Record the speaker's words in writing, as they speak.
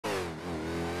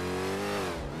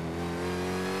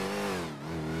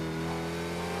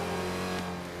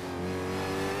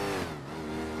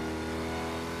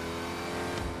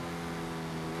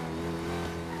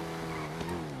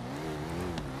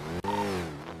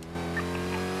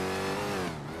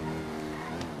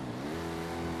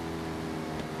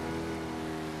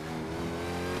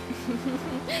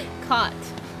Caught.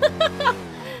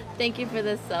 Thank you for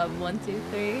the sub. 1, 2,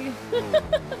 3.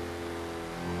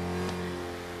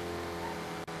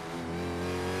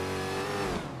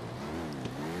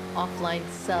 Offline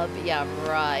sub. Yeah,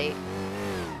 right.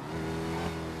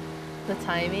 The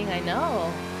timing, I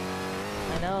know.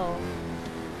 I know.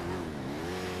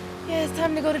 Yeah, it's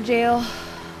time to go to jail.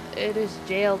 It is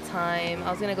jail time.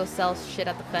 I was gonna go sell shit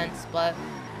at the fence, but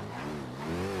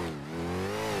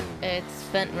it's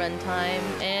Fent run time,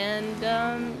 and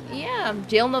yeah,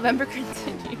 jail November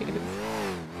continues. Just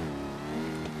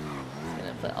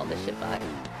gonna put all this shit back.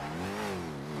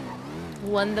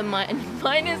 Won the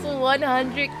minus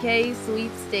 100k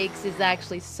sweepstakes is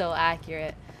actually so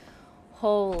accurate.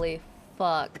 Holy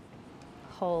fuck.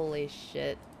 Holy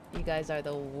shit. You guys are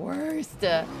the worst.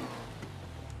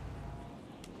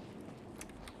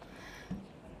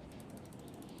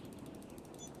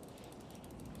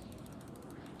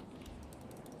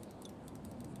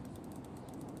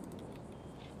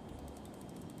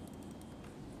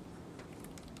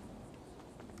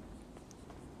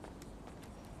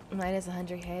 Minus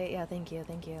 100k? Yeah, thank you,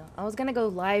 thank you. I was gonna go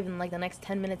live in like the next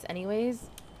 10 minutes anyways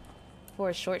for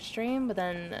a short stream, but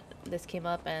then this came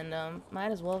up and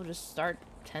might as well just start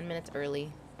 10 minutes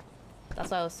early.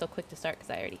 That's why I was so quick to start, because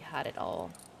I already had it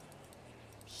all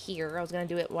here. I was gonna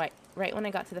do it right when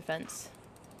I got to the fence.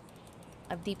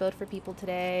 I've depoted for people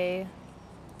today.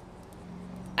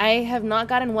 I have not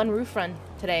gotten one roof run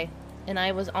today, and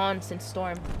I was on since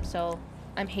storm, so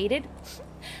I'm hated,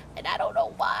 and I don't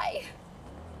know why.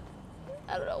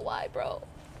 I don't know why, bro.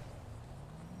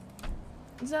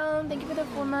 Zone, thank you for the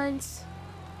 4 months.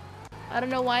 I don't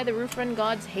know why the roof run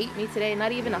gods hate me today.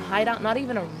 Not even a hideout, not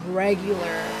even a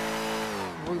regular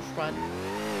roof run.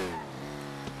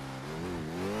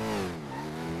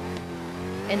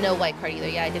 And no white card either.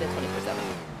 Yeah, I did it 24/7.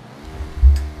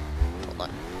 Hold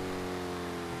on.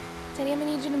 Teddy, I'm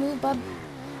gonna need you to move, bub.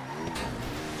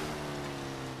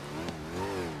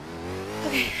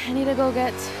 Okay, I need to go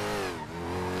get...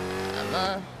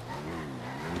 I'm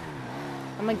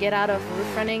gonna get out of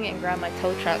roof running and grab my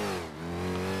tow truck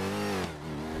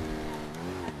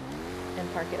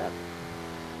and park it up.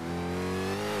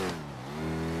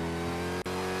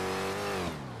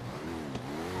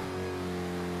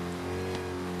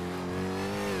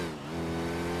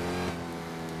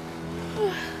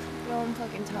 Bro, I'm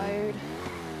fucking tired.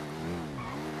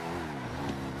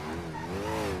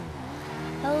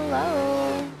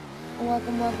 Hello.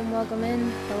 Welcome, welcome, welcome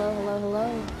in. Hello, hello,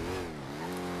 hello.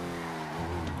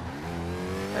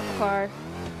 Purple car.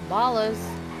 Ballas.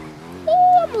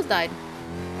 Oh, almost died.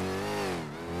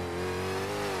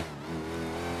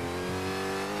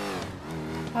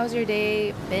 How's your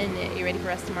day been? You ready for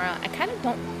Rust tomorrow? I kind of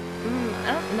don't...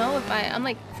 I don't know if I'm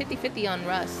like 50-50 on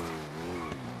Rust.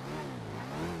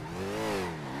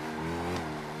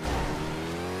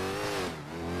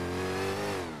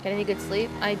 Get any good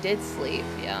sleep? I did sleep,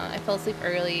 yeah. I fell asleep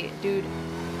early. Dude,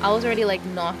 I was already like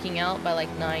knocking out by like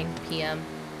 9 p.m.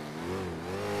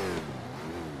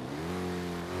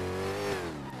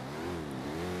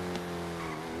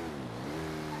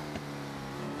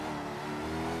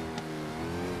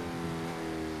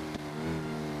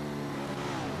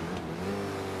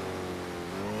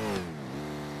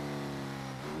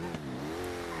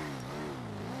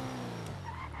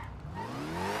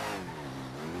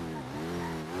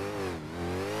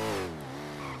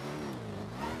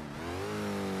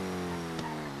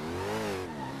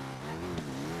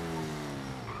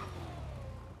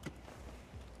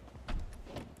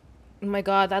 Oh my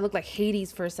god, that looked like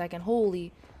Hades for a second.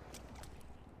 Holy.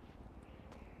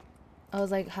 I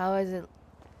was like, how is it?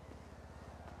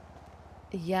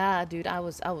 Yeah, dude, I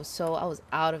was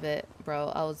out of it, bro.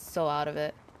 I was so out of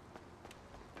it.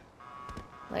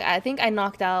 Like, I think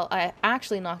I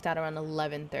actually knocked out around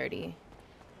 11:30.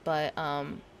 But, I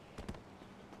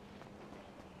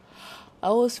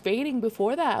was fading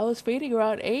before that. I was fading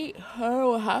around 8. I don't know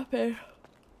what happened.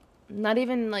 Not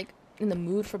even, like, in the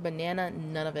mood for banana.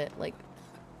 None of it. Like,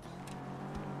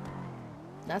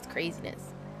 that's craziness.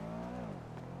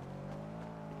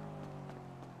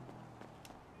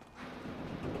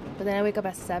 But then I wake up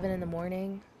at 7 in the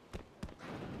morning.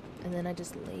 And then I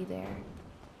just lay there.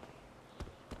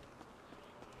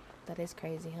 That is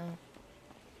crazy, huh?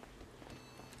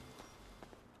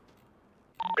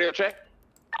 Radio check.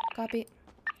 Copy.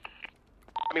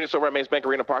 I mean, it's over at Mace Bank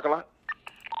Arena parking lot.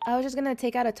 I was just gonna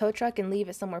take out a tow truck and leave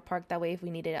it somewhere parked. That way, if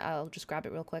we need it, I'll just grab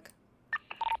it real quick.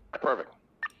 Perfect.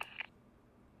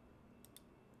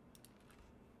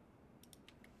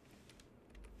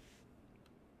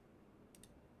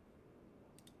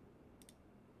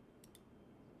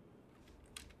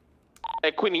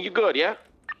 Hey, Queenie, you good, yeah?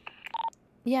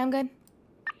 Yeah, I'm good.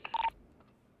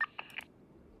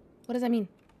 What does that mean?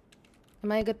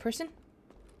 Am I a good person?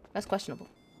 That's questionable.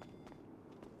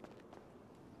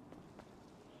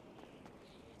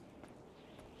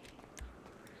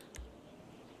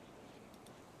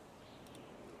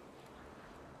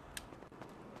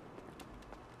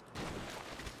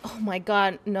 Oh my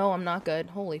god, no, I'm not good.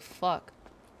 Holy fuck.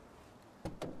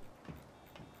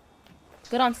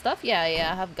 Good on stuff? Yeah,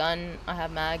 I have gun, I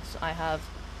have mags, I have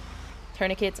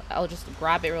tourniquets. I'll just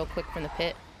grab it real quick from the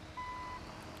pit.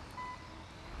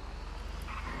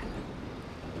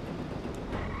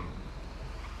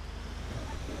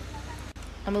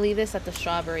 I'm gonna leave this at the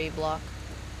strawberry block.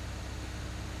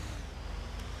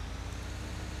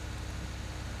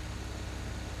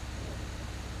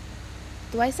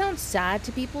 Do I sound sad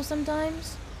to people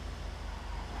sometimes?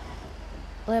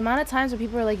 The amount of times where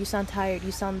people are like, you sound tired,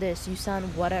 you sound this, you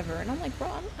sound whatever. And I'm like, bro,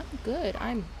 I'm good.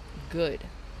 I'm good.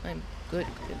 I'm good.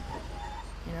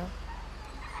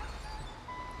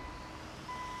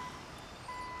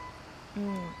 You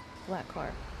know? Black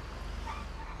car.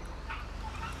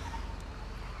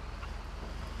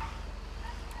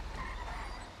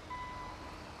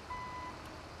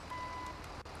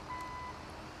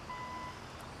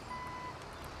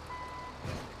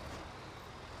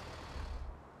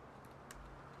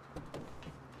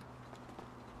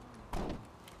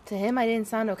 To him, I didn't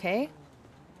sound okay.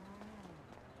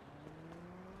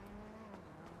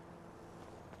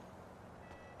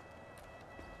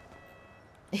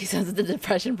 He sounds the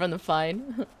depression from the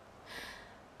fine.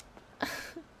 Okay,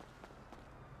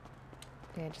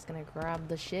 just gonna grab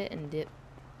the shit and dip.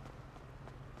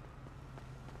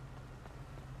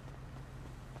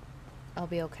 I'll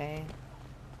be okay.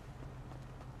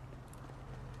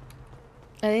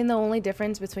 I think the only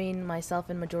difference between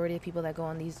myself and majority of people that go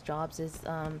on these jobs is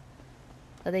that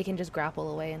they can just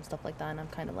grapple away and stuff like that, and I'm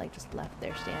kind of like just left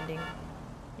there standing,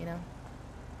 you know?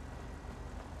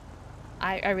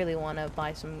 I really want to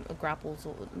buy some grapples.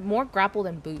 More grapple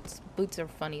than boots. Boots are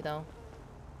funny though.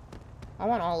 I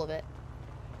want all of it.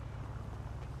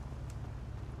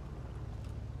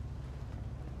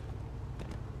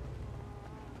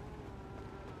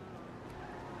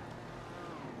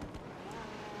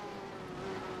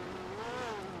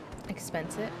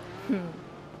 Expense it.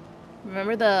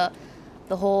 Remember the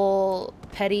whole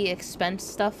petty expense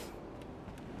stuff?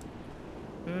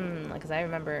 Because I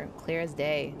remember clear as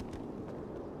day.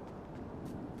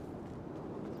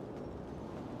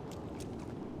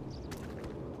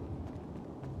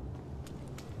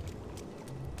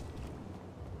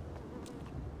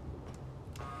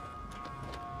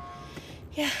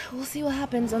 Yeah, we'll see what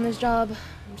happens on this job.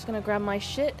 I'm just gonna grab my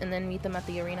shit and then meet them at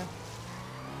the arena.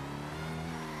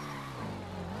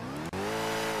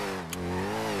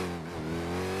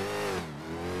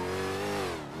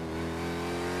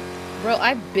 Bro,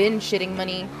 I've been shitting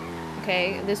money.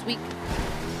 Okay, this week.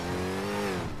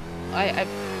 I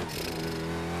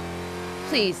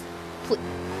please.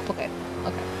 Okay,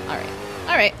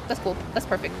 alright, that's cool. That's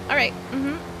perfect. Alright,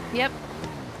 yep.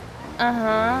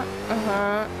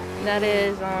 That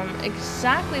is,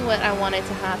 exactly what I wanted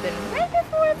to happen right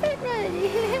before pit run.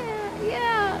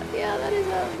 Yeah,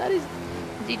 that is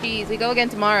GG's. We go again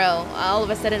tomorrow. All of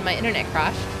a sudden, my internet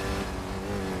crashed.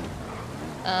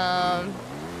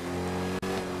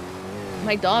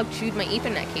 My dog chewed my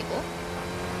Ethernet cable.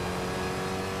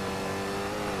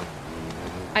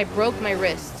 I broke my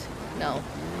wrist. No.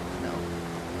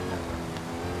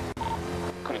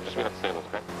 Couldn't just meet at the stables,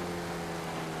 okay?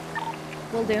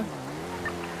 Will do.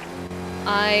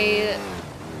 I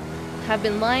have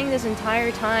been lying this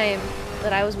entire time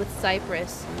that I was with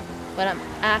Cypress, but I'm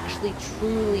actually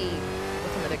truly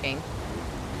with another gang.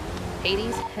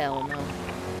 Hades? Hell no.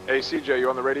 Hey CJ, you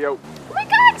on the radio? Oh my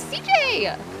god,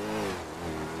 CJ!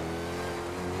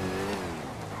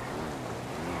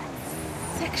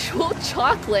 Sexual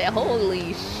chocolate,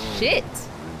 holy shit!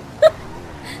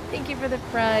 Thank you for the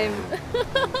prime.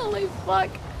 Holy fuck.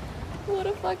 What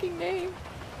a fucking name.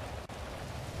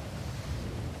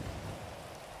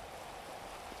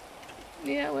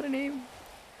 Yeah, what a name.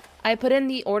 I put in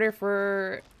the order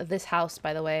for this house,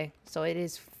 by the way, so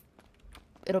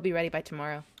it'll be ready by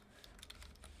tomorrow.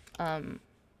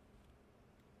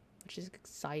 Which is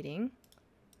exciting.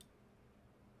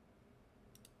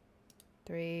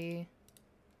 3,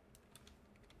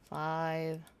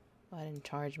 5. I didn't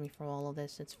charge me for all of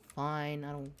this. It's fine.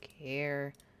 I don't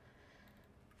care.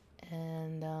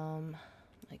 And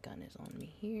my gun is on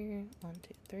me here. 1, 2,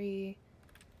 3.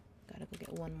 Gotta go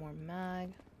get one more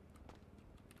mag.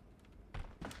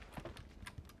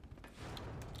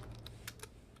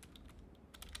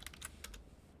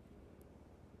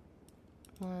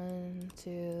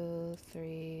 2,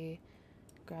 3.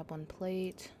 Grab 1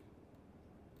 plate.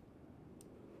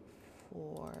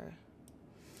 4,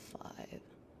 5.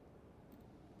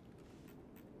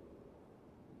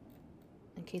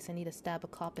 In case I need to stab a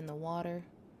cop in the water.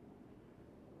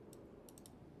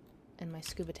 And my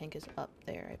scuba tank is up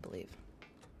there, I believe.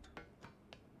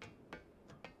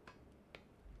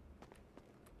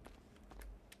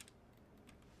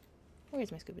 Where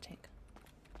is my scuba tank?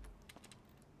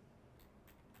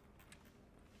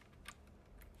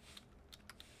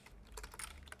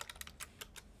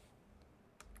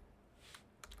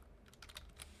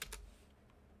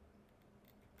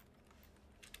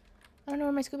 I don't know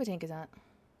where my scuba tank is at.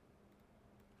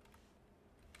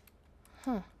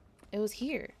 Huh. It was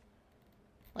here.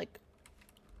 Like...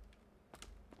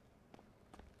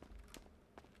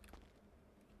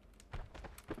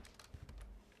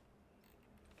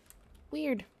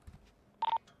 Weird.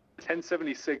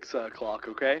 1076 clock,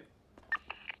 okay?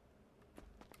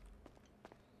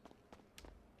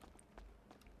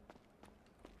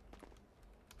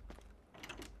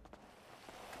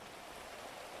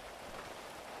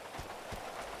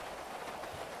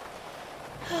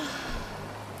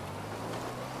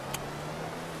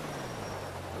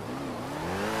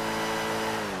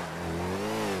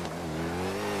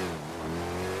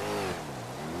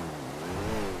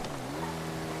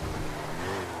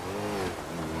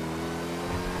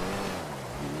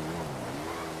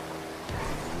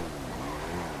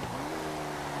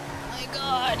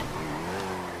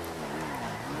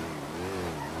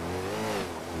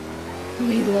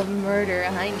 We love murder.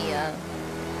 Hi, Nia.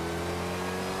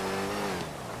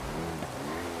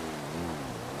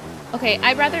 Okay,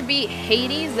 I'd rather be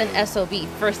Hades than SOB,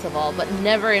 first of all, but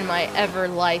never in my ever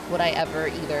life would I ever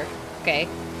either. Okay?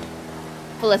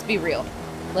 But let's be real.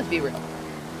 Let's be real.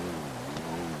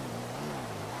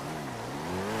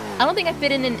 I don't think I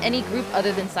fit in any group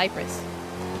other than Cypress.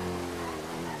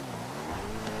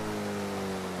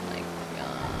 Oh my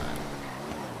god.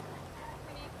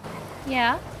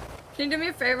 Yeah? Can you do me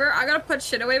a favor? I gotta put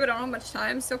shit away, but I don't have much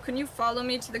time, so can you follow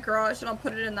me to the garage and I'll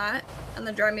put it in that, and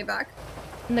then drive me back?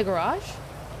 In the garage?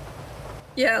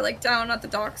 Yeah, like down at the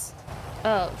docks.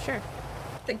 Oh, sure.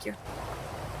 Thank you.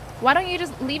 Why don't you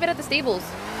just leave it at the stables?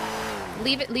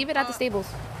 Leave it at the stables.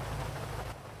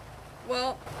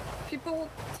 Well, people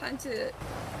tend to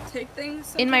take things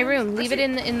sometimes. In my room. Leave it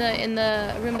Actually, in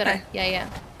the room that okay. Yeah.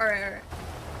 Alright.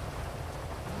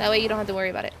 That way you don't have to worry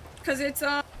about it. Cause it's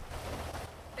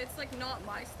like not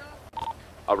my stuff.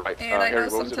 Alright, And I Harry,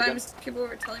 know what was it again? sometimes people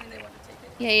were telling me they want to take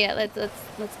it. Yeah,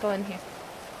 let's go in here.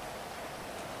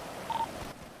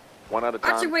 1 at a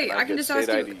time. Actually, wait, I can just ask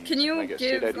you, can you give,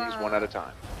 state IDs 1 at a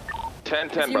time.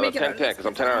 10-10, brother. 10-10, because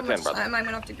I'm 10 out of 10, brother. I'm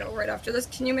gonna have to go right after this.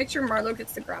 Can you make sure Marlo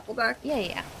gets the grapple back?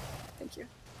 Yeah. Thank you.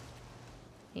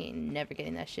 He ain't never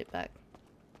getting that shit back.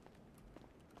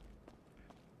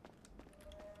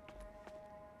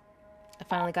 I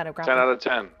finally got a grapple. 10 out of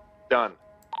 10. Done.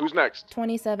 Who's next?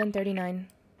 2739.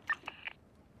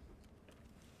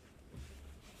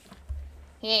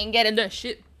 He ain't getting that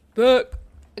shit back.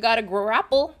 I got a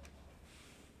grapple.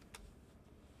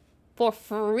 For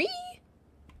free?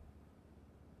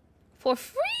 For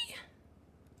free?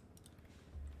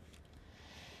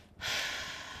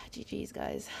 GG's,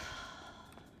 guys.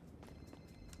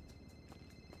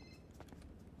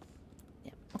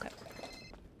 Yeah, okay.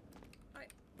 Hi.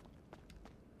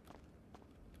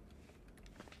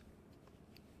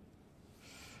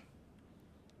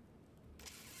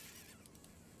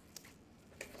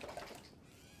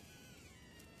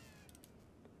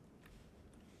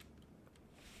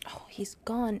 Oh, he's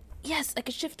gone. Yes, I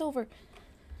could shift over.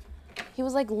 He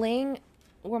was like laying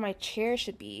where my chair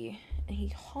should be, and he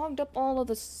hogged up all of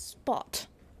the spot.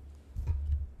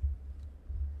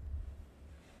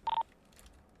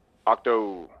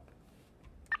 Octo.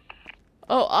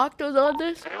 Oh, Octo's on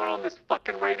this? Anyone on this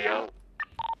fucking radio?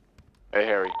 Hey,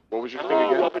 Harry. What was your thing Hello,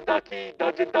 again? rubber ducky,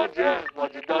 dodger.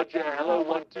 Hello,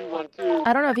 1 2 1 2.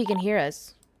 I don't know if he can hear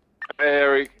us. Hey,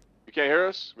 Harry. You can't hear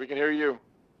us? We can hear you.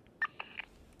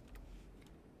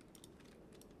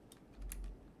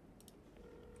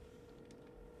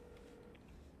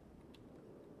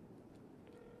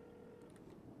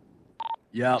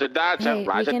 Yeah. Roger, Dodger. Hey, we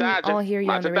Roger, can Dodger. all hear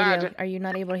you on the Roger, radio. Dodger. Are you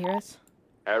not able to hear us?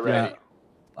 All Yeah. right.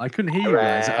 I couldn't hear you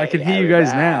guys. I can hear you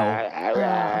guys now.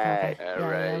 Okay. All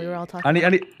Yeah, we were all talking. I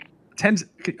need 10.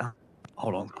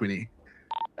 Hold on, Queenie.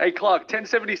 Hey, Clock,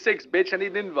 1076, bitch. I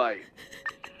need an invite.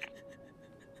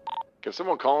 Can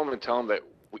someone call him and tell him that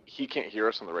he can't hear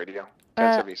us on the radio?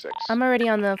 1076. I'm already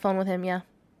on the phone with him, yeah.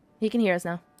 He can hear us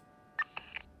now.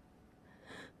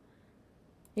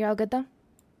 You're all good, though?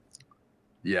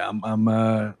 Yeah,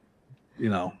 I'm you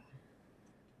know,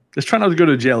 just try not to go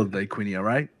to jail today, Queenie. All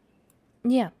right?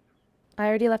 Yeah. I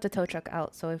already left a tow truck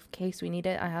out, so in case we need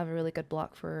it, I have a really good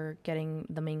block for getting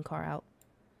the main car out.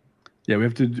 Yeah, we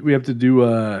have to do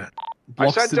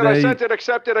blocks I sent today. it.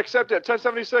 Accept it.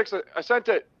 1076. I sent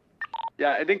it.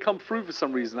 Yeah, it didn't come through for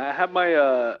some reason. I have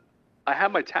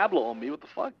my tablet on me. What the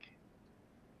fuck?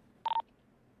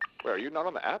 Wait, are you not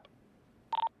on the app?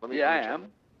 Yeah, I am.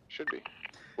 Should be.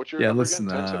 What's your Yeah, number listen.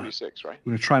 again? 1076, right?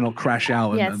 We're gonna try not to crash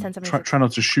out Yeah, and, it's and 1076. try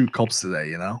not to shoot cops today.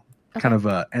 You know, Okay. kind of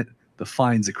the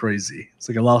fines are crazy. It's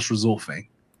like a last resort thing.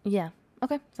 Yeah.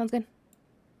 Okay, sounds good.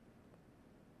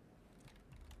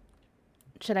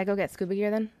 Should I go get scuba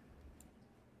gear then?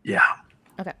 Yeah.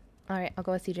 Okay. All right, I'll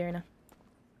go with CJ right now.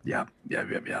 Yeah.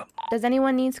 Does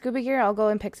anyone need scuba gear? I'll go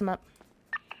and pick some up.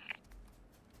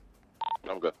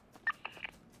 I'm good.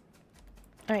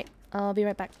 All right, I'll be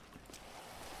right back.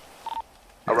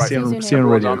 All right. See you See you on soon.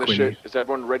 Everyone's radio, on the Queenie. shit. Is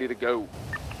everyone ready to go?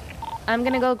 I'm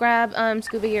gonna go grab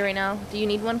scuba gear right now. Do you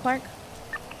need one, Clark?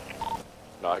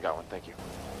 No, I got one. Thank you.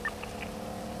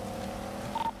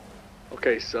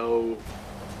 Okay, so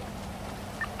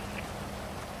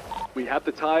we have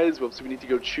the tires. Obviously, we need to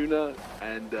go tuna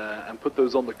and put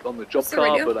those on the job What's the car.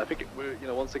 radio? But I think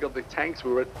once they got the tanks,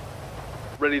 we're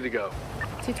ready to go.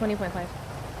 220.5.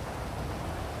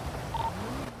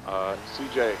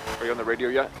 CJ, are you on the radio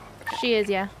yet? She is,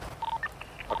 yeah.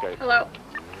 Okay. Hello.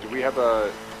 Do you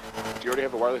already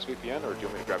have a wireless VPN, or do you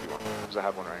want me to grab you one? Because I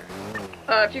have one right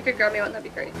here. If you could grab me one, that'd be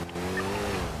great.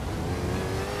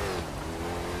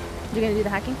 You're gonna do the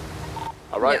hacking?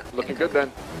 All right. Yeah. Looking good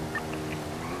then.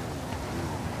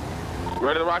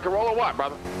 Ready to rock and roll or what,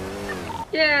 brother?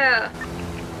 Yeah.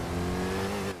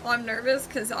 Well, I'm nervous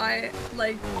because I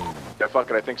Yeah, fuck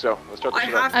it. I think so. Let's start the I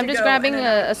shit up. have to I'm just go grabbing in an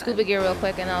hour a and scuba 10. gear real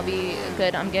quick and I'll be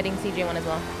good. I'm getting CJ one as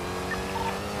well.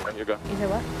 And you go. You said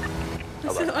what?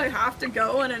 So I have to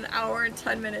go in an hour and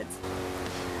 10 minutes.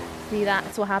 See,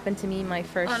 that's what happened to me my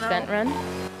first Oh, no. vent run.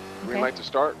 Green Okay. light to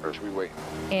start, or should we wait?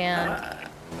 And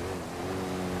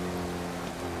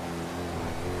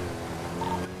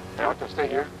I'll have to stay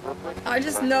here real quick. I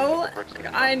just know,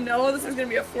 I know this is gonna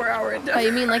be a 4-hour endeavor. oh,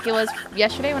 you mean like it was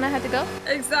yesterday when I had to go?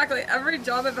 Exactly. Every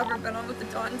job I've ever been on with the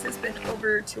Dons has been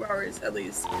over 2 hours at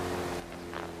least.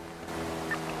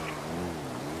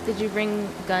 Did you bring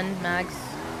gun mags,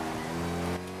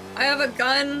 I have a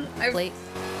gun. I have plate?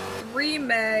 3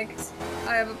 mags.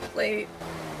 I have a plate.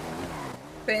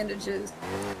 Bandages.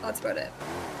 That's about it.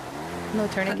 No A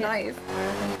tourniquet? knife.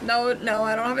 No, I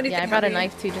don't have anything. Yeah, I brought a heavy.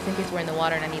 knife too, just in case we're in the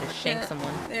water and I need to shank Yeah.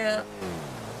 someone. Yeah.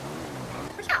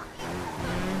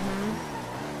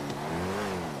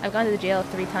 I've gone to the jail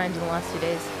 3 times in the last 2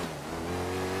 days.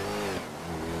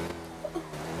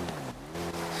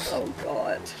 Oh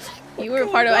God. You were a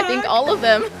part of, I think, all of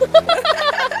them.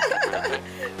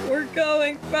 We're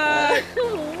going back.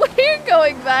 We're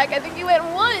going back. I think you went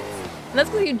once. And that's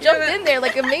because you jumped Yeah. in there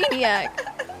like a maniac.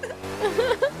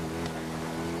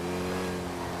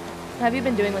 How have you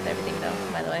been doing with everything, though,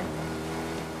 by the way?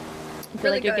 You feel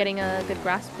Really like you're good. getting a good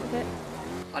grasp with it?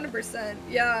 100%.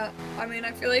 Yeah. I mean,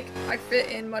 I feel like I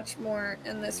fit in much more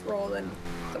in this role than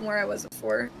where I was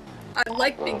before. I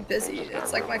like being busy.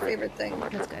 It's like my favorite thing.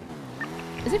 That's good.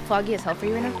 Is it foggy as hell for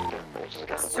you right now?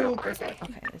 Super fun.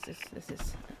 Okay, this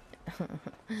is...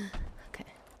 okay.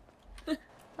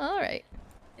 Alright.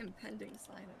 Impending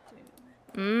sign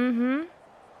of doom. Mm-hmm.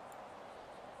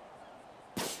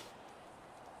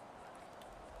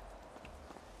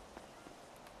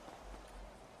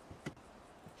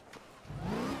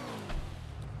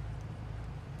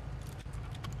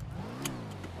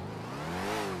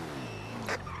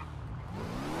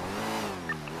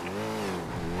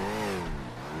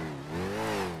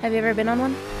 Have you ever been on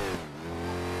one?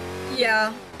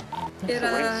 Yeah. It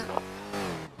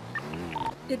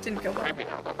didn't go well. Maybe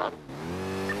now, but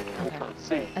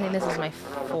Okay. I think this is my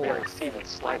 4th. Steven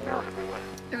sliding out everywhere.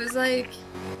 It was like.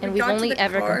 And we we've got to only the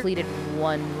ever car- completed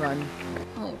 1 run.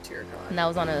 Oh dear God. And that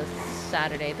was on a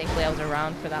Saturday. Thankfully, I was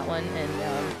around for that one.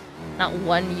 And not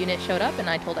one unit showed up. And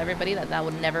I told everybody that that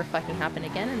would never fucking happen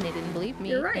again. And they didn't believe me.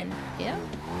 You're right. And, yeah.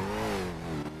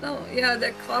 Oh yeah,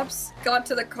 the cops got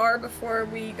to the car before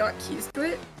we got keys to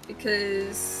it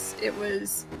because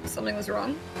something was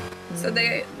wrong. So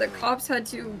the cops had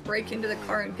to break into the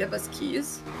car and give us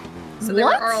keys. So they were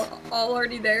What? all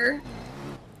already there.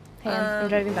 Hey, I'm Um,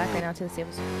 driving back right now to the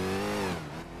stables.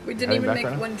 We didn't Heading even back make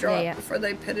right now? one drop Yeah. before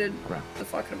they pitted Crap. the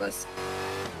fuck out of us.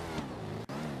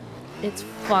 It's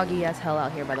foggy as hell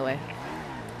out here, by the way.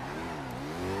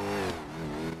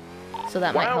 So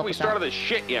that Why might haven't help we us started out. this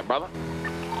shit yet, brother?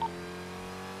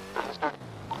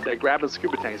 They're grabbing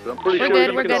scuba tanks, but I'm pretty We're sure good,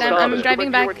 you we're can good. start I'm it. driving Scuba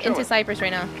gear back with into Joey. Cyprus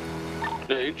right now.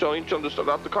 Yeah, you tell him to start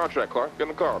off the contract, Clark. Get in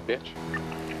the car, bitch.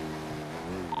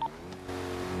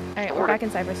 Alright, we're back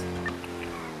in Cyprus.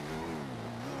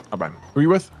 All right. Who are you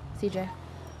with? CJ.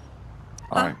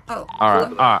 All right. Oh. All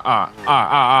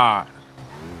right.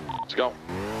 Let's go.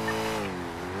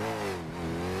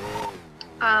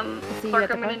 See you Clark, at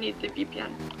the I'm gonna car? need the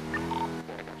VPN.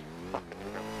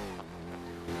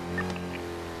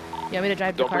 You want me to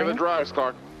drive the Don't car? forget the now? drives,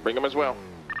 Clark. Bring them as well.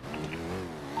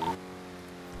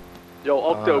 Yo,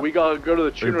 Octo, we gotta go to the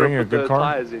tuner bringing and a put good the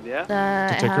car? tires in, yeah?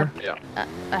 I take her? have, Yeah.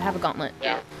 I have a gauntlet.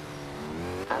 Yeah.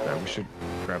 Yeah, we should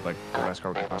grab like the best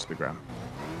car we can possibly grab.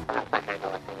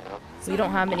 We don't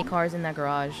have many cars in that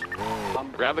garage.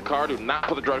 Grab the car. Do not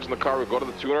put the drugs in the car. We go to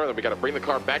the tuner, then we gotta bring the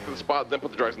car back to the spot, then put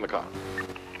the drugs in the car.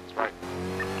 That's right.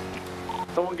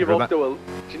 Someone give Heard that? Octo a...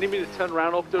 Do you need me to turn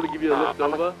around, Octo, to give you a lift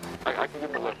over? I can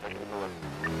give him a lift.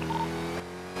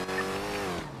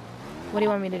 What do you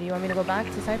want me to do? You want me to go back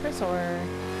to Cyprus or?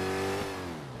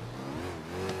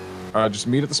 Just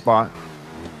meet at the spot.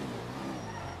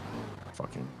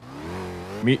 Fucking.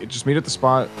 Just meet at the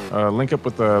spot. Link up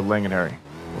with Lang and Harry.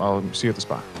 I'll see you at the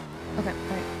spot. Okay,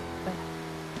 alright. Bye.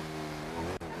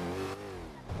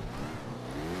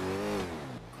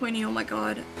 Queenie, oh my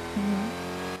god.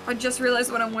 Mm-hmm. I just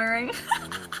realized what I'm wearing.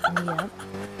 Yep.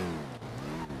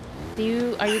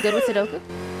 Are you good with Sudoku?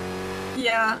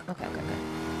 Yeah. Okay.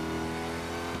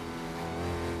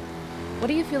 What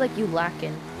do you feel like you lack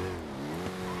in?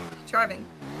 Driving.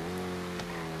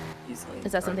 Easily.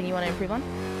 Is that something you want to improve on?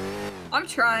 I'm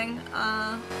trying.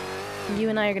 You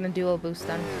and I are gonna duo boost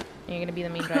then. And you're gonna be the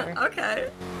main driver. Okay.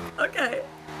 Okay.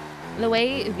 The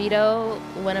way Vito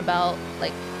went about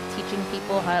like teaching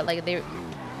people how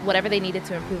whatever they needed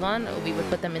to improve on, we would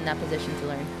put them in that position to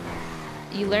learn.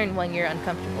 You learn when you're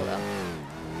uncomfortable though.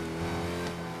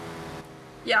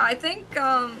 Yeah, I think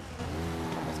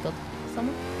Almost killed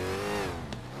someone.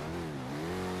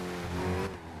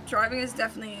 driving is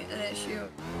definitely an issue.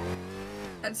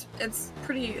 It's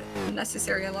pretty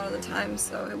necessary a lot of the time,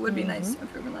 so it would be nice to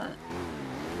improve on that.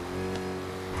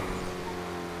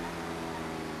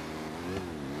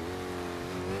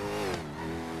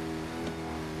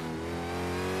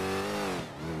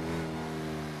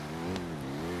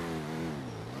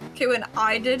 Okay, when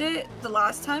I did it the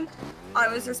last time, I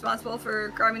was responsible for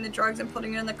grabbing the drugs and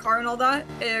putting it in the car and all that.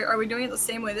 Are we doing it the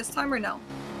same way this time or no?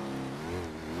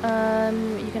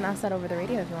 You can ask that over the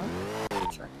radio if you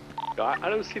want. Sure. I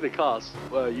don't see the cars.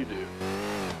 Well, you do.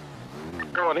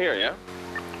 Come on here, yeah?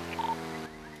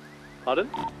 Pardon?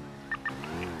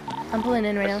 I'm pulling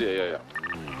in right now. Yeah.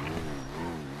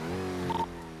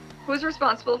 Who's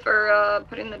responsible for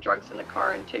putting the drugs in the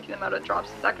car and taking them out of drops?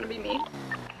 Is that going to be me?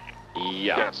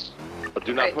 Yes. But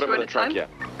do not Okay, put them two in the at a truck time? yet.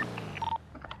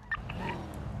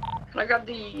 Can I grab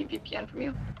the VPN from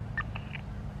you?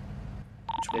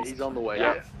 Yeah, he's on the way.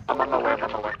 Yeah, I'm on my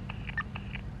way.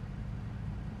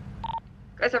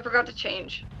 Guys, I forgot to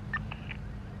change.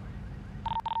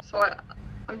 So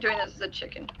I'm doing this as a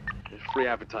chicken. Free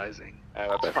advertising.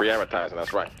 That's free advertising,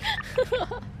 that's right.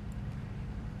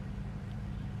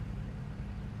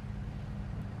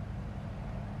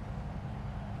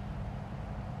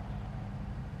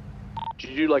 Did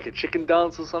you do like a chicken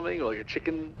dance or something? Or like a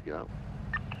chicken, you know?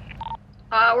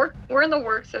 We're in the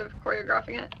works of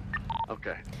choreographing it.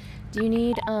 Okay. Do you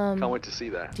need Can't wait to see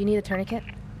that. Do you need a tourniquet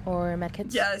or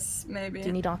medkits? Yes, maybe. Do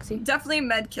you need oxy? Definitely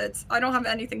med kits. I don't have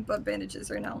anything but bandages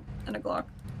right now and a Glock.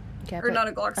 Okay, Or not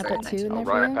a Glock, I sorry. put 2 in there All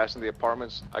for right, you. passing the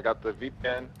apartments. I got the VPN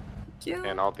Thank you.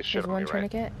 and all the shit There's on one me, right?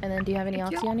 tourniquet, and then do you have any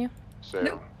Thank oxy you. on you? So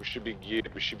No. we should be good.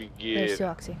 We should be There's 2 good.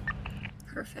 oxy.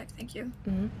 Perfect, thank you.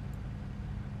 Mm-hmm.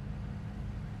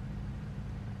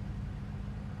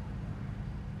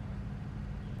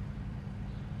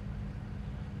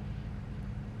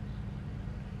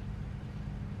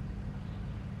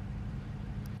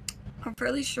 I'm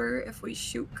fairly sure if we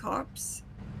shoot cops,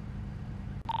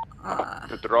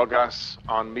 The drogas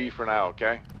on me for now,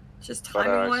 okay? just But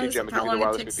timing wise, CJ, I'm how gonna give you the long it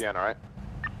wireless takes VPN, all right?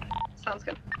 sounds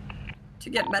good. To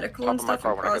get medical Top and of my stuff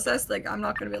car and when I get there. process, like I'm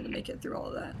not gonna be able to make it through all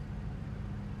of that.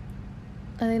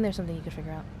 I think there's something you could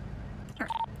figure out.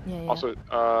 Alright. Yeah. Also,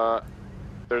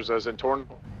 there's a Zentorn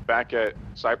back at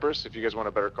Cyprus if you guys want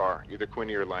a better car. Either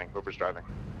Queenie or Lang, whoever's driving.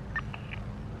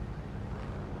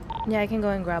 Yeah, I can go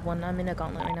and grab one. I'm in a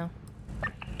gauntlet right now.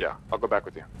 Yeah, I'll go back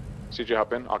with you. CJ,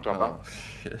 hop in. Octo, hop out.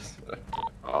 Shit.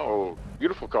 Oh,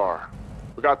 beautiful car.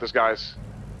 We got this, guys.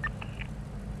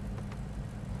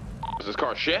 Is this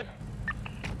car shit?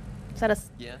 Is that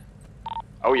Yeah.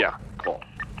 Oh, yeah. Cool.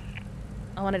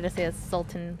 I wanted to say a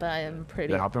Sultan, but I'm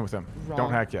pretty Yeah, hop in with him. wrong.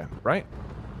 Don't hack yet, right?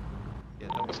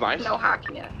 That's nice. No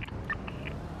hacking yet.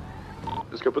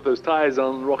 Let's go put those tires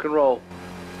on, rock and roll.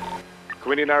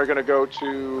 Queenie and I are gonna go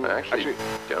to. I actually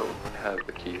don't have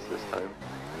the keys this time.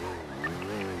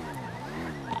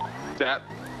 That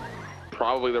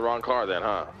probably the wrong car then,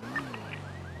 huh?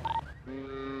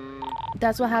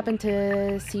 That's what happened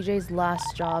to CJ's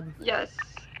last job. Yes.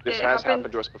 This it has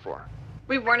happened to us before.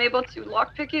 We weren't able to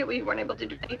lockpick it. We weren't able to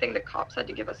do anything. The cops had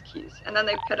to give us keys, and then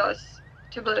they put us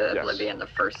to oblivion the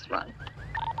first run.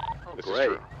 Oh, this is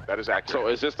true. That is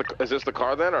accurate. So is this the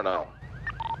car then or no?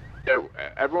 Yeah,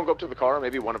 everyone go up to the car.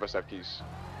 Maybe one of us have keys.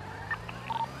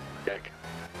 Heck.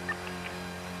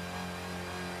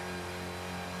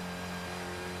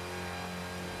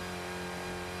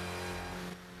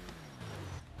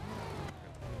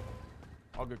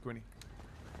 All good, Queenie.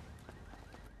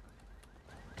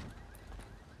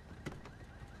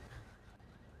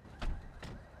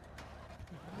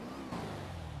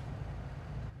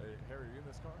 Hey, Harry, are you in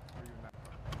this car? Or are you in that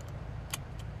car?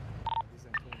 He's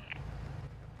in Queenie.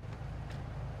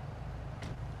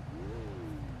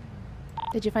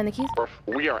 Did you find the keys?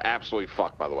 We are absolutely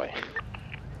fucked, by the way.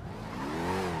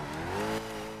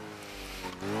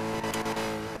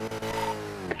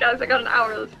 Guys, I got an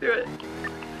hour. Let's do it.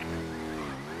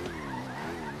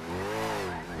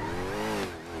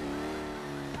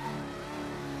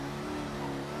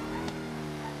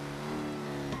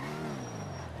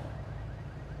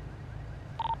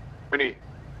 Queenie,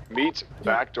 meet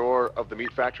back door of the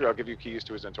meat factory. I'll give you keys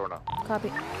to his Zentorno.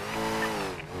 Copy.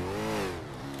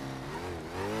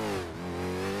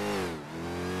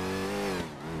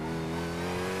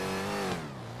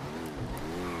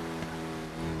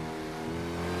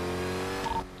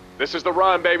 This is the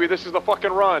run, baby. This is the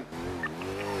fucking run.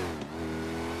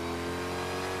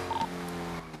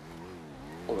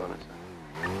 Hold on a second.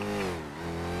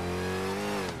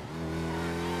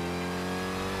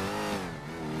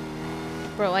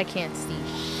 Bro, I can't see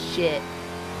shit.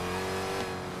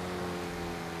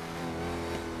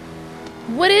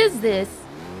 What is this?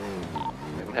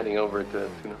 I'm heading over to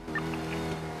Tuna.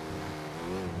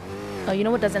 Oh, you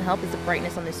know what doesn't help is the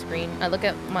brightness on the screen. I look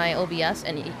at my OBS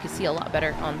and you can see a lot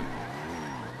better on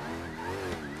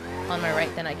my right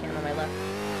than I can on my left.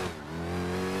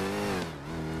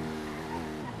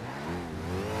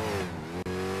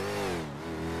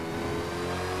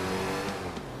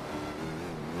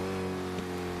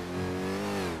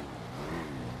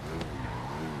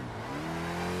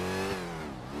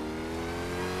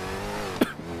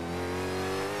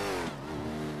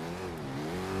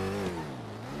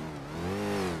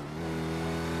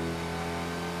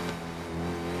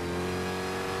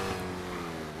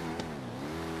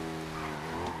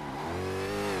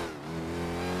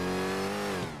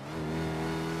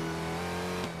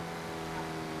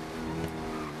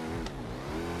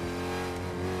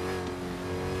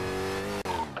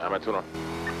 I'm at Tuna.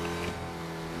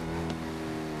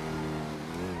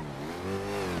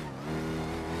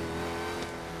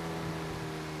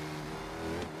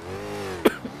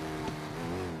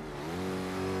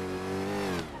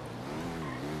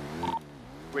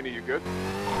 Queenie, you good?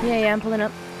 Yeah, I'm pulling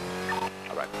up.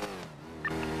 All right.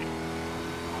 Do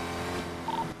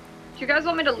you guys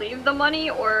want me to leave the money,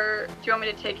 or do you want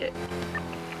me to take it?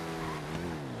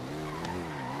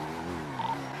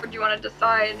 Or do you want to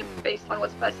decide based on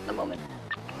what's best in the moment?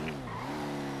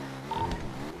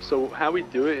 So how we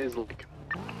do it is like,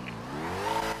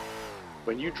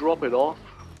 when you drop it off,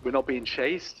 we're not being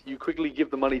chased, you quickly give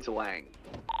the money to Lang.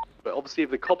 But obviously if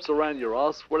the cops are around your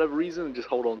ass for whatever reason, just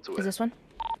hold on to it. Is this one?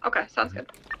 Okay, sounds good.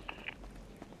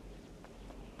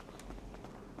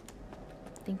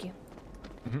 Thank you.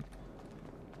 I'm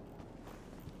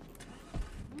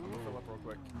gonna fill up real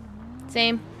quick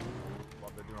Same.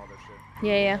 while they're doing all their shit.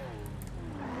 Yeah.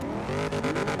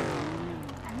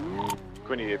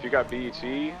 Queenie, if you got BET,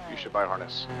 you should buy a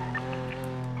harness.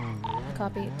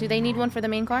 Copy. Do they need one for the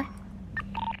main car?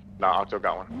 Nah, Octo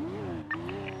got one.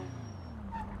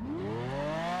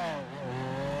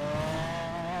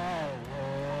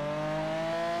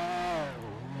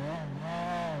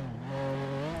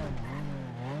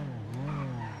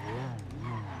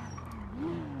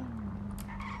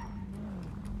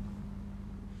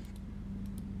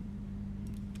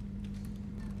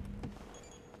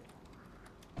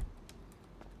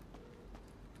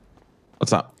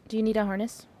 What's up? Do you need a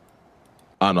harness?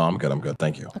 Oh, no, I'm good. I'm good.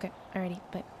 Thank you. Okay, alrighty,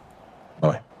 bye.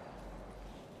 Bye.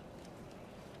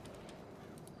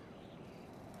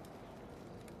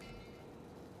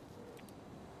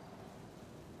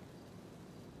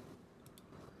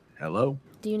 Hello?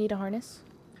 Do you need a harness?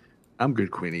 I'm good,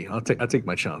 Queenie. I'll take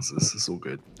my chances. It's all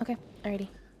good. Okay, alrighty,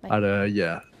 bye. I'd,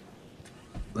 yeah.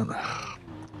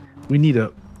 We need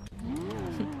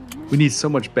so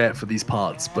much bet for these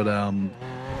parts, but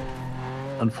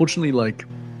unfortunately, like,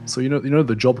 so you know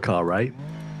the job car, right?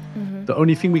 Mm-hmm. The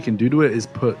only thing we can do to it is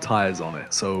put tires on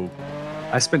it. So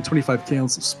I spent 25K on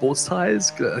some sports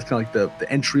tires. That's kind of like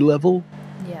the entry level.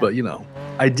 Yeah. But you know,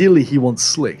 ideally he wants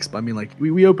slicks. But I mean, like,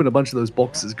 we opened a bunch of those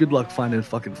boxes. Good luck finding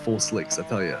fucking 4 slicks, I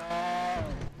tell you.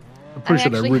 I'm pretty I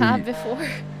sure they're actually really. have before.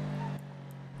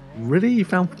 Really? You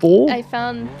found 4? I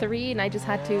found 3, and I just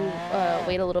had to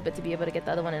wait a little bit to be able to get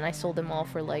the other one, and I sold them all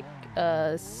for like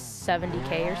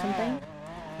 70K or something.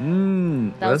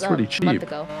 That That's was pretty a cheap. month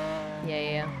ago.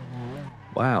 Yeah.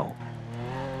 Wow.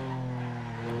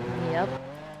 Yep.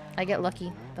 I get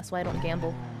lucky. That's why I don't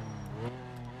gamble.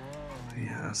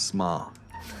 Yeah, smart.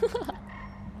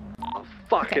 Oh,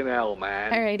 fucking hell,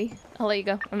 man. Alrighty. I'll let you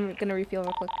go. I'm gonna refuel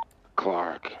real quick.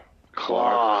 Clark,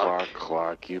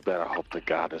 you better hope to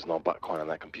God there's no buttcoin on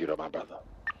that computer, my brother.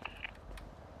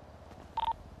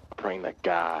 Praying to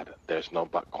God there's no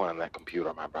buttcoin on that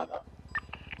computer, my brother.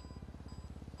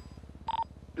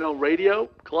 You know, radio,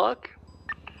 Clark?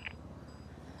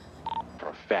 For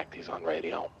a fact he's on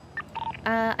radio.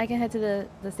 I can head to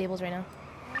the stables right now.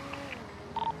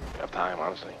 You have time,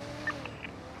 honestly.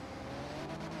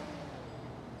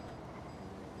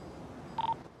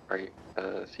 Alright,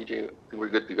 CJ, we're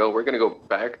good to go. We're gonna go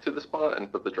back to the spot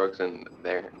and put the drugs in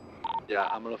there. Yeah,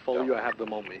 I'm gonna follow you. I have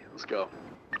them on me. Let's go.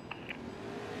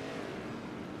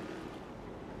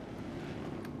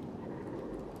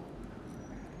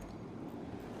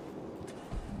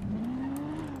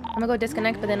 I'm gonna go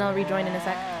disconnect, but then I'll rejoin in a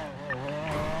sec.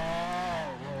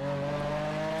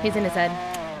 He's in his head.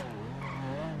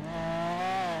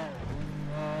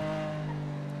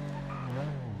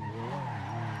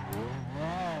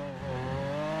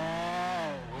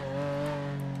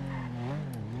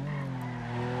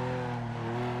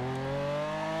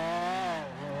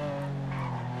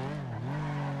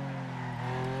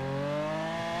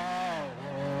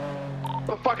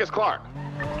 Where the fuck is Clark?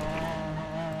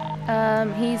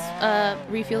 He's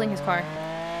refueling his car.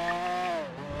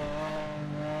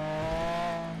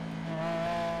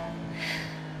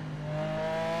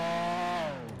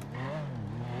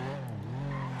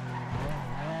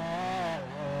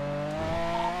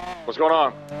 What's going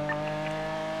on?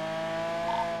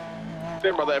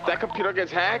 Hey, brother, if that computer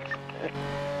gets hacked,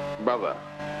 brother,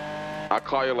 I'll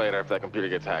call you later if that computer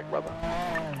gets hacked, brother.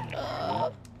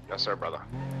 Yes, sir, brother.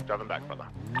 Driving back, brother.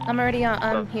 I'm already on.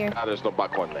 I'm here. God, there's no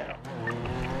buttcoin there.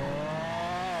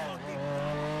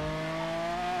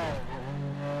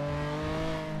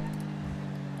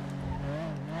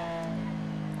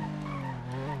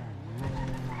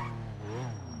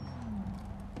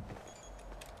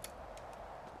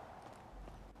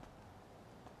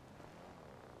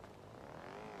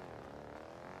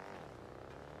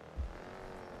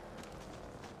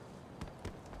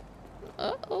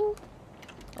 Uh-oh.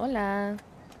 Hola.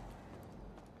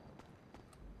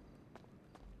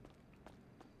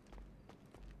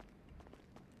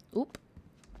 Oop.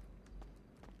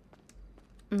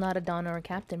 I'm not a Don or a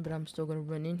captain, but I'm still gonna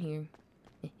run in here.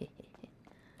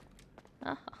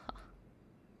 Ah ha ha.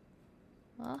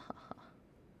 Ah ha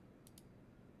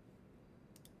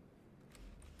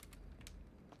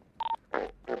ha.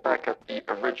 Alright, we're back at the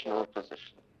original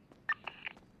position.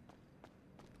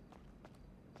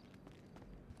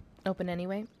 Open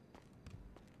anyway.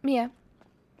 Yeah.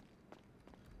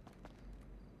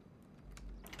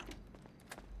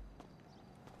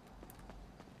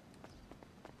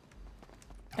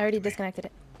 I already disconnected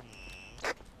it.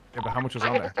 Yeah, but how much was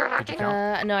on there? Did you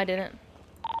count? No, I didn't.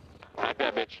 Not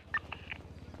bad, bitch.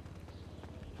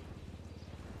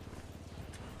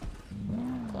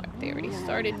 Clark, they already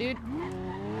started, dude.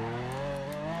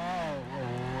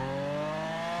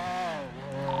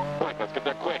 Quick, let's get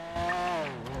there quick.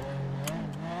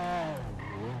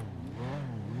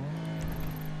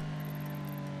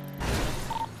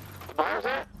 Where's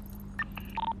that?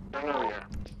 I don't know yet.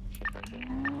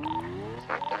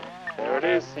 There it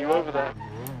is. See you over there.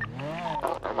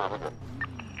 Oh, I'm out of it.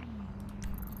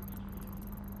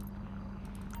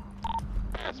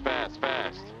 Fast, fast,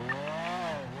 fast.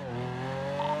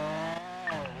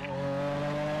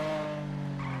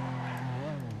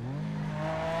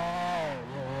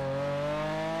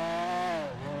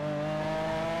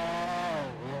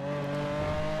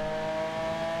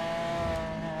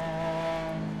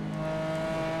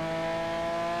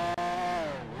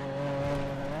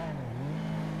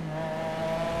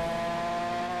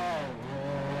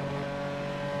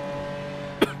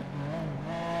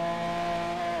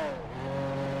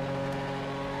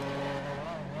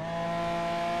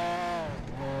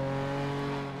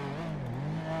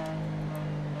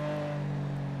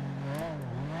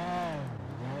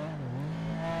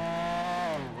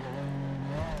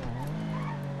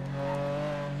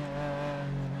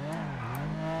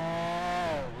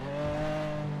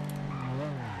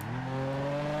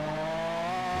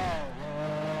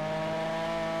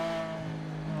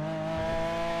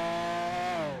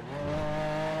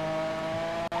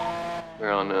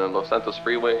 We're on Los Santos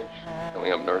Freeway,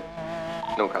 coming up north.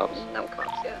 No cops. No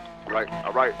cops yet.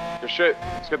 All right. Good shit.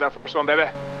 Let's get that first one, baby.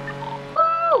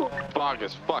 Woo! Fog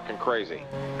is fucking crazy.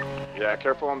 Yeah,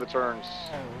 careful on the turns.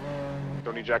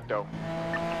 Don't ejecto.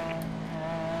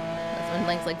 That's when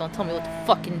Lane's like, don't tell me what to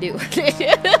fucking do. The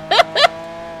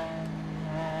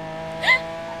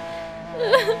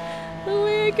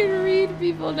way I can read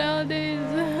people nowadays.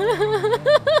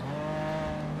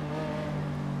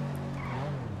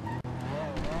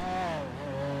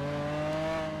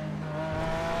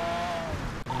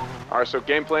 All right, so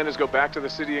game plan is go back to the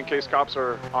city in case cops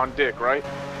are on dick, right?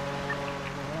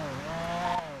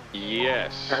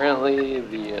 Yes. Apparently,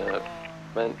 the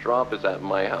vent drop is at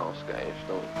my house, guys.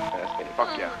 Don't ask any.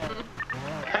 Fuck yeah.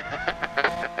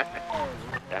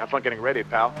 Yeah, have fun getting ready,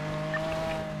 pal.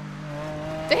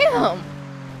 Damn.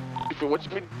 What you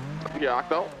been? Yeah,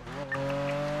 Octo.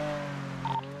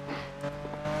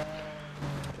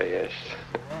 Yes.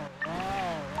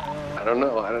 I don't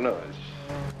know.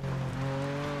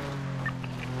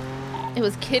 It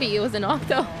was Kitty. It was an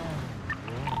Octo.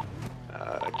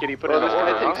 Kitty, put it in Well,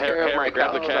 his I car, take huh? care of my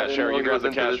grab the cows. cash, I didn't Harry. know You he grab was the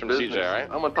into cash this from business. CJ, alright?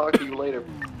 I'm gonna talk to you later.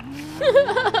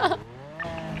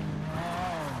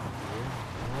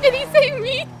 Did he say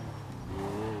me?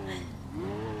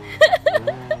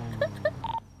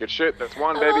 Good shit. That's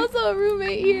one, I'm baby. also a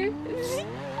roommate here.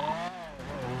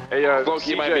 Hey,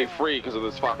 Loki CJ. might be free because of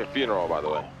this fucking funeral, by the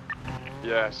way.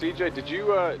 Yeah, CJ, did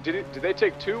you did they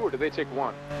take 2 or did they take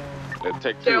 1? It'd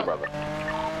take 2, Two. brother.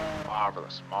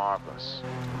 Marvelous.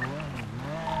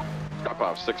 Drop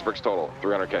off 6 bricks total,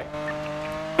 300K.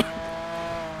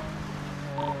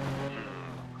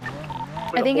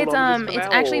 I think it's Hold on to this for now,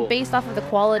 actually or- based off of the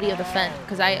quality of the fent,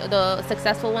 because the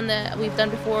successful one that we've done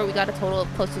before, we got a total of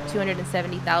close to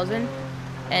 270,000,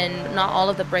 and not all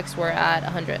of the bricks were at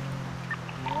 100.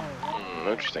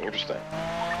 Interesting.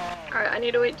 Alright, I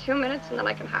need to wait 2 minutes and then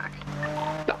I can hack.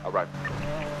 All right.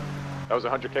 That was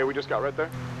 100K we just got right there.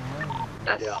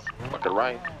 That's Fucking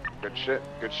right. Good shit.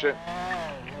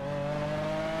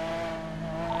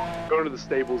 Go to the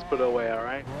stables, put it away,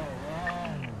 alright?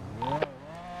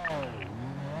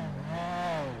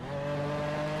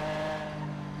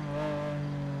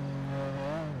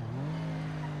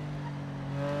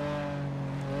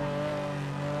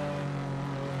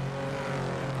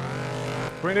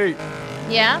 Queenie,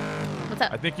 Yeah? What's I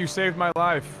up? think you saved my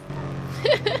life.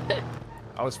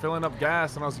 I was filling up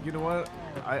gas and I was like, you know what?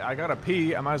 I gotta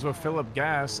pee. I might as well fill up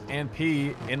gas and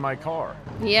pee in my car.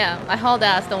 Yeah, I hauled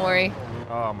ass, don't worry.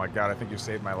 Oh my god, I think you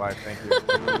saved my life. Thank you.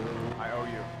 I owe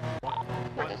you.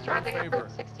 We're just driving up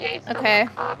Route 68. Okay.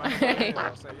 Alright.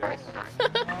 I'll say yes.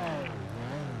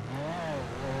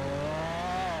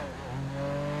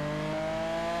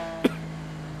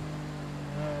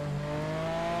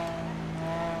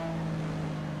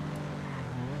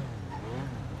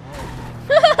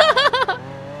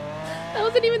 That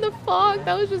wasn't even the fog,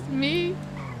 that was just me.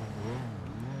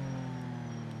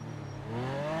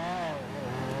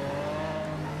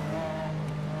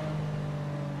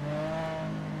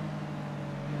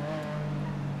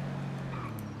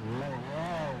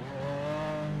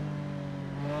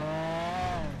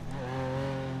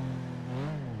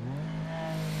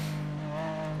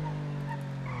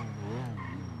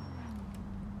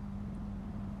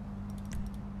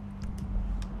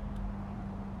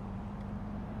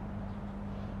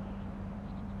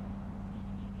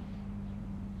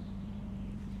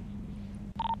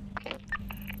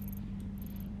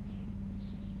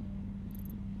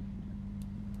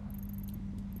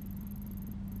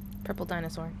 Purple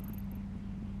dinosaur.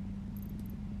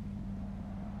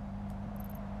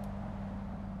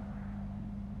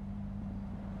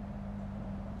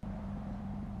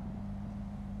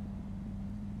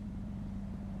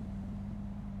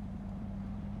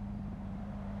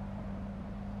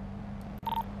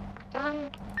 Done.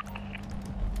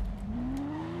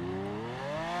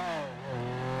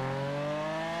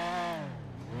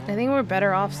 I think we're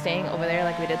better off staying over there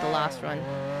like we did the last run.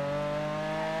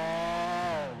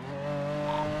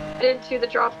 Headed to the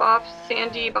drop-off,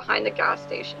 Sandy behind the gas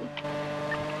station.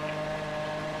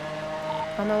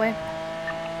 On my way.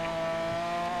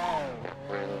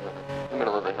 We're in the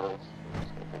middle of the hills.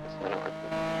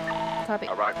 Copy.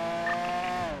 All right.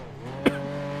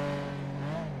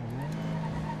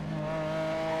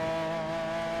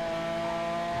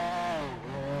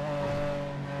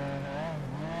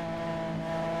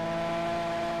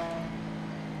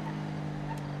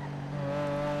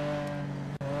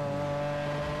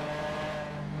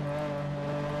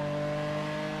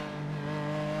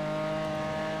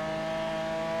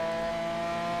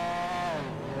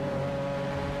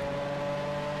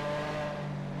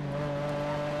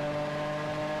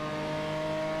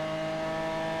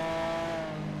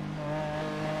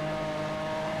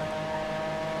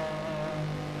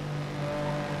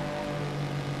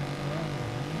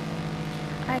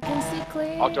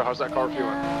 clear. Octo, how's that car feeling? The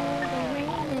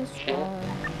rain is gone.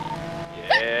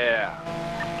 Yeah.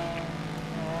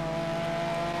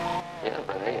 Yeah,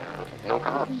 but hey, no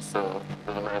cops, so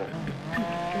doesn't matter.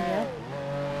 Yep.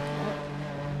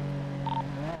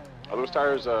 Are those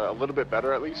tires a little bit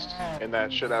better at least in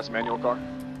that shit-ass manual car?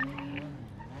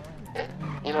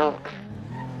 You know,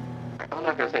 I'm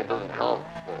not gonna say it doesn't help,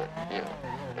 but you know,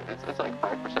 it's like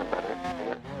 5% better.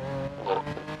 You know?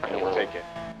 We'll take it.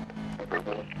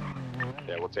 Improvement.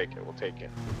 Yeah, we'll take it. We'll take it.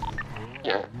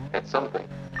 Yeah, it's something.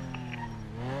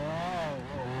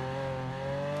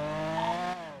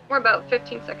 We're about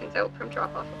 15 seconds out from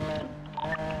drop-off location.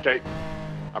 Okay.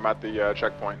 I'm at the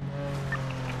checkpoint.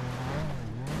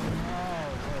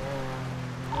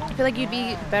 I feel like you'd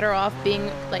be better off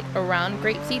being like around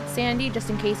Grape Seed, Sandy, just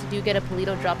in case you do get a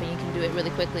Polito drop and you can do it really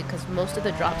quickly, because most of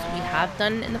the drops we have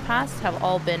done in the past have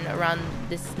all been around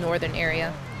this northern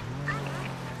area.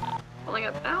 Pulling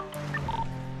up now.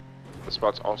 The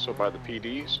spot's also by the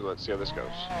PD, so let's see how this goes.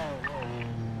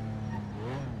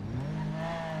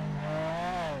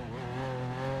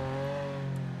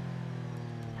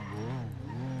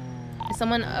 Is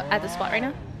someone at the spot right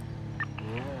now?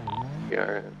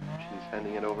 Yeah, she's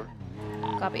handing it over.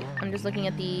 Copy. I'm just looking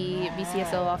at the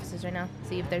VCSO offices right now,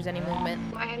 see if there's any movement.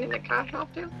 Am I handing the cash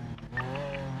off to?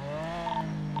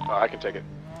 I can take it.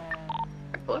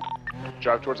 Hello?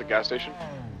 Drive towards the gas station.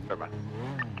 Never mind.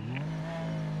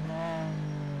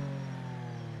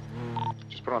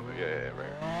 Just put on the right here.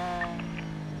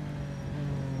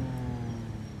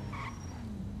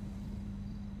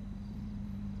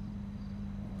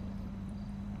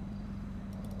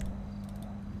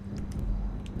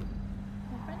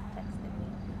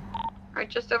 Alright,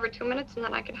 just over 2 minutes and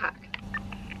then I can hack.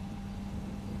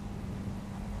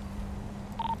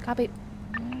 Copy.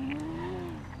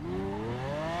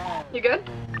 You good?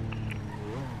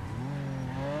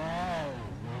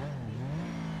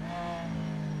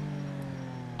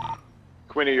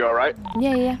 Queenie, you alright?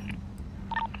 Yeah.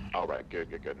 Alright,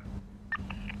 good.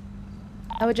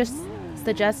 I would just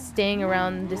suggest staying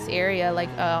around this area, like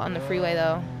on the freeway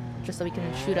though, just so we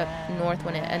can shoot up north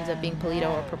when it ends up being Polito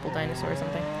or Purple Dinosaur or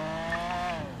something.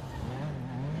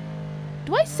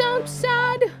 Do I sound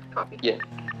sad? Copy. Yeah.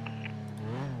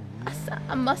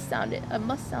 I must sound it. I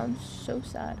must sound so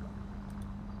sad.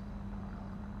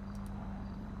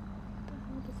 What the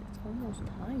hell does it's almost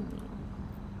time mean?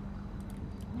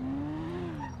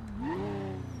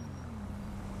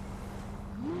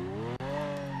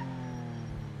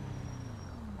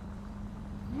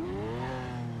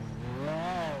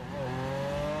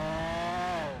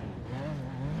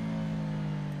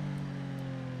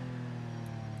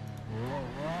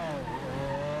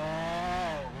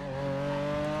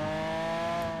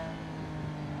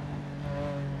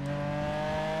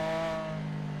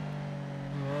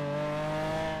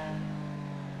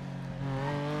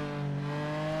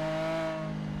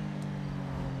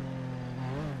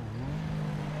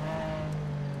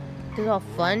 It's all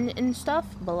fun and stuff,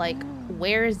 but like,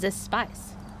 where is this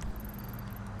spice?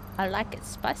 I like it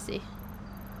spicy.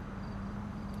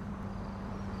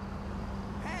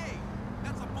 Hey,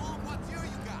 that's a bomb. What's here you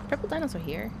got? Purple dinos are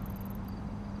here.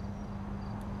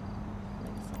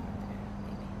 Like somewhere there,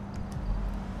 maybe.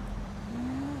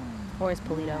 Or is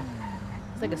Polito?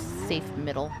 It's like a safe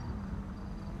middle.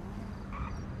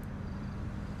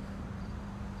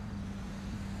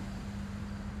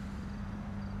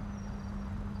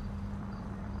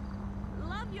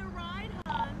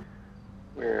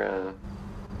 We're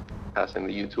passing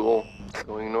the U-Tool,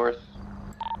 going north.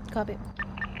 Copy.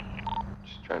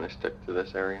 Just trying to stick to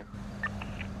this area.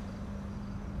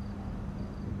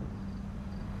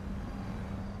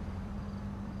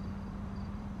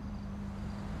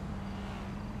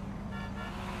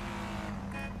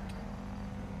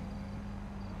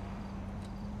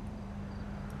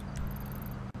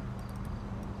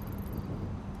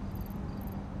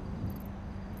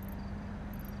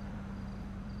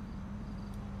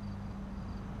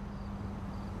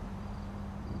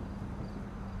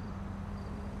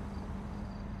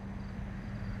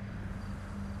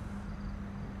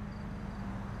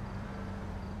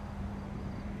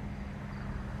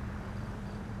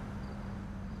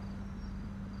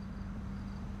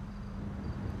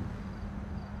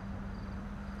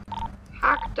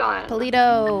 Hack done.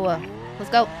 Polito! Let's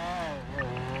go.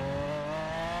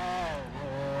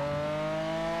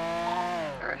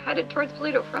 Alright, headed towards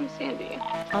Polito from Sandy.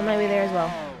 On my way there as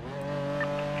well.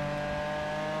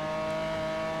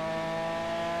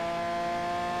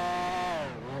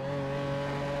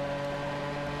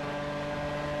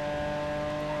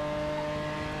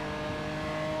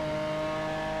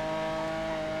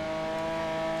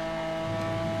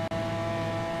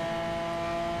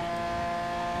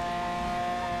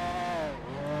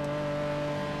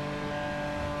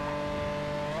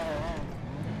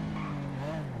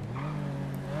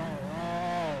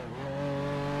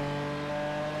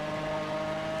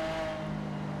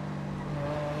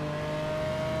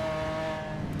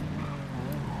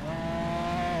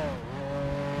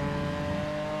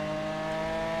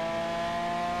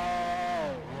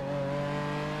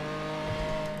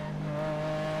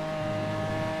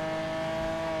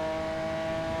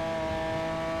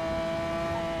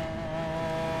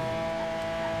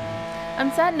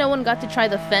 I'm sad no one got to try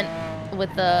the fent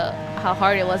with the how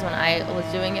hard it was when I was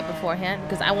doing it beforehand,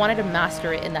 because I wanted to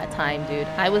master it in that time, dude.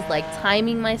 I was like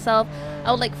timing myself.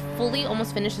 I would like fully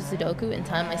almost finish the Sudoku and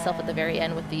time myself at the very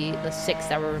end with the 6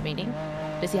 that were remaining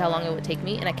to see how long it would take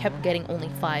me, and I kept getting only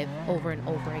 5 over and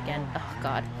over again. Oh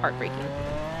god, heartbreaking.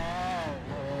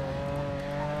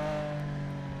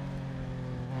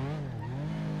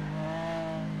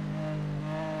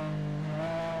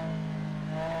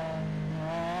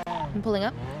 I'm pulling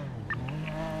up.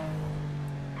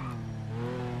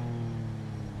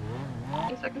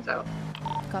 10 seconds out.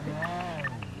 Copy.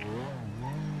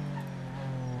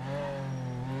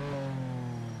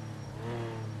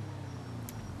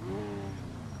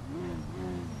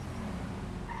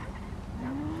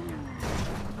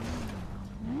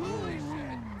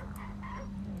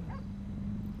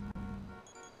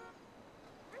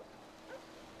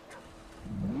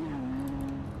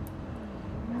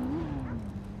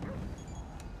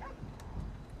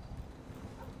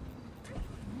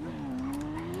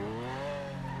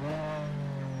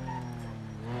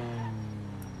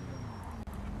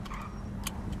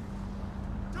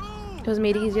 It was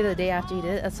made easier the day after you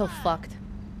did it. That's so fucked.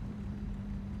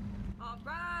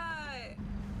 Alright.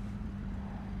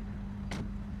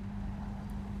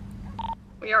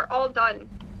 We are all done.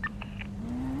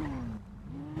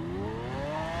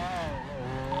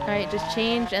 Alright, just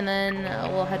change and then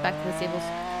we'll head back to the stables.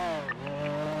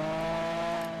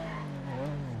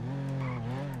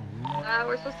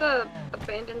 We're supposed to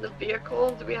abandon the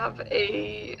vehicle. Do we have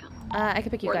a... I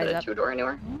can pick you guys up. 2-door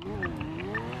anywhere?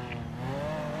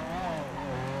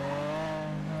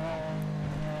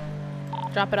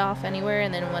 Drop it off anywhere,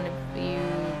 and then one of you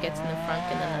gets in the front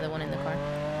and another one in the car.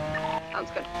 Sounds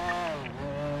good.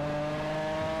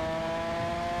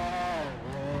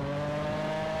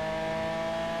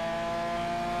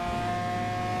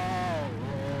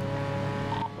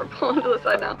 We're pulling to the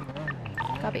side now.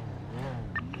 Copy.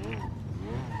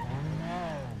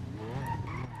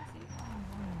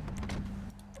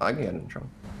 I can get in the trunk.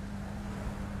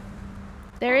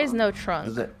 There is no trunk.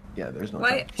 Is it? Yeah, there's no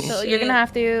Wait, trunk. So you're gonna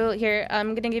have to, here,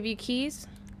 I'm gonna give you keys,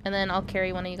 and then I'll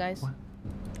carry one of you guys. What?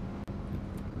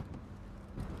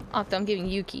 Octa, I'm giving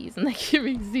you keys, and then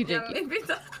giving CJ Yeah, keys. maybe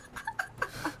that.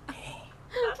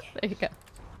 There you go.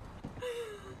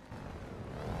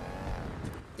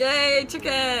 Yay,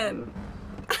 chicken!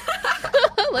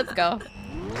 Let's go.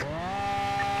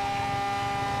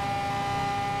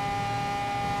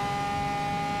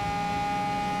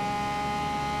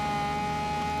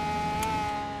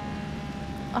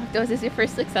 Octo, is this your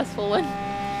first successful one?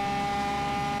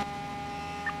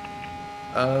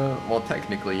 Well,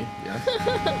 technically, yeah.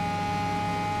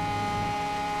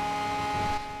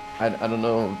 I don't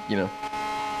know, you know.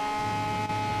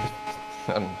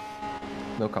 I don't know.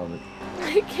 No comment.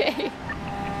 Okay.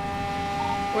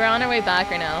 We're on our way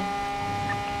back right now.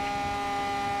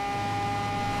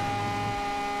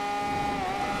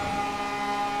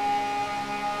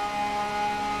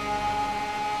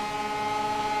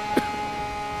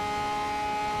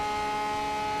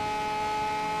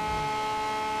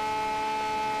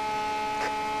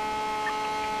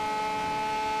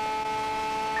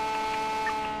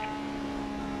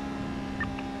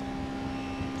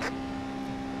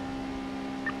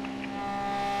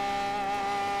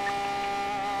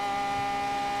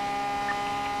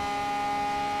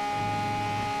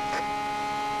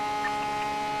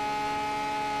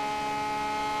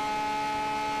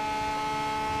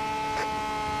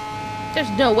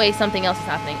 There's no way something else is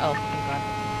happening. Oh, thank God.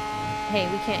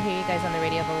 Hey, we can't hear you guys on the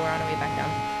radio, but we're on our way back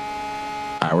down.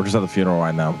 All right, we're just at the funeral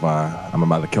right now. I'm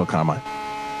about to kill Carmine.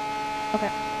 Okay.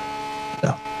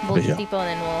 Yeah. We'll be just here. depot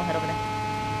and then we'll head over there.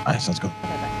 All right, sounds good.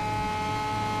 Okay, bye.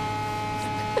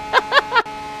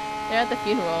 They're at the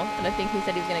funeral, and I think he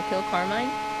said he was gonna kill Carmine.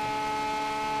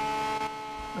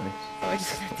 Nice. So we're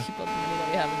just gonna depot the money that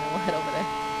we have, and then we'll head over there.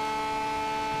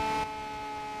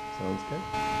 Sounds good.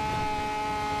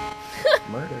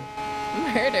 Murder.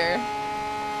 Murder.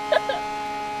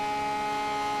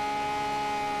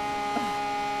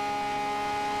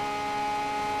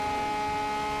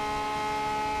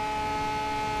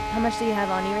 How much do you have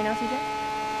on you right now, CJ?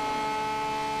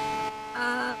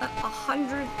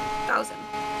 100,000.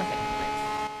 Okay,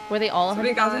 nice. Were they all So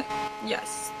we 100,000? got,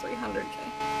 yes,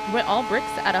 300k. Were all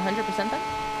bricks at 100% then?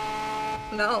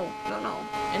 No.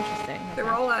 Interesting. They okay.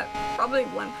 were all at probably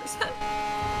 1%.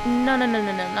 No.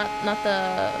 Not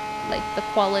the the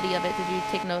quality of it. Did you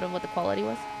take note of what the quality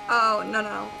was? Oh, no.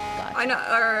 Gotcha. I know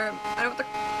what the,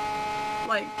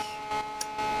 like,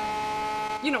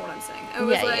 you know what I'm saying. It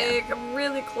was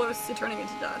really close to turning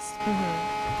into dust.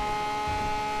 Mm-hmm.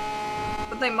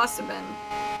 But they must have been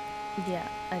Yeah,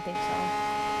 I think so.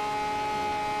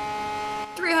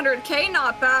 300K,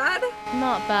 not bad.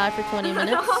 Not bad for 20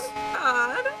 minutes. Not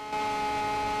bad.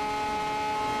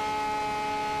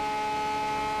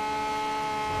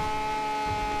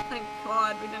 Thank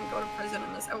God we didn't go to prison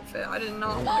in this outfit. I did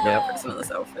not want to go to prison in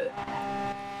this outfit.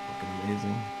 Fucking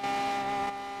amazing.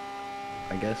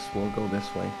 I guess we'll go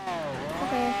this way.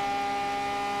 Okay.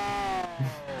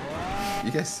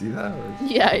 You guys see that? Or...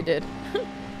 Yeah, I did.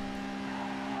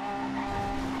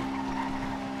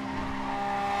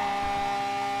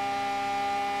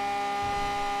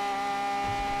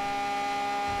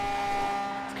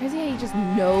 It's crazy how he just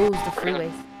knows the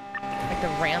freeways. Like the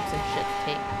ramps and shit to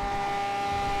take.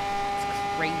 It's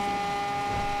crazy.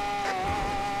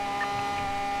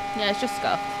 Yeah, it's just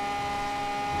scuffed.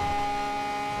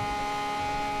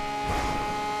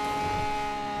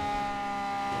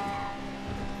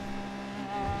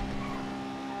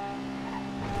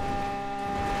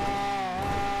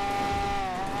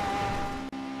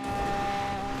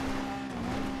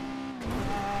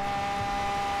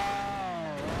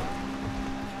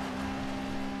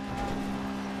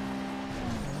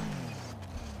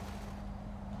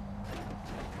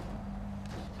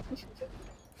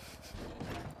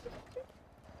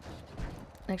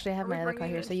 Actually, I have my other car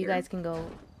here, so you guys can go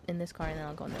in this car and then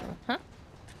I'll go in the other one. Huh?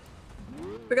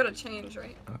 We gotta change,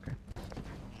 right? Okay.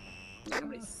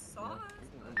 Nobody saw us.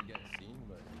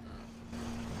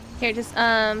 Here, just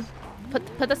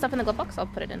put the stuff in the glove box. I'll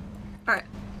put it in. All right.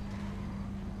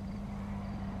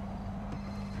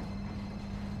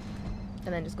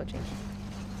 And then just go change.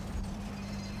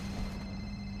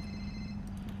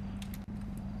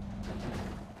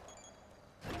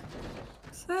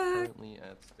 Currently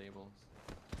at stables.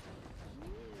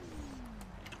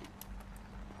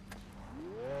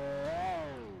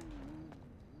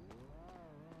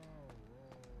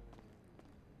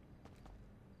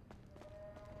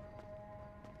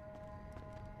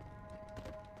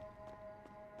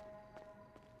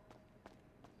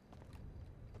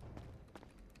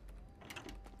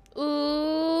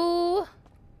 Ooh.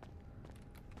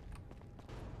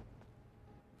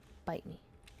 Bite me.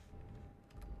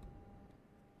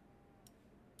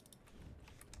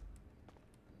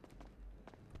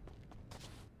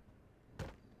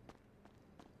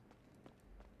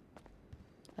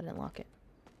 I didn't lock it.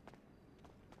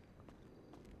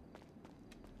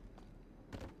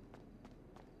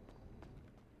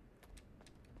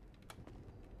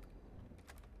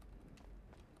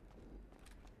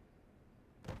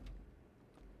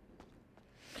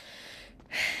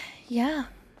 Yeah.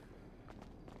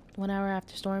 1 hour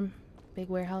after storm. Big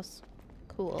warehouse.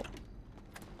 Cool.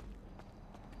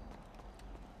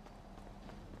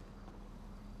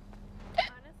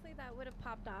 Honestly, that would have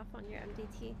popped off on your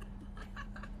MDT.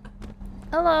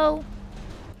 Hello.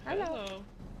 Hello.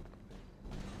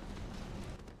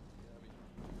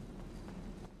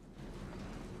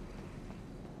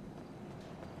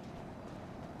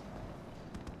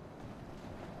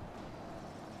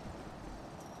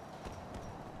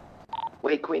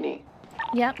 Wait, Queenie.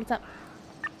 Yeah, what's up?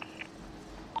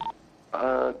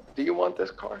 Do you want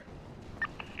this car?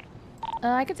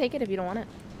 I could take it if you don't want it.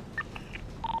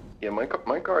 Yeah, my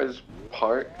car is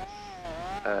parked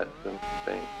at the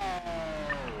thing.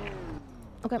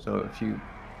 Okay. So if you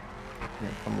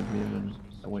come with me and then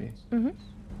away. Mhm.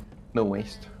 No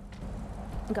waste.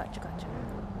 Gotcha, gotcha.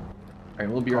 Alright,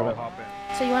 we'll be right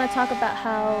back. So you want to talk about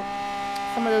how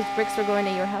some of those bricks were going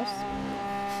to your house?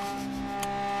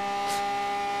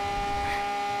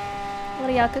 What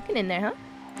are y'all cooking in there, huh?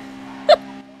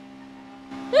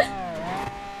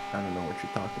 I don't know what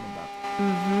you're talking about.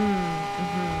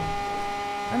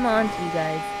 I'm on to you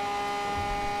guys.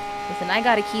 Listen, I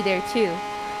got a key there too.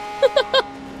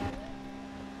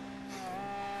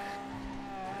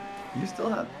 You still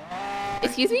have...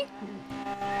 Excuse me?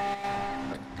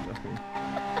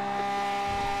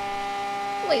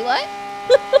 Wait, what?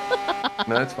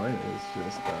 No, that's fine. It's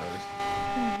just,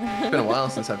 it's been a while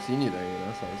since I've seen you there, you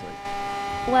know, so I was like...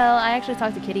 Well, I actually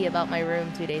talked to Kitty about my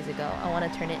room 2 days ago. I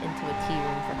want to turn it into a tea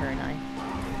room for her and I.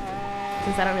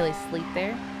 Since I don't really sleep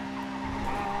there.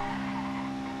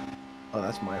 Oh,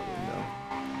 that's my room now.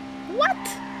 What?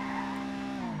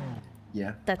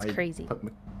 Yeah. That's I crazy. Put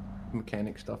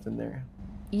mechanic stuff in there.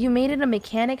 You made it a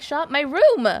mechanic shop? My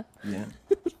room! Yeah.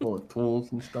 It's full of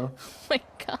tools and stuff. Oh my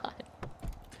god.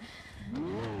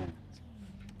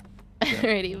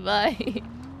 Alrighty, bye.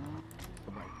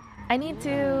 I need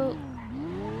to...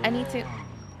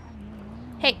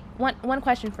 Hey, one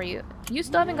question for you. You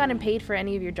still haven't gotten paid for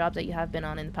any of your jobs that you have been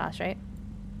on in the past, right?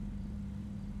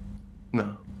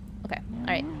 No. Okay,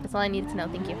 alright. That's all I needed to know.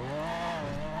 Thank you.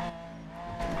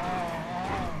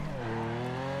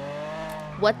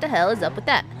 What the hell is up with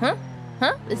that? Huh?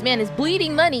 Huh? This man is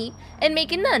bleeding money and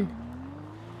making none.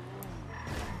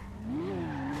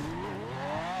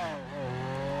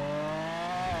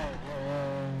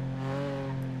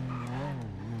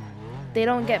 They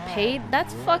don't get paid?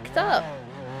 That's fucked up.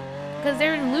 Because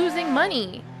they're losing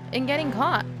money and getting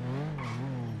caught.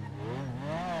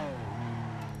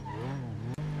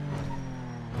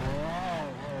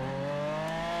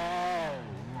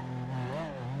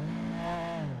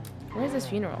 Where's this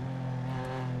funeral?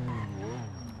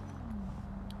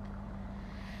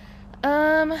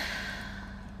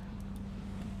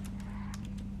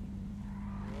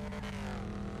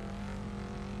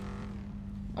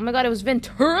 Oh my god, it was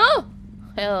Ventura?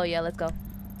 Hell yeah, let's go.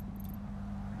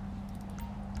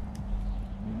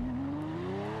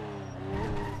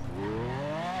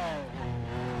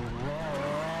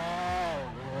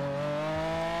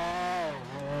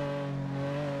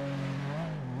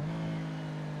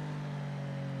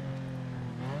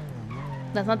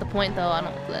 That's not the point though. I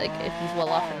don't like if he's well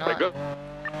off or not. Good.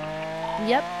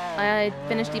 Yep, I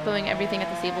finished depoting everything at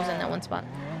the stables in that one spot.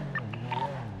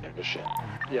 Yeah, good shit.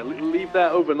 Yeah, leave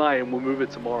that overnight and we'll move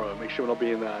it tomorrow. Make sure we're not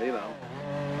being, you know.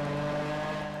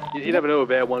 You never know if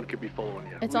Air 1 could be following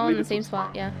you. It's all in the same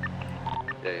spot, yeah.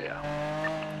 Yeah.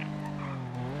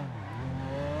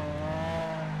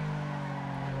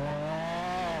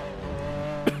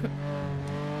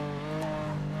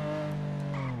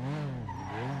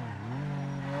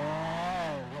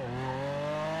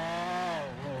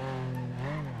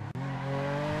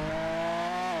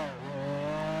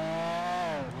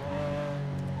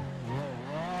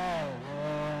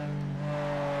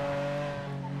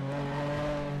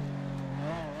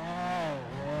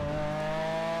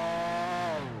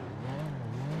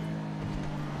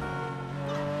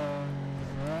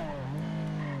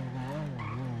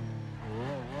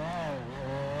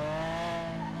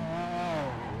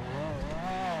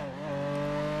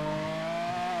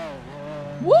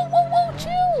 Whoa,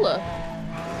 chill!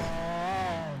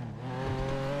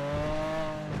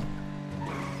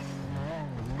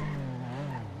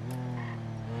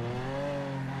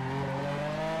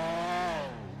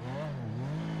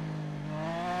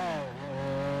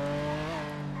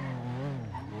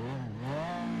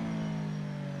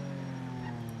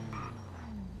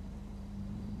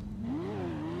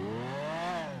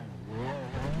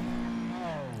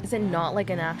 Is it not like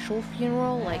an actual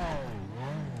funeral? Like...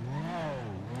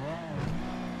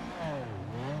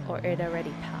 Or it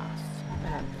already passed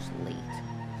and I'm just late.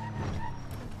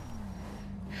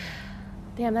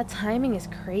 Damn, that timing is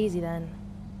crazy then.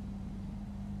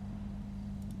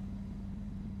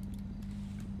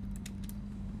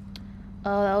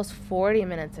 Oh, that was 40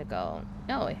 minutes ago.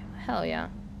 Oh, hell yeah.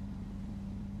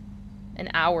 An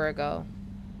hour ago.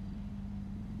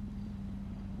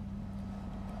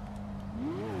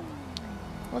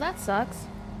 Well, that sucks.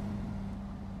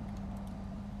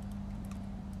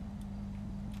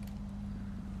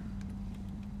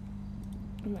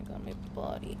 Oh my god, my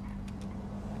body.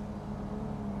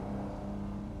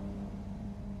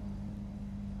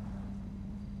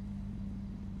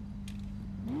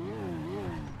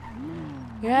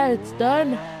 Yeah, it's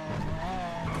done.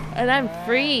 And I'm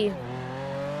free.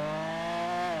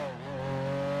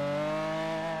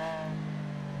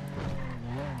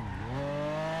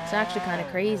 It's actually kind of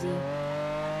crazy.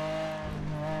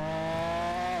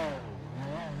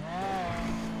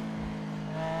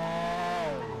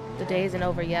 The day isn't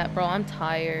over yet, bro. I'm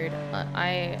tired.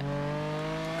 I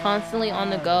constantly on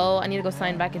the go. I need to go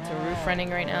sign back into roof running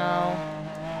right now.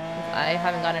 I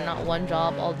haven't gotten not one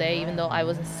job all day, even though I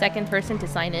was the second person to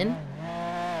sign in.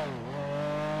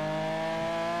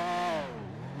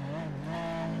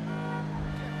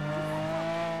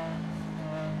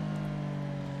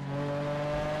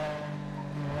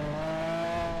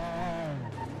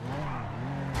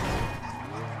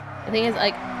 The thing is,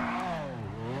 like,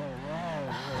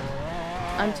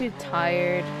 I'm too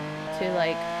tired to,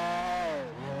 like,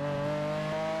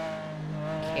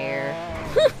 care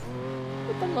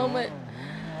at the moment.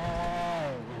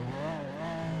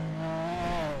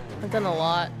 I've done a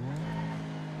lot.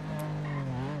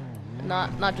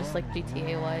 Not just, like,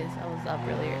 GTA-wise. I was up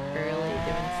really early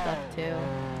doing stuff, too.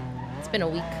 It's been a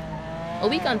week. A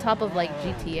week on top of, like,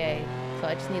 GTA. So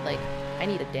I just need, like, I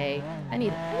need a day. I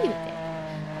need a day.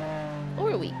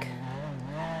 Or a week.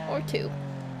 Or two.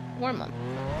 Or a month.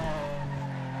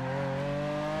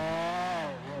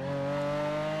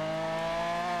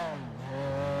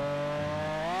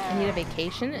 I need a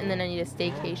vacation, and then I need a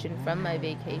staycation from my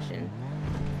vacation.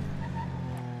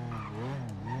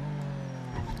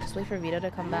 Just wait for Vito to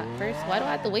come back first? Why do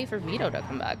I have to wait for Vito to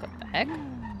come back? What the heck?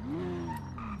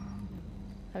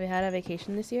 Have you had a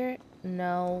vacation this year?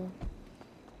 No.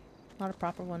 Not a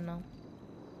proper one, no.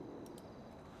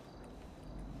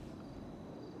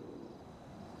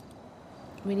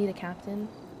 We need a captain.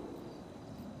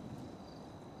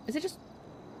 Is it just...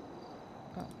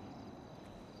 Oh.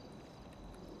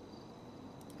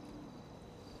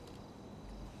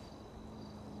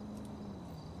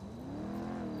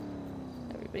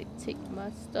 Everybody take my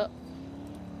stuff.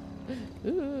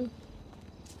 Ooh.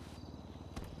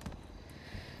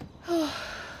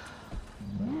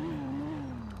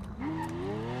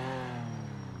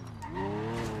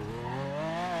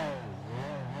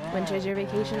 Winter is your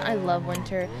vacation? I love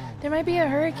winter. There might be a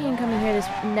hurricane coming here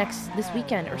this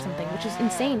weekend or something, which is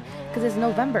insane because it's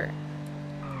November.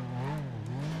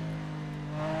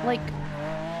 Like,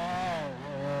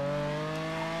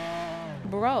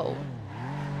 bro,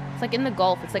 it's like in the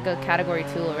Gulf. It's like a category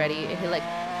 2 already. It hit like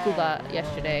Kuga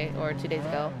yesterday or 2 days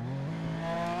ago.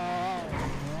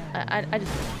 I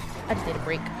just need a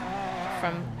break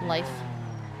from life.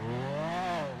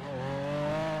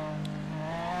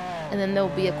 And then there'll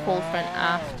be a cold front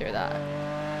after that.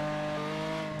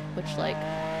 Which, like,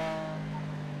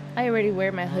 I already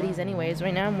wear my hoodies anyways.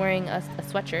 Right now I'm wearing a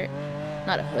sweatshirt.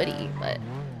 Not a hoodie, but...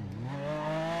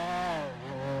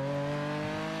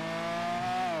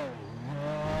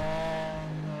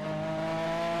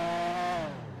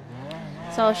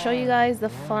 So I'll show you guys the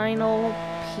final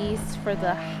piece for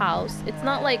the house. It's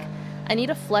not like... I need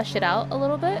to flesh it out a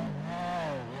little bit.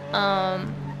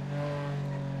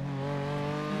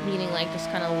 Meaning like just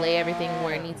kind of lay everything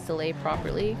where it needs to lay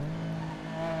properly.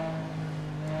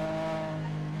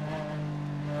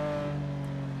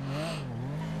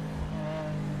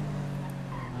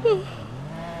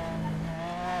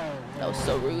 That was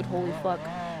so rude, holy fuck.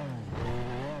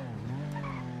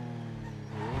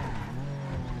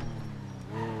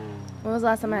 When was the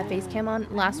last time I had face cam on?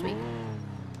 Last week.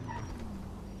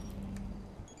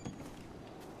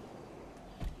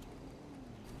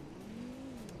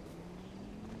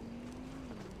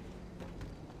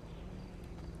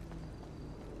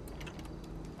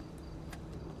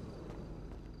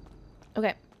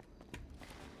 Okay.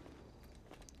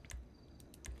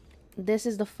 This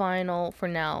is the final for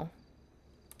now.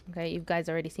 Okay, you guys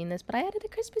already seen this, but I added a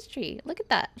Christmas tree. Look at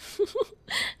that.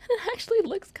 It actually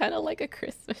looks kind of like a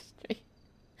Christmas tree.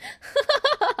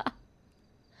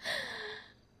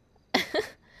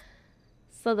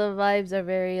 So the vibes are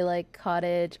very like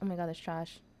cottage. Oh my god, there's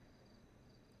trash.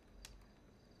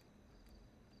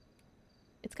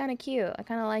 It's kind of cute. I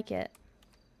kind of like it.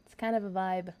 It's kind of a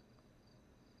vibe.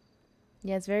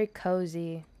 Yeah, it's very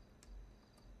cozy.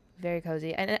 Very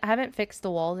cozy. And I haven't fixed the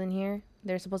walls in here.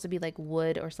 They're supposed to be like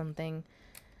wood or something.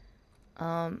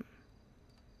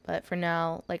 But for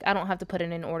now, like, I don't have to put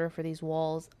it in order for these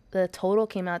walls. The total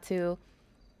came out to,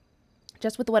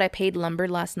 just with what I paid lumber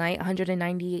last night,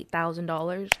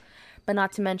 $198,000. But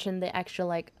not to mention the extra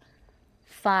like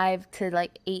 $5,000 to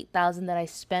like $8,000 that I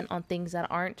spent on things that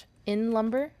aren't in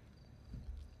lumber.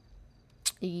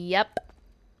 Yep.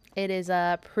 It is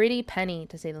a pretty penny,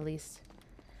 to say the least.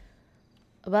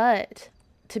 But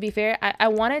to be fair, I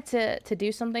wanted to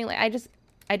do something like I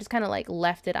just kind of like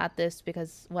left it at this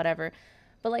because whatever.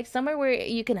 But like somewhere where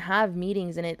you can have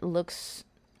meetings and it looks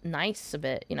nice a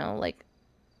bit, you know, like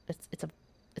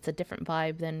it's a different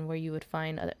vibe than where you would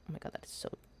find other. Oh my god, that is so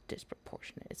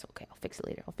disproportionate. It's okay. I'll fix it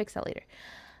later. I'll fix that later.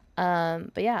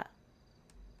 But yeah.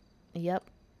 Yep.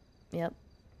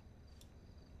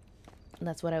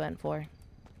 That's what I went for.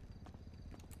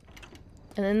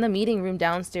 And then the meeting room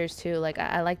downstairs too. Like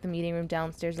I like the meeting room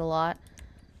downstairs a lot.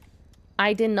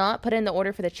 I did not put in the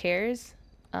order for the chairs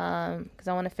because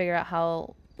I want to figure out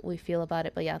how we feel about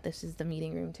it. But yeah, this is the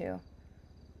meeting room too.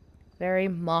 Very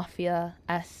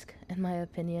mafia-esque in my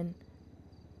opinion.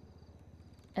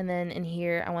 And then in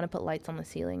here, I want to put lights on the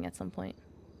ceiling at some point.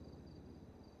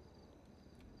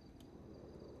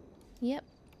 Yep.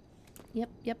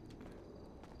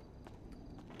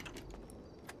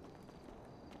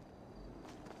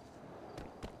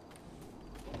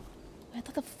 I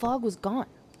thought the fog was gone.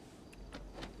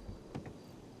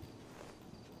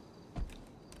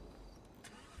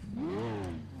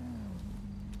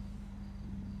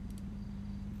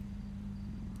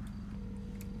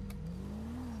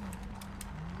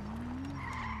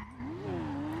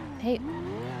 Hey.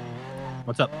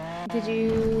 What's up? Did you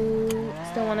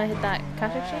still want to hit that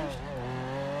cash exchange?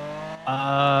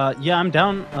 Yeah, I'm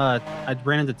down. I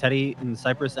ran into Teddy in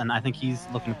Cyprus, and I think he's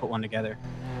looking to put one together.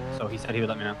 So he said he would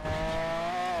let me know.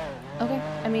 Okay.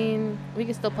 I mean, we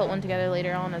can still put one together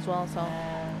later on as well, so.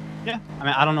 Yeah. I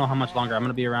mean, I don't know how much longer I'm going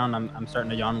to be around. I'm starting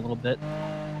to yawn a little bit.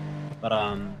 But,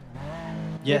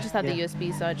 We just have the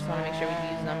USB, so I just want to make sure we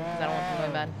can use them because I don't want them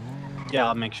going bad. Yeah,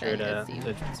 I'll make sure Let's to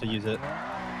see. use it.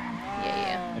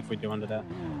 Yeah. If we do into that.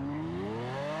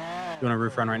 You want a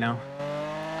roof run right now?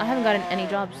 I haven't gotten any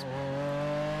jobs.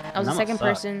 I was the That second must suck.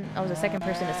 person. I was the second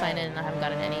person to sign in, and I haven't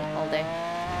gotten any all day.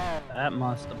 That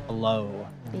must blow.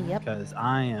 Yep. Because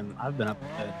I've been up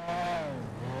good.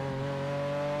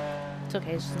 It's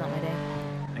okay. It's just not my day.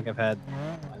 I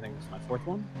think it's my 4th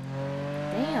one.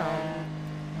 Damn.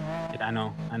 Yeah,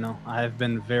 I know. I've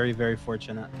been very, very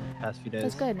fortunate the past few days.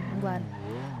 That's good. I'm glad.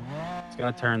 It's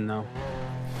gonna turn though.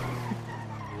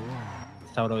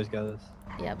 That's how it always goes.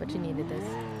 Yeah, but you needed this.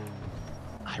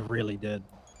 I really did.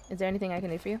 Is there anything I can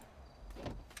do for you?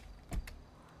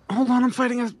 Hold on, I'm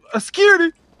fighting a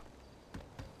security.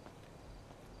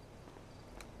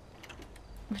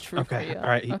 Which roof are you Okay, on? all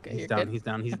right. Okay, He's you're down. good. He's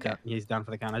down. He's down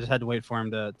for the count. I just had to wait for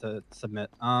him to submit.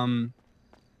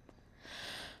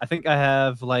 I think I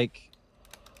have like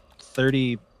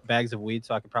 30 bags of weed,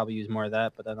 so I could probably use more of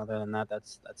that. But then other than that,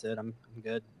 that's it. I'm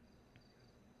good.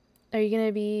 Are you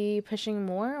gonna be pushing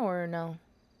more or no?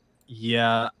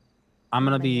 Yeah, I'm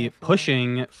gonna be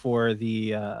pushing for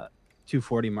the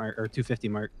 240 mark or 250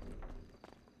 mark.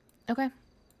 Okay.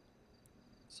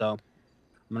 So I'm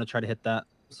gonna try to hit that.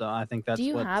 So I think that's Do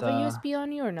you what, have a USB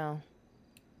on you or no?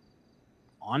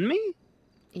 on me?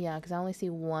 Yeah, because I only see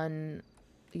one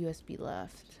USB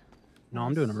left. No,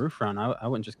 I'm doing a roof run. I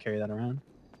wouldn't just carry that around.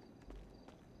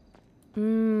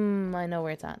 I know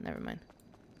where it's at. Never mind.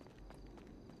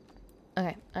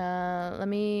 Okay. Let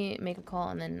me make a call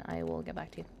and then I will get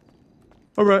back to you.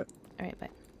 All right. All right. Bye.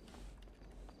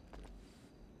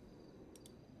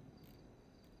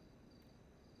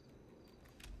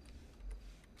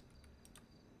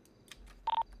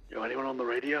 Yo, anyone on the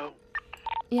radio?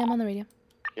 Yeah, I'm on the radio.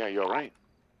 Yeah, you all right?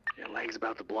 Yeah, Lang's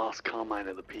about to blast Carmine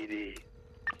at the PD.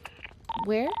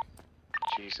 Where?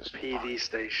 Jesus. PD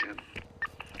station.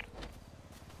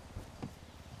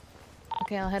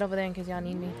 Okay, I'll head over there in case y'all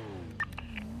need me.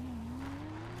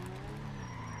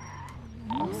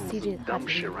 Oh, CJ, Dumb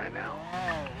shit right now.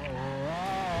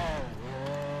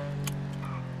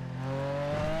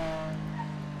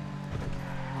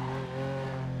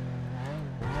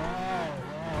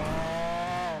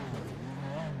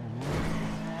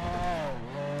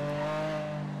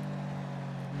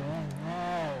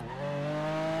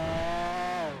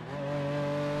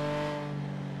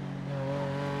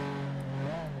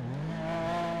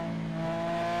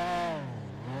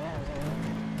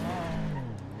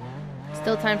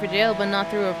 Still time for jail, but not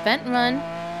through a vent run.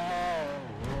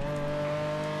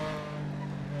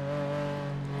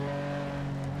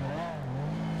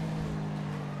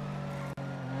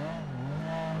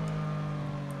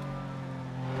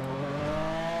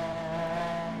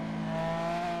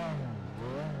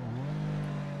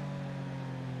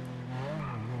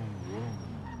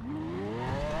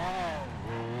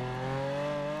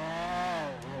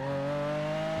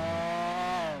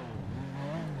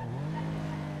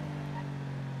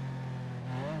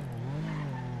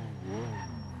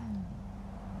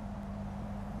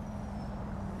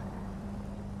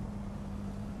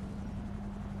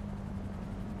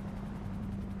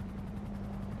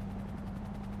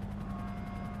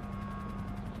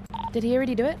 Did he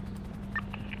already do it?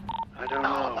 I don't know.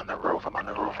 I'm on the roof. I'm on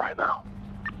the roof right now.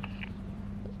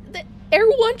 The Air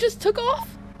 1 just took off?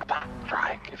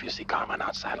 Strike. If you see Carmine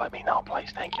outside, let me know,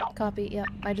 please. Thank you. Copy, yep.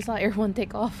 I just saw Air 1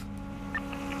 take off.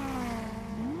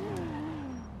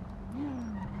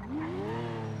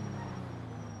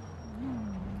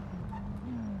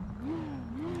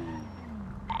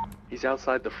 He's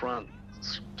outside the front,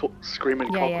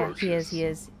 screaming Yeah, cockroaches. he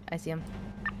is. I see him.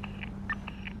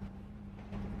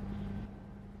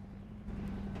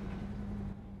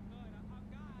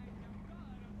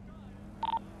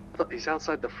 Look, he's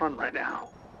outside the front right now.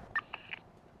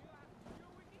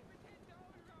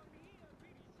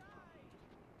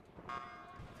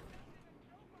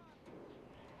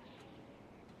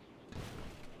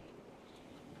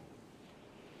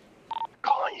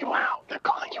 Calling you out. They're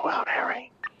calling you out,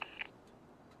 Harry.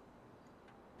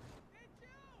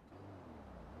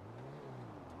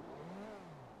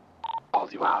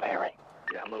 Called you out, Harry.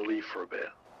 Yeah, I'm gonna leave for a bit.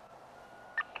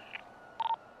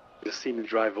 Just seen him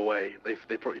drive away. They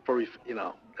probably, you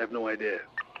know, have no idea.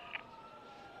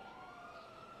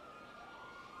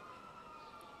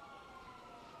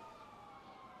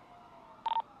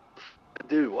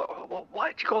 Dude,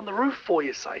 why'd you go on the roof for,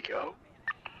 you psycho?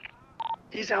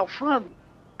 He's out front.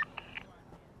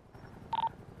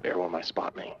 Everyone might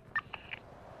spot me.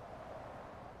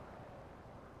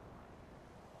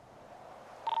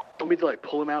 me to like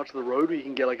pull him out to the road where you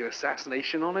can get like an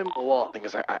assassination on him, or what? Thing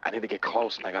is, I need to get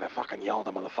close, and I gotta fucking yell at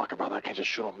the motherfucker, brother. I can't just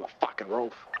shoot him on the fucking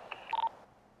roof.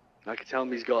 I can tell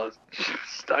him he's got a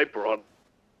sniper on.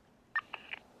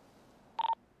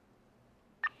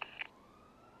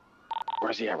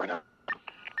 Where's he at right now?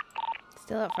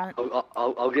 Still up front.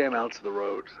 I'll get him out to the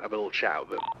road. Have a little chat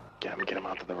with him. Get him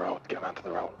out to the road. Get him out to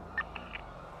the road.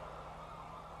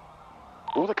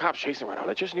 Who are the cops chasing right now? Are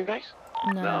they chasing you guys?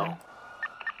 No.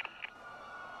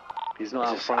 He's not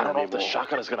out I front don't know if anymore. the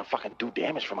shotgun is gonna fucking do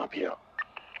damage from up here.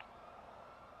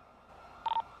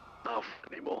 Not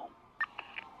anymore.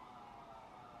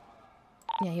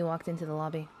 Yeah, he walked into the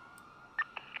lobby.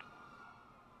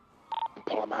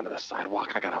 Pull him out of the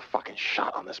sidewalk. I got a fucking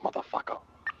shot on this motherfucker.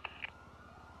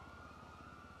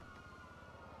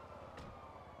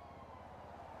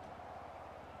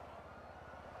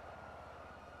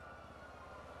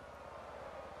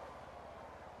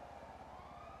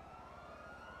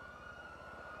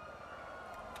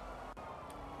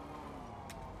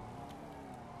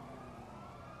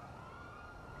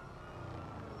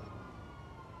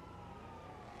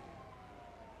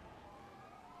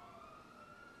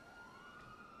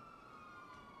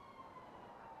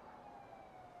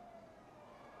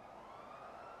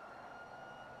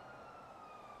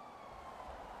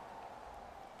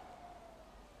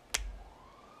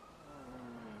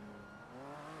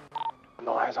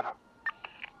 No eyes on him.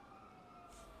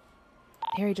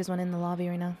 Harry just went in the lobby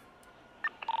right now.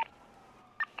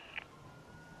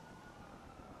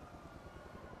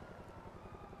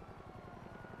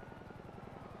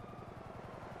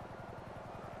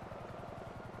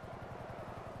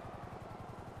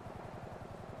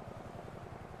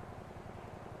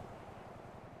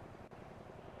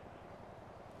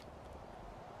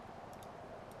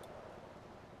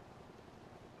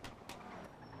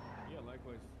 Yeah,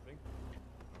 likewise. Thank you.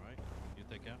 All right. You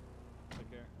take care. Take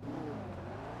care.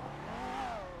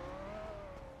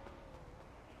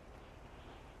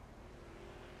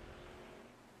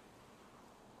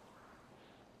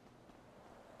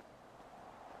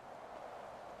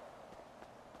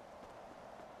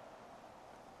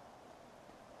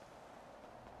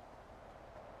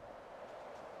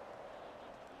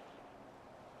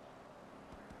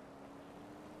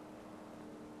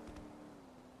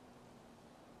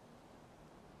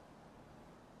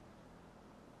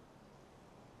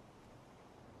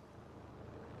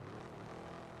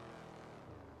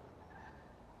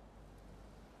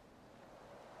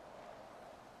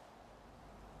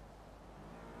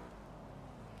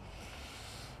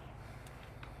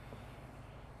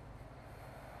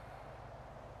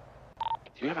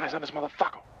 Do you have eyes on this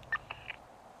motherfucker?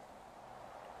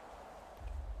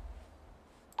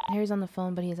 Harry's on the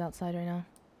phone, but he's outside right now.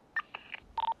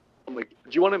 I'm like,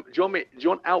 do you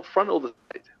want out front or the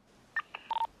side?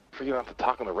 For you to have to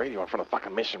talk on the radio in front of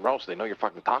fucking Mission Row so they know you're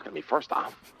fucking talking to me first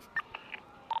off.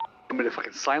 I'm gonna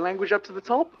fucking sign language up to the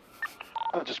top?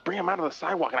 I'll just bring him out of the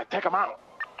sidewalk and I take him out.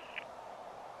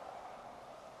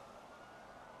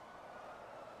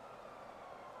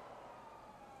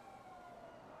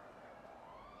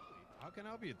 How can I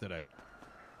help you today?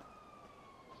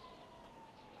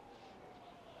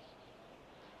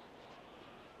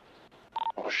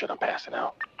 Oh shit, I'm passing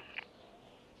out.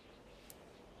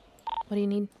 What do you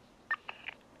need?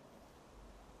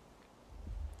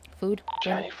 Food?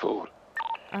 I need food.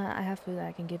 I have food that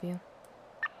I can give you.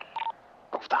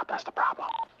 Oh, stop, that's the problem.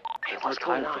 Hey, what's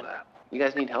going on? You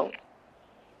guys need help?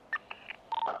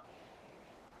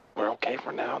 We're okay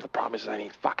for now. The problem is I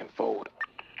need fucking food.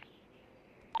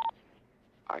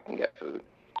 I can get food.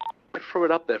 Throw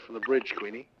it up there from the bridge,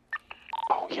 Queenie.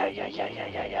 Oh,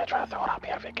 yeah. Try to throw it up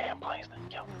here if you can, please.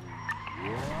 Thank you.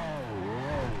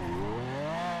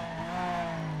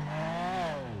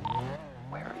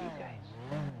 Where are you guys?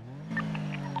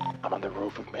 I'm on the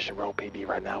roof of Mission Row PD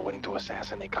right now waiting to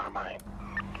assassinate Carmine.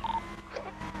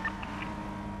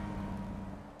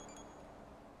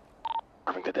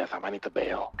 Starving to death. I might need to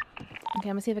bail. Okay,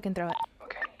 I'm gonna see if I can throw it.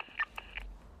 Okay.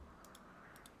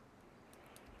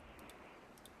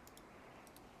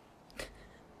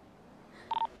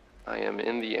 I am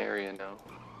in the area now.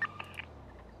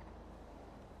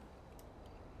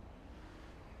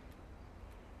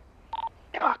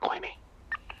 Get out, Queenie.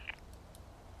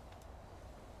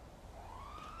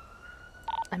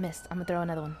 I missed. I'm gonna throw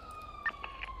another one.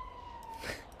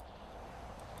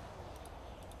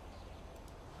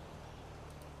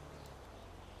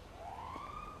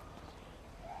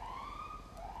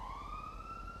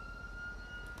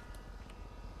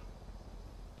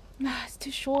 It's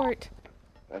too short.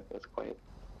 That's quite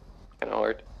kind of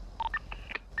hard.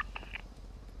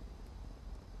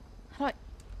 How do I...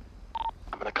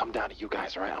 I'm gonna come down to you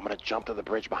guys, alright? I'm gonna jump to the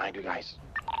bridge behind you guys.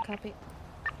 Copy.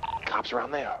 Cops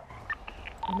around there.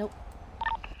 Nope.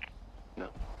 No.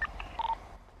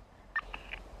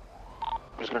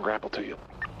 I'm just gonna grapple to you.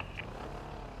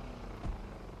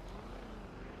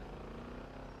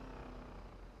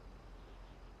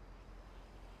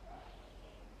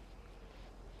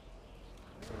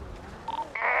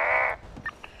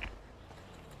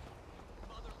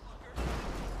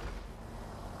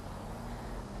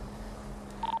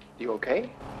 You okay?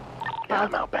 Yeah,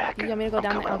 I'm out back. You want me to go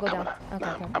down? coming, I'll go down. up. Okay,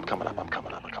 Nah, okay. I'm coming up. I'm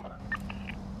coming up.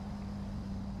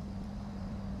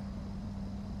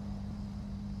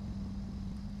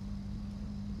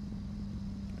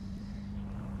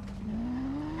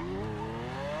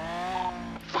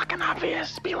 Fucking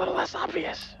obvious. Be a little less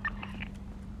obvious.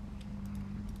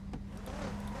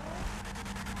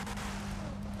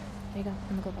 There you go,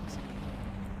 in the glove box.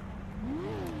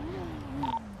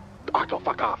 Octo,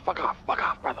 fuck off,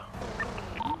 brother.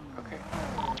 Okay.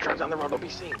 Drive down the road, don't be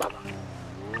seen, brother.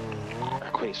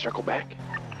 Queenie, circle back.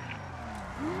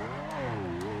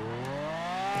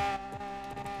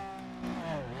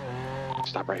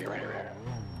 Stop right here.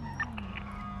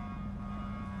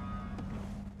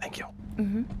 Thank you.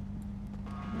 Mm-hmm.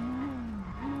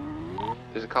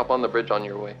 There's a cop on the bridge on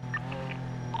your way.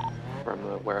 From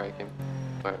where I came.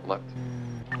 Where I left.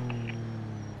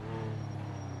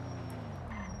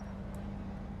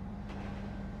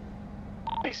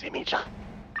 They see me, John.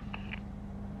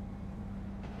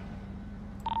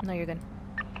 No, you're good.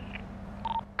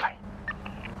 Okay.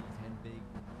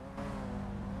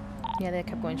 Yeah, they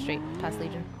kept going straight past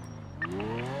Legion.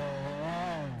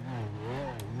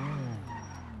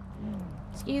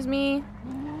 Excuse me.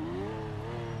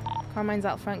 Carmine's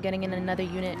out front getting in another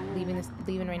unit,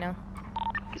 leaving right now.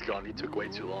 He's gone. He took way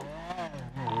too long.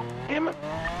 Him?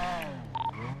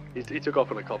 He took off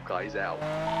on a cop car. He's out.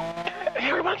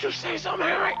 Harry, why don't you say something,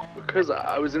 Harry? Because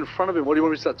I was in front of him. What do you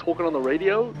want me to start talking on the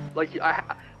radio? Like, I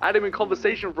had him in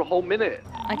conversation for a whole minute.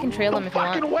 I can trail him if you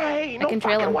want. No fucking way! I can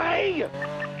trail him. Way!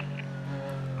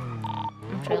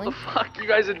 I'm trailing. What the fuck you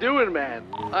guys are doing, man?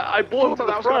 I bought him to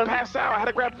the I was front. gonna pass out. I had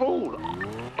to grab food.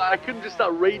 I couldn't just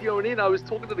start radioing in. I was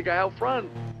talking to the guy out front.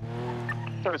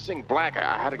 Trying to sing black.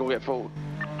 I had to go get food.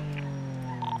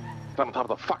 I'm on top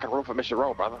of the fucking roof of Mission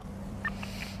Road, brother.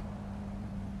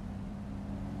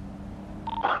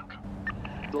 Fuck.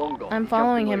 Long gone. I'm He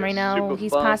following jumped him away right now. super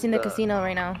He's fast, passing the casino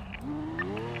right now.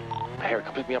 Harry,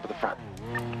 come pick me up at the front.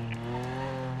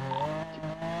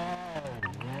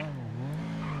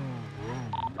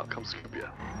 I'll come scoop you.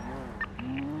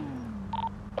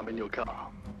 I'm in your car.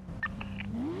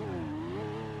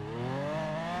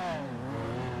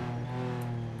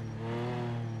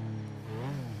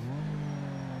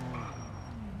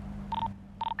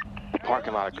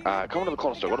 Parking lot. Come to the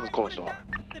corner store. Go to the corner store.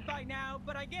 By now,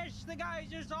 but I guess the guys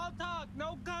just all talk,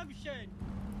 no gumption.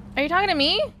 Are you talking to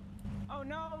me? Oh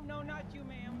no, not you,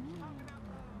 ma'am.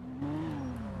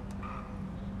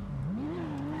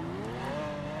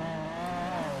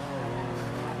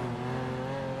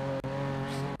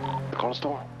 The corner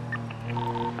store.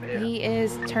 He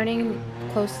is turning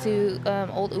close to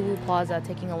Old Uwu Plaza,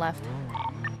 taking a left.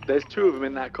 There's two of them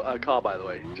in that car, by the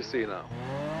way, just so you know.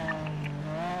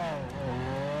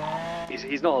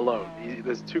 He's not alone.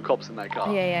 There's two cops in that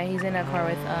car. Yeah, he's in a car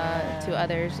with two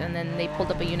others, and then they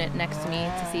pulled up a unit next to me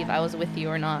to see if I was with you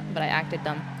or not, but I acted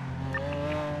dumb.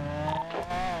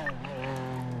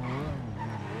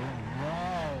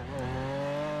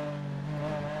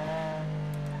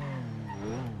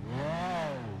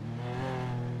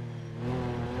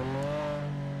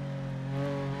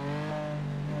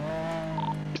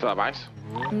 You still have eyes?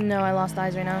 No, I lost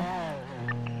eyes right now.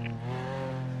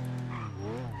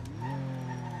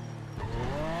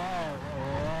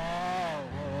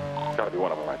 Gotta be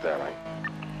one of them right there, right?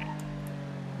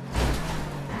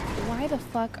 Why the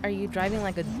fuck are you driving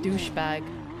like a douchebag?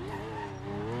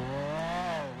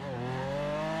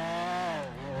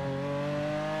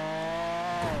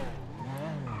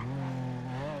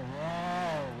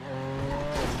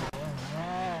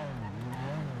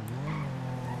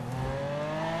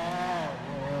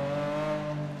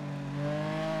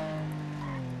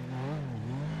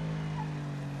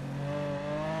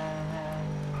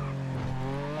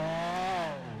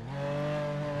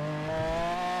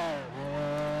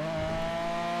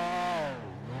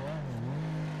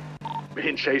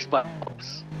 Being chased by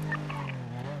cops.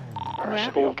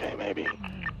 Should be okay, maybe.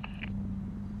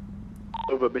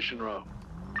 Over Mission Row.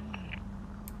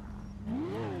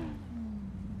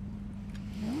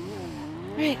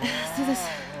 Alright, let's do this.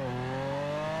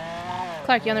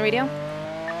 Clark, you on the radio?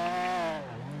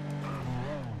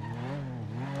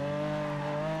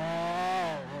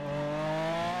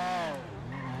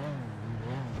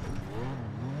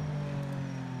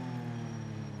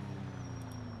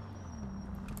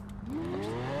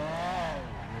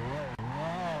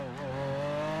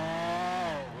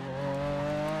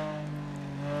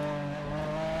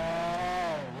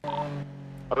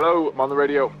 Hello, I'm on the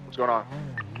radio. What's going on?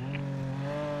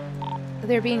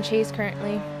 They're being chased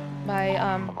currently by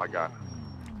Oh my god.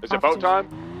 Is it boat time?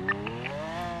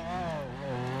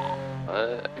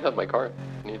 I have my car.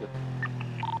 Need it.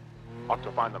 Octo,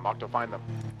 find them. Octo, find them.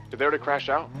 Did they already crash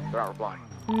out? They're not replying.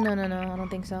 No, I don't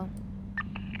think so.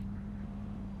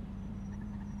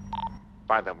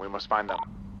 Find them. We must find them.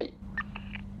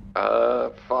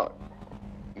 Fuck.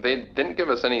 They didn't give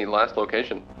us any last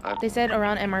location. They said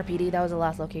around MRPD. That was the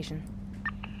last location.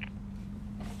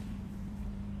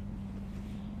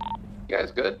 You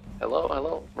guys good?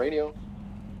 Hello, radio.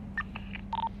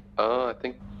 I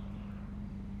think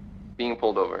being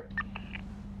pulled over.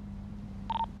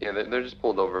 Yeah, they're just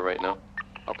pulled over right now.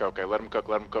 Okay, let them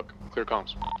cook, Clear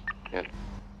comms. Yeah.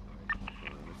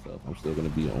 I'm still gonna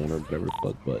be an owner of whatever the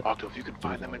fuck, but... Octo, if you can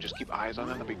find them and just keep eyes on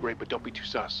them, that'd be great, but don't be too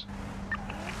sus.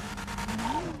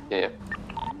 Yeah.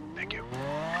 Thank you.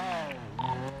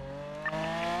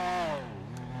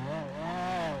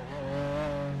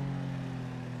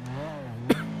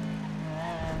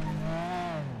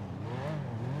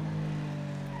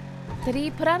 Did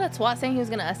he put out a twat saying he was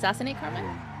gonna assassinate Carmen?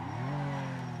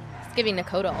 It's giving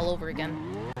Nakota all over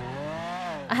again.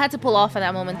 I had to pull off at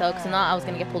that moment though, because if not, I was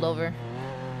gonna get pulled over.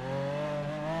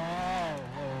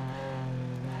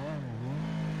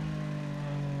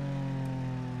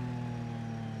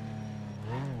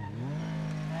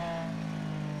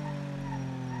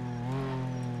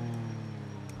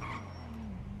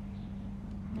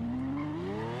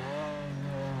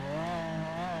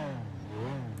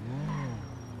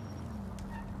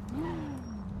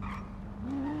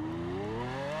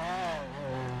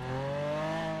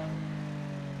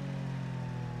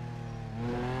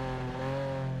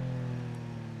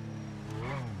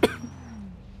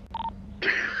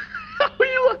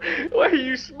 Wait,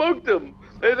 you smoked them.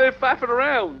 They're faffing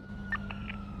around.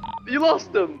 You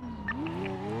lost them.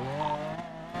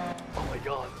 Oh my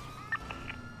god.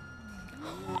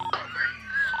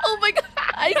 Oh my god,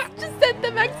 I just sent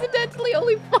them accidentally,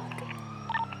 holy fuck.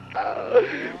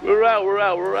 We're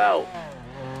out.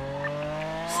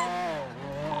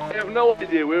 I have no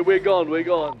idea. We're gone.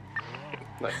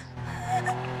 Nice.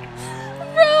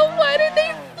 Bro, why did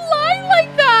they fly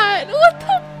like that? What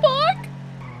the fuck?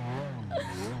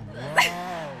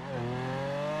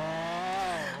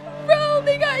 Bro,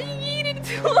 they got yeeted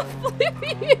to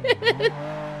oblivion.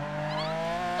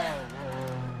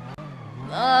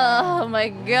 Oh my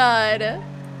god.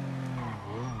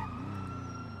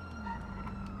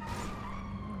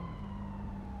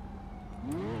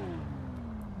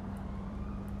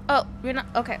 Oh, you're not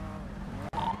okay.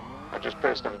 I just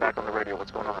pressed them back on the radio.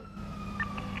 What's going on?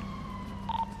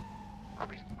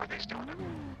 Are they still on it?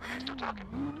 Are they still talking?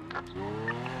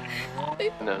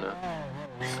 No.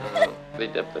 They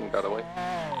dipped and got away.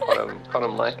 Caught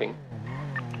him lacking.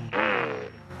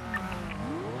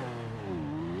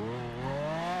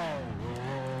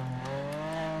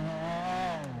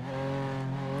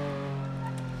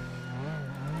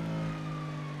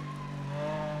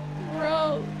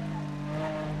 Bro.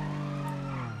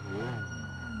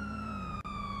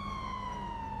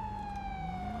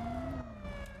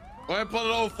 Go ahead and pull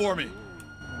it over for me.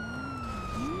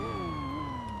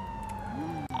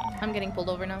 I'm getting pulled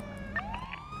over now.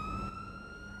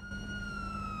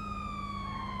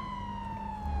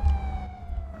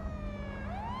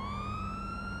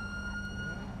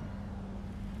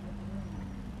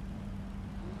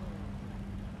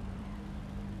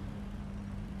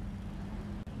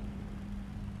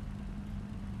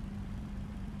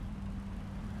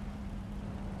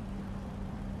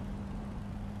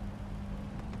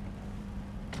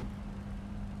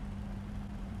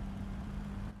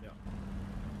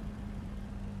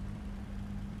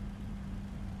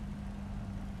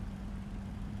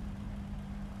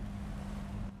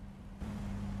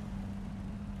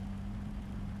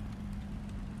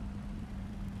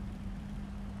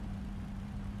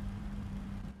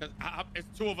 It's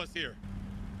two of us here.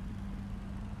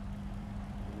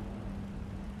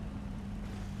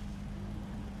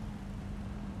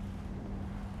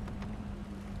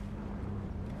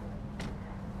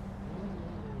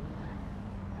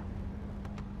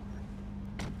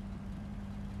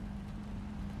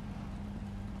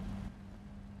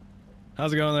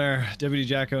 How's it going there, Deputy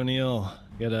Jack O'Neill?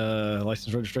 Get a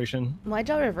license registration? Why'd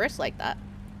y'all reverse like that?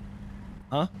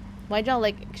 Huh? Why'd y'all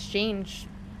like exchange?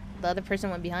 The other person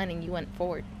went behind and you went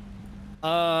forward.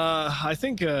 I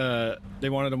think they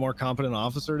wanted a more competent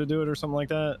officer to do it or something like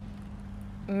that.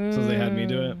 So they had me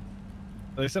do it.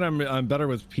 They said I'm better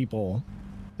with people.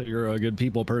 That you're a good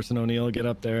people person, O'Neill. Get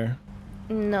up there.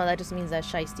 No, that just means that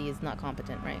Shiesty is not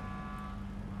competent, right?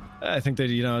 I think that,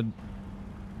 you know,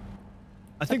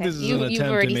 I think Okay. this is You've an attempt at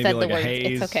already maybe said like the a words.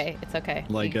 haze. It's okay. It's okay.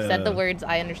 Like You said the words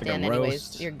I understand anyways.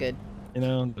 roast. You're good. You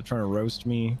know, they're trying to roast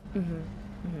me. Yeah.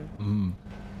 Who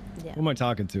am I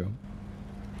talking to?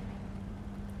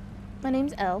 My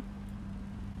name's Elle.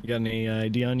 You got any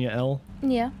ID on you, L?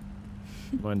 Yeah.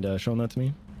 Mind showing that to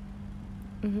me?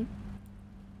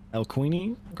 Elle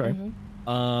Queenie? Okay.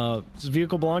 Does this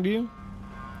vehicle belong to you?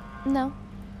 No.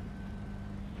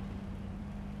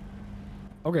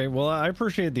 Okay, well, I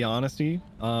appreciate the honesty.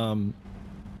 I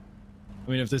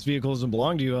mean, if this vehicle doesn't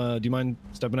belong to you, do you mind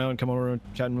stepping out and come over and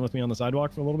chatting with me on the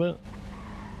sidewalk for a little bit?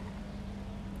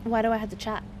 Why do I have to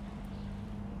chat?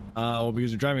 Well,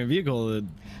 because you're driving a vehicle that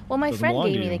Well, my doesn't friend belong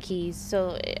gave to me you. the keys,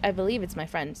 so I believe it's my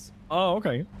friend's. Oh,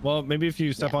 okay. Well, maybe if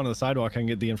you step onto the sidewalk, I can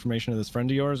get the information of this friend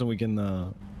of yours, and we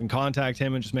can contact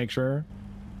him and just make sure.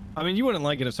 I mean, you wouldn't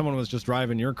like it if someone was just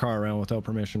driving your car around without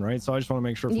permission, right? So I just want to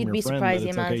make sure from You'd your be friend surprised that the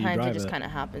it's amount okay of you times it drive just it. kind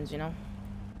of happens, you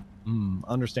know?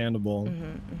 Understandable.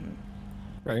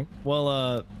 Okay.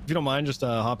 Well, if you don't mind just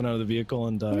hopping out of the vehicle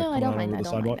and No, I coming don't on mind. over I the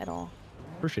don't sidewalk. mind at all.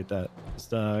 Appreciate that.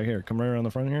 Just here, come right around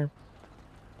the front here.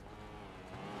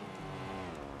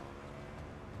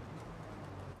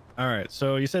 All right.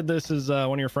 So you said this is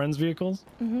one of your friends' vehicles?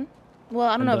 Well,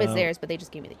 I don't know if it's And, theirs, but they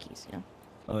just gave me the keys, you know?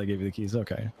 Oh, they gave you the keys.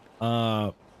 Okay.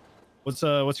 What's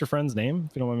your friend's name,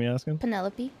 if you don't mind me asking?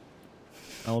 Penelope.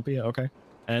 Penelope. Okay.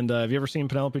 And have you ever seen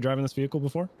Penelope driving this vehicle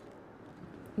before?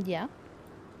 Yeah.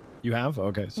 You have?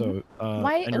 Okay. So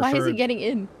Why and you're is sure- he getting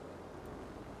in?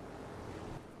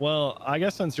 Well, I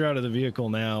guess since you're out of the vehicle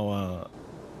now,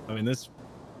 I mean, this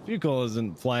vehicle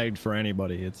isn't flagged for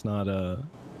anybody. It's not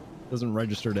doesn't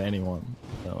register to anyone.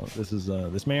 So this is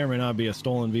this may or may not be a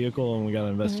stolen vehicle, and we got to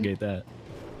investigate that.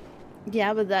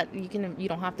 Yeah, but that you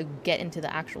don't have to get into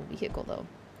the actual vehicle though.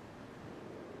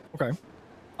 Okay.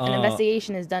 An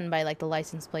investigation is done by like the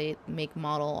license plate, make,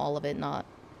 model, all of it, not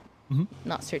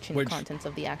searching Which- the contents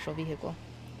of the actual vehicle.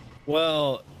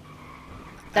 Well,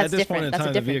 That's at this point different. in That's a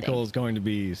time, the different vehicle thing. is going to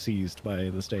be seized by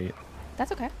the state.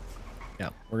 That's okay. Yeah,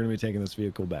 we're going to be taking this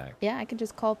vehicle back. Yeah, I could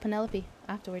just call Penelope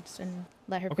afterwards and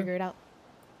let her figure it out.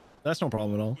 That's no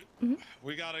problem at all.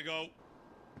 We gotta go.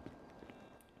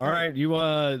 All right, you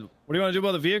what do you want to do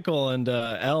about the vehicle and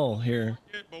L here?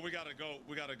 Yeah, but we gotta go.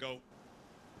 We gotta go.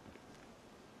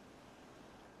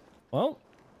 Well,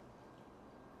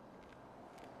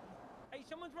 Hey,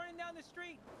 someone's running down the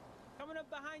street. Coming up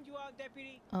behind you,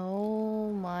 deputy.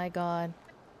 Oh my god.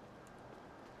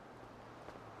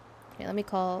 Okay, let me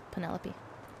call Penelope.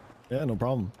 yeah, no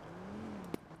problem.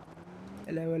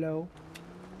 Hello, hello.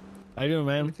 How you doing,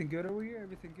 man? Everything good over here?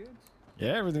 Everything good?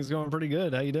 Yeah, everything's going pretty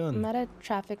good. How you doing? I'm at a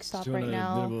traffic stop doing right a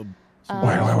now. bit of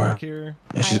Where? here.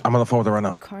 Yeah, I'm on the phone with her right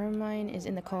now. Carmine is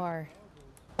in the car.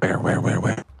 Where?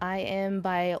 I am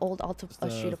by Old Alta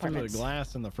Street Through the Apartments.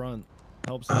 glass in the front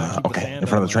helps keep the Okay, sand in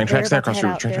front of the train tracks there, across the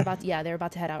They're train track. about, yeah, they're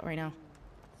about to head out right now.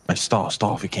 Like, stall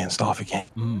if you can, stall if you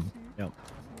can. Yep.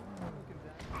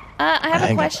 I have a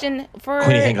Hang up. question for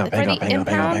Queenie, hang up, for hang the up, hang up,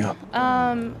 hang up,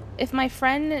 impound. If my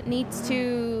friend needs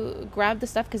to grab the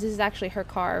stuff because this is actually her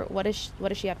car, what does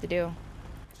she have to do?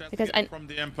 Because I From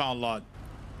the impound lot.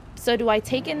 so do I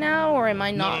take it now or am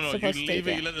I not No. supposed You to leave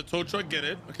take it. it? You let the tow truck get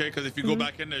it. Okay, because if you go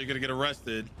back in there, you're gonna get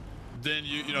arrested. Then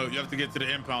you have to get to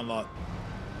the impound lot.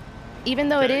 Even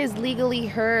though it is legally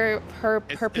her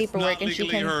It's paperwork not and she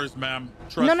legally can. hers, ma'am.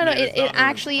 Trust No, me, it it's not hers.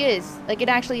 actually is. Like it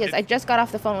actually is. I just got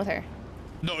off the phone with her.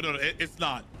 No, it's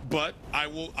not. But I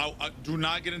do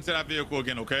not get into that vehicle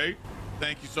again, okay?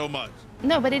 Thank you so much.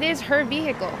 No, but it is her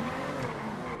vehicle.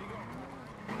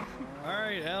 All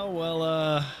right, Al.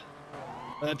 Well,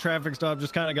 that traffic stop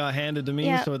just kind of got handed to me,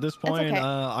 Yeah, so at this it's point, okay.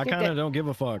 I You're kind of good. don't give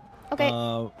a fuck. Okay.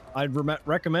 I'd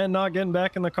recommend not getting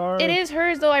back in the car. It is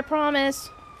hers though, I promise.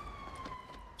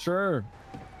 Sure.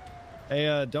 Hey,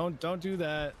 don't do that. Don't do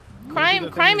the Crime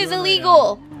thing crime you're is doing right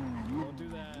illegal. now. Don't do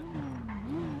that.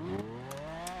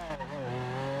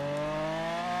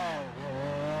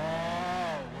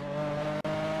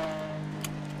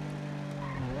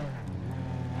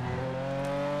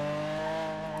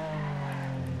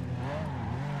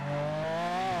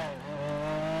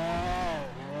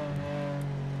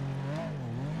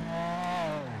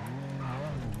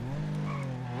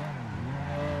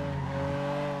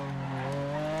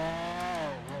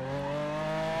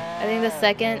 I think the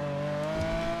second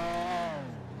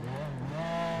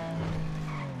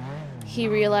he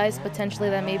realized potentially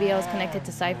that maybe I was connected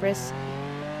to Cyprus,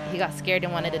 he got scared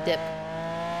and wanted to dip.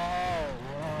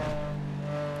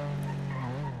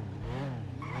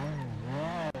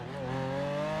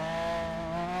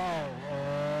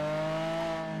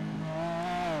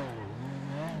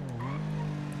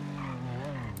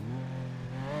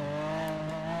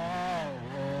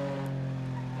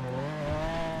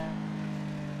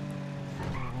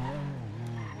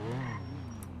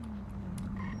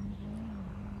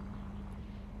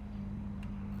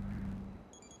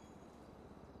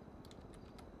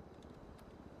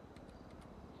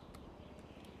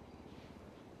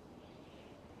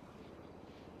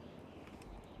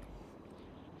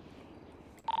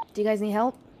 Do you guys need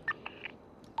help?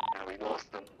 Yeah, we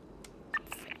lost them.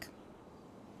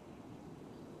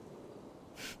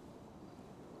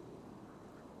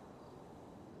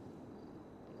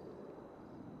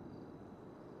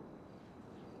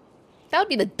 That would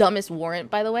be the dumbest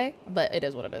warrant, by the way, but it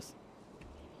is what it is.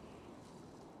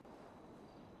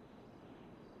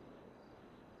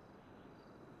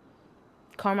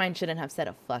 Carmine shouldn't have said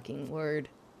a fucking word.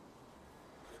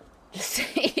 Just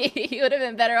he would have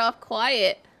been better off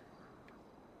quiet.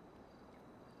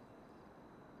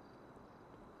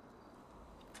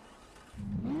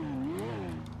 I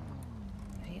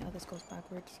hate how this goes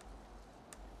backwards.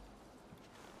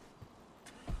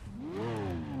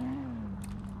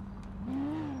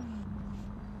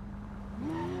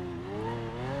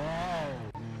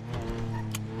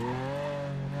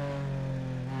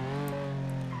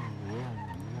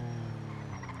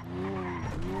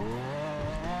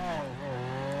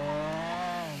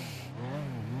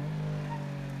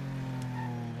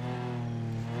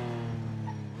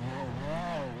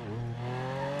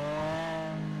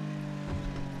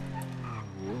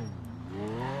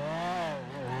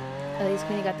 At least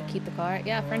Queenie got to keep the car.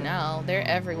 Yeah, for now. They're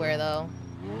everywhere though.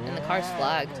 And the car's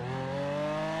flagged.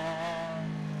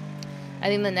 I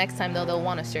think the next time though they'll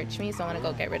want to search me, so I want to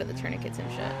go get rid of the tourniquets and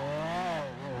shit.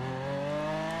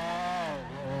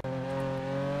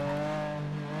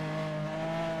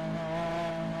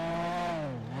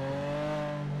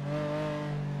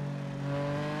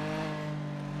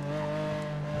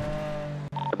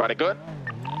 Everybody good?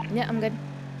 Yeah, I'm good.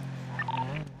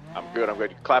 I'm good. I'm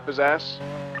good. You clap his ass.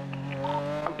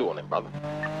 I'm doing it, brother.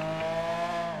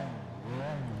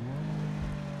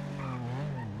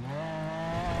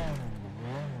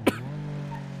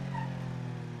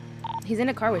 He's in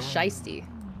a car with Shiesty.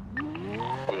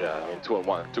 Oh yeah, I mean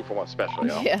 2-for-1 special,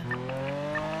 yo. Yeah.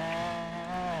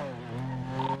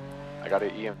 I got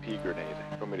an EMP grenade.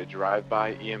 You want me to drive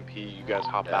by EMP? You guys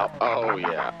hop out. Oh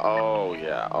yeah. Oh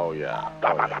yeah. Oh yeah. Oh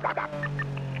yeah.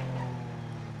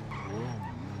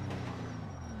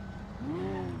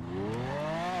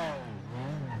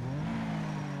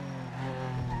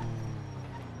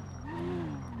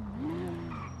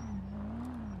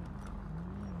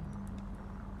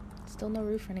 Still no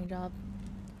roof running job.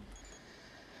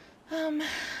 I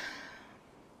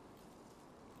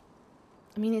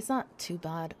mean, it's not too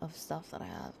bad of stuff that I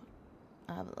have.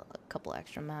 I have a couple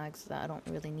extra mags that I don't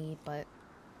really need, but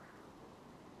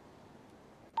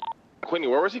Queenie,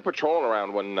 where was he patrolling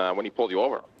around when he pulled you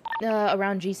over?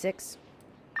 around G6.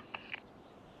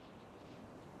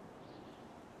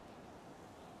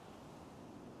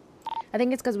 I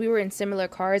think it's because we were in similar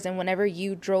cars, and whenever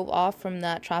you drove off from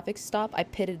that traffic stop, I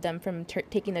pitted them from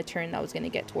taking the turn that was going to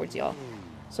get towards y'all.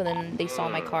 So then they saw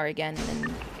my car again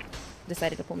and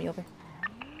decided to pull me over.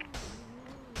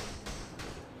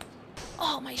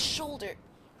 Oh, my shoulder.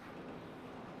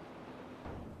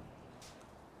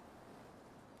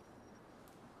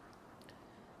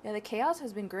 Yeah, the chaos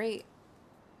has been great.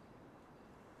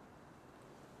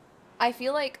 I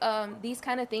feel like these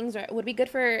kind of things would be good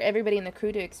for everybody in the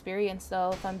crew to experience,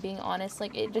 though, if I'm being honest.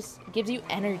 Like, it just gives you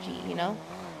energy, you know?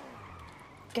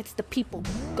 Gets the people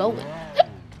going.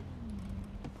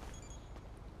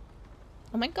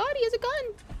 Oh my god, he has a gun!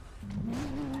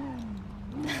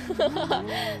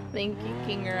 Thank you,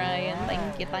 King Ryan.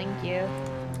 Thank you, thank you.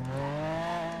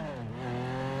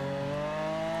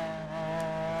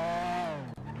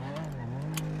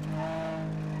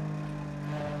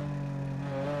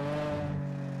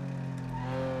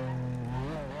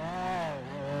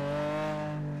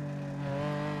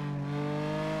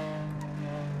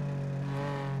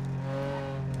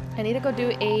 I need to go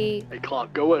do a... Hey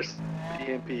Clark, go us.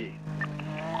 EMP.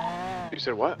 You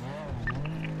said what?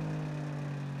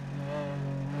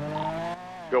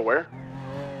 Go where?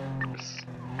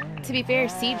 To be fair,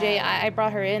 CJ, I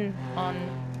brought her in on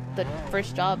the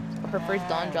first job, her first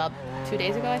dawn job 2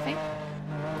 days ago, I think.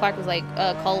 Clark was like,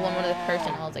 call one of the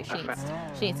person. I was like, she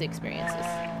needs to experience this.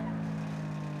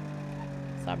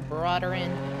 So I brought her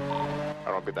in. I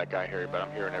don't get that guy, Harry, but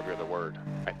I'm hearing every other word.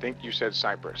 I think you said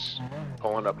Cypress.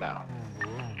 Pulling up now.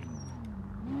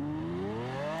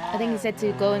 I think he said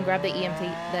to go and grab the EMP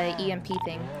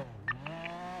thing. Yeah,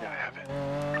 I have it.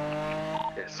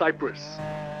 Yeah, Cypress.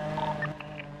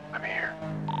 I'm here.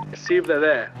 See if they're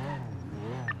there.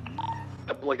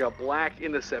 Like a black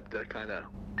interceptor, kind of.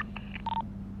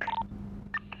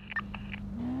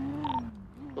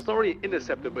 Well, it's not really an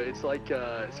interceptor, but it's like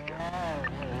Yeah,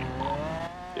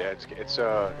 it's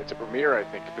a premiere, I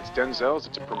think. If it's Denzel's,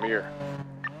 it's a premiere.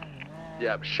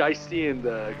 Yeah, Shiesty and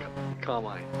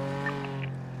Carmine.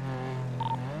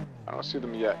 I don't see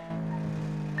them yet.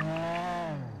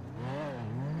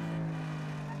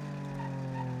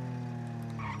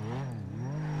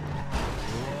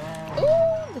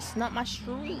 This is not my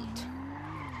street.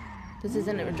 This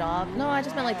isn't a job. No, I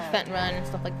just meant like the fent run and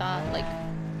stuff like that. Like.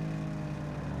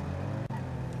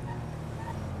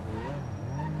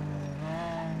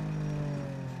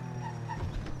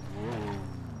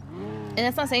 And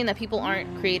that's not saying that people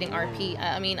aren't creating RP.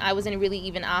 I mean, I wasn't really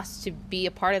even asked to be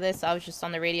a part of this. I was just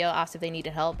on the radio, asked if they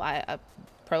needed help. I'm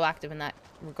proactive in that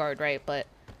regard, right? But,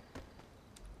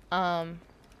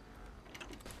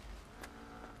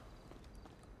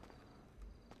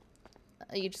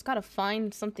 you just gotta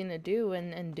find something to do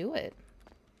and do it.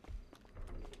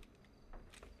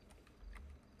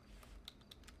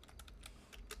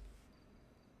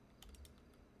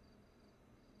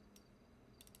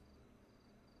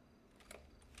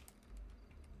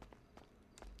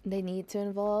 They need to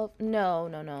involve?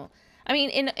 No. I mean,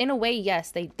 in a way,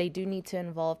 yes, they do need to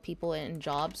involve people in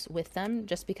jobs with them,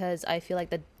 just because I feel like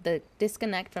the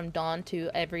disconnect from Dawn to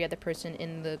every other person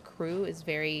in the crew is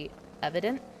very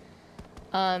evident.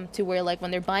 To where, like, when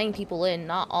they're buying people in,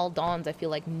 not all Dawns, I feel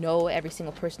like, know every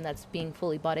single person that's being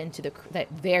fully bought into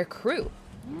their crew.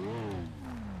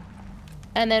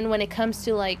 And then when it comes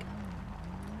to, like,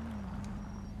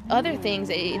 other things,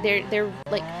 they're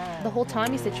like, the whole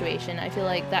Tommy situation, I feel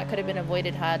like that could have been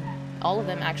avoided had all of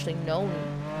them actually known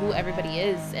who everybody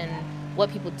is and what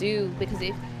people do, because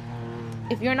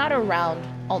if you're not around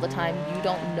all the time, you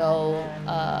don't know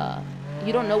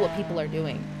what people are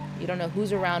doing. You don't know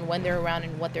who's around, when they're around,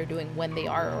 and what they're doing when they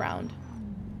are around.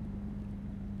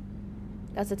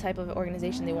 That's the type of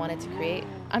organization they wanted to create.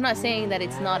 I'm not saying that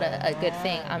it's not a good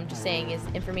thing. I'm just saying is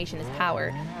information is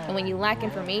power. And when you lack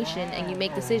information and you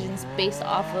make decisions based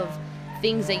off of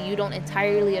things that you don't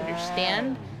entirely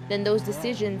understand, then those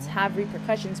decisions have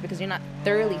repercussions because you're not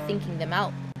thoroughly thinking them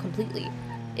out completely.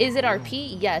 Is it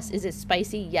RP? Yes. Is it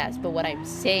spicy? Yes. But what I'm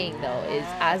saying, though, is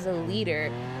as a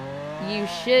leader, you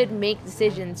should make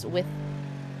decisions with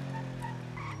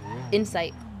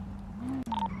insight.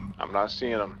 I'm not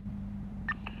seeing them.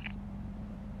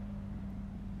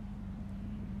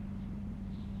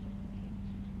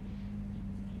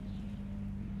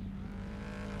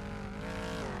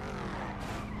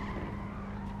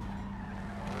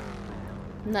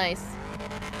 Nice.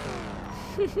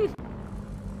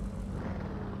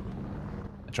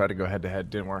 I tried to go head to head,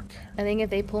 didn't work. I think if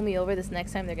they pull me over this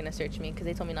next time, they're gonna search me because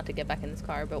they told me not to get back in this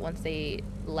car. But once they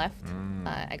left,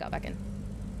 I got back in.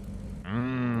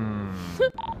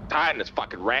 Tired in this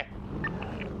fucking rat.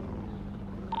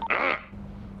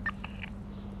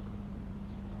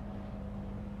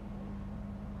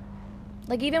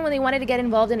 Like, even when they wanted to get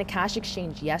involved in a cash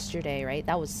exchange yesterday, right?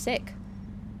 That was sick.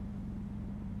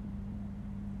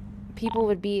 People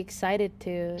would be excited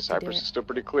to Cypress do is still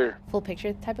pretty clear. Full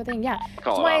picture type of thing. Yeah. That's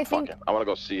Call why it I out, think. fuck it. I want to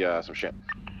go see some shit.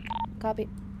 Copy.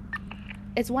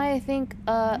 It's why I think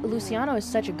Luciano is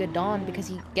such a good Don, because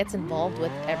he gets involved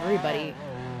with everybody.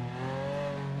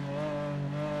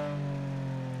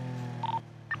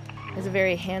 He's a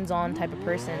very hands-on type of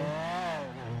person.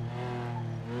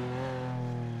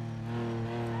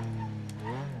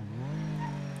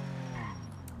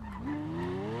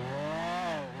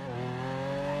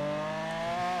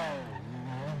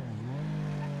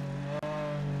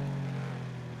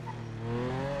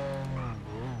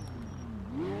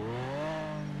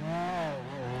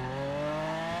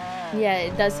 Yeah,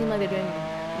 it does seem like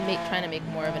they're trying to make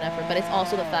more of an effort, but it's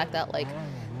also the fact that, like,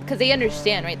 because they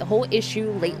understand, right? The whole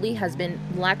issue lately has been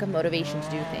lack of motivation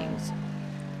to do things.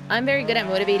 I'm very good at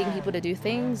motivating people to do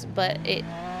things, but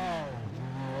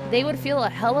they would feel a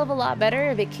hell of a lot better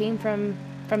if it came from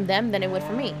them than it would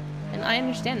from me. And I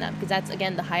understand that, because that's,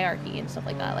 again, the hierarchy and stuff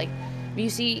like that. Like, if you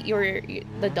see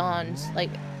the Dons, like,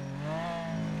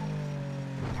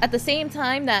 at the same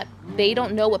time that they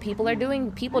don't know what people are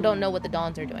doing, people don't know what the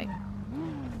Dons are doing.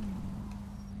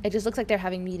 It just looks like they're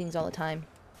having meetings all the time.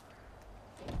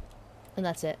 And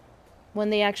that's it.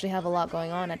 When they actually have a lot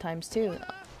going on at times too.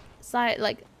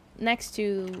 Like, next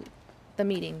to the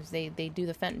meetings, they do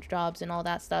the fent jobs and all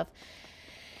that stuff.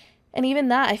 And even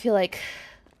that, I feel like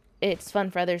it's fun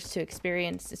for others to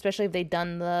experience, especially if they've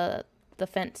done the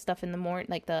fent stuff in the morning,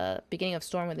 like the beginning of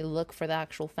Storm, where they look for the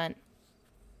actual fent.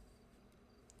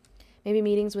 Maybe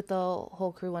meetings with the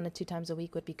whole crew 1 to 2 times a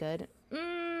week would be good.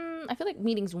 I feel like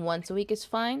meetings once a week is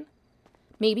fine.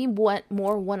 Maybe more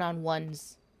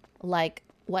one-on-ones. Like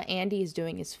what Andy is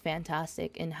doing is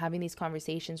fantastic, in having these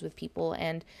conversations with people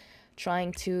and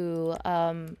trying to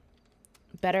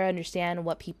better understand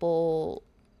what people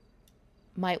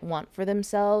might want for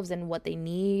themselves and what they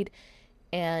need,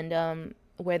 and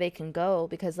where they can go.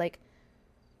 Because, like,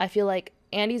 I feel like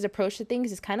Andy's approach to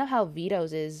things is kind of how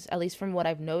Vito's is, at least from what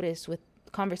I've noticed with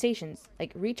conversations.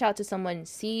 Like, reach out to someone,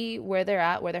 see where they're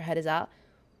at, where their head is at,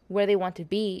 where they want to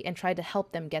be and try to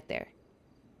help them get there.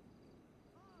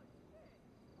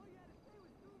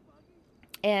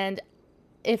 And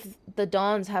if the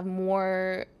Dons have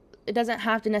more, it doesn't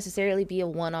have to necessarily be a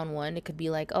one-on-one. It could be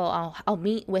like, oh, I'll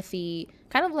meet with the,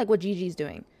 kind of like what Gigi's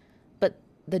doing, but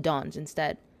the Dons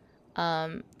instead.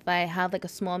 If I have like a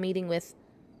small meeting with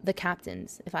the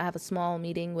captains, if I have a small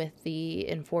meeting with the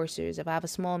enforcers, if I have a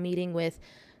small meeting with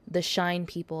the shine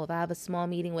people, if I have a small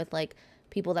meeting with like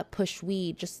people that push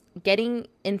weed, just getting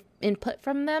input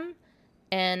from them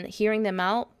and hearing them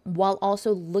out while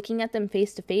also looking at them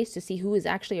face to face to see who is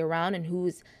actually around and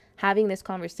who's having this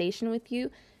conversation with you,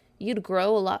 you'd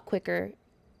grow a lot quicker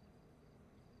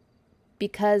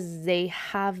because they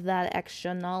have that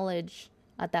extra knowledge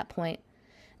at that point.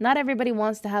 Not everybody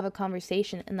wants to have a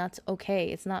conversation, and that's okay.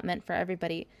 It's not meant for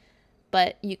everybody.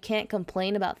 But you can't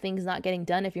complain about things not getting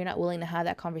done if you're not willing to have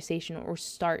that conversation or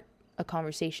start a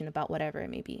conversation about whatever it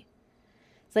may be.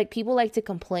 It's like people like to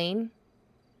complain,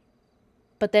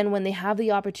 but then when they have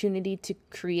the opportunity to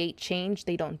create change,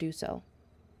 they don't do so.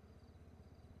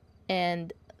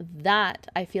 And that,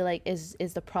 I feel like, is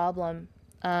the problem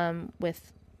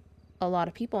with a lot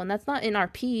of people. And that's not in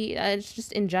RP, it's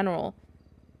just in general.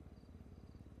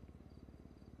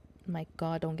 My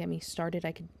God, don't get me started.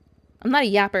 I'm not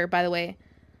a yapper, by the way,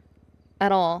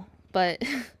 at all, but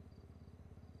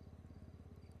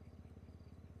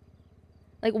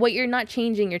like what you're not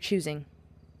changing, you're choosing,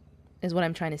 is what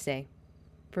I'm trying to say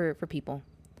for people.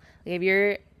 Like if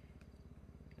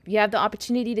you have the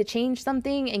opportunity to change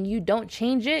something and you don't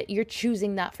change it, you're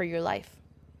choosing that for your life.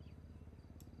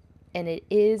 And it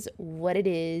is what it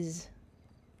is.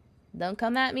 Don't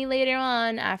come at me later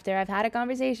on after I've had a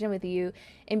conversation with you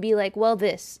and be like, well,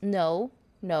 this. No,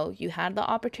 you had the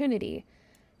opportunity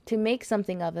to make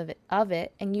something of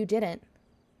it and you didn't.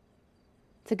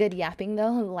 It's a good yapping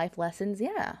though, life lessons,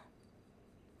 yeah.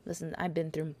 Listen, I've been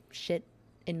through shit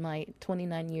in my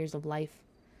 29 years of life.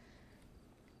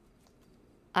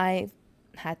 I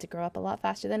had to grow up a lot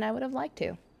faster than I would have liked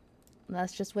to.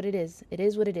 That's just what it is. It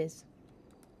is what it is.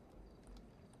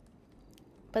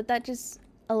 But that just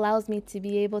allows me to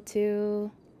be able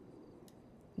to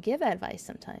give advice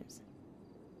sometimes,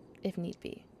 if need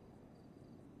be.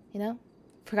 You know?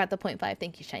 Forgot the 0.5.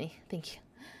 Thank you, Shiny. Thank you.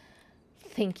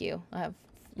 Thank you. I have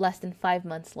less than 5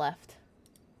 months left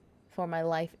before my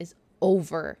life is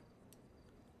over.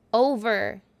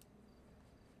 Over.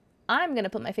 I'm gonna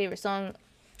put my favorite song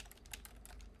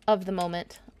of the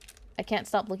moment. I can't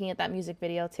stop looking at that music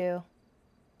video too.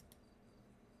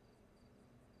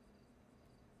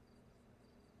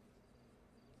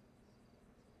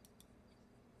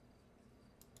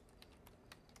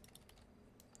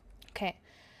 Okay,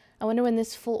 I wonder when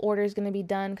this full order is going to be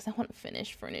done because I want to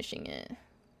finish furnishing it.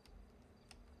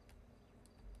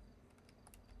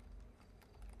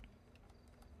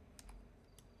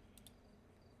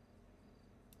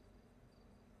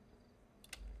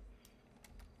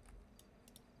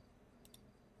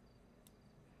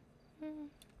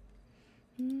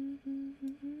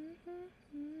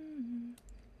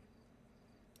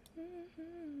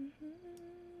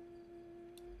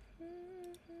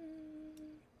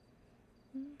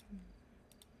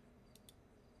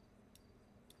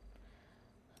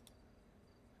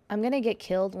 I'm gonna get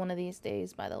killed one of these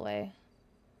days, by the way.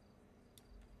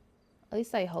 At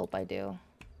least I hope I do.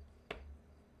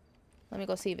 Let me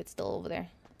go see if it's still over there.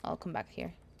 I'll come back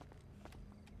here.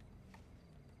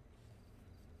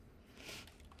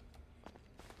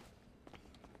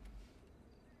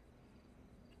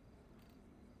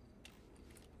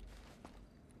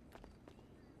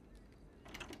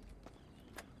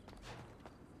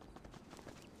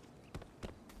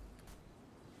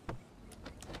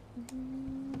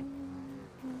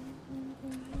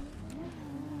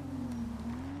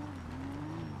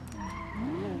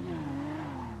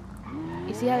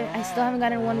 You see how I still haven't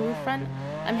gotten one roof run?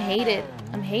 I'm hated.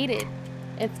 I'm hated.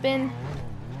 It's been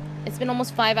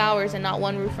almost 5 hours and not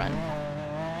one roof run.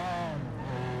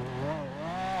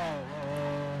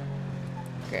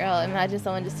 Girl, imagine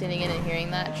someone just tuning in and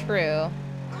hearing that. True.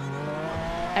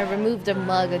 I removed a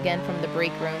mug again from the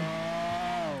break room.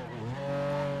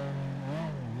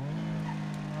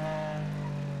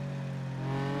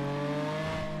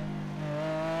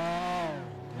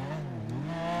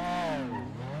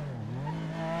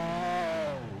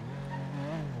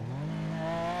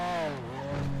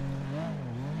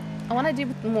 I want to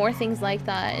do more things like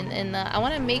that, and I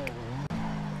want to make,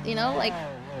 you know, like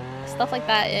stuff like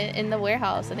that in the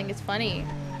warehouse. I think it's funny.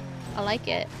 I like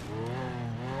it.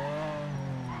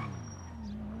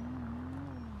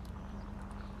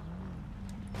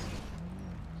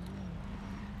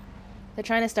 They're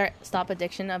trying to stop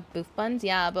addiction of booth buns.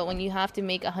 Yeah, but when you have to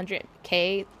make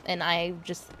 100K and I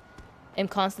just am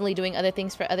constantly doing other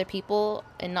things for other people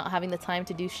and not having the time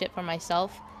to do shit for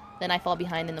myself, then I fall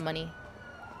behind in the money.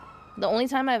 The only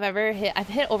time I've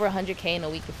hit over 100K in a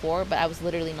week before, but I was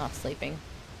literally not sleeping.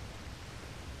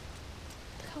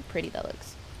 Look how pretty that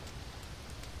looks.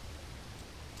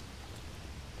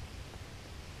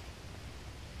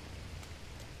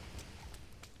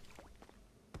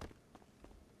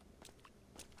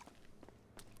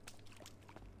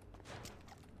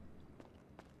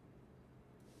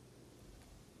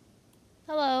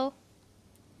 Hello.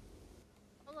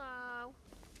 Hello.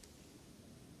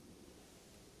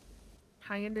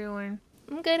 How you doing?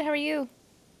 I'm good. How are you?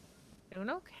 Doing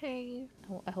okay.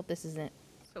 I hope this isn't.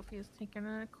 Sophia's taking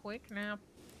a quick nap.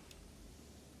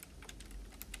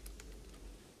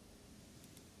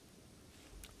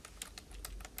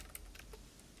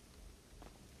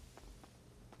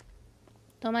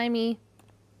 Don't mind me.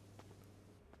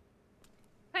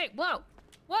 Hey, whoa!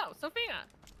 Whoa, Sophia!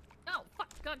 No, fuck,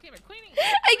 god damn it, Queenie!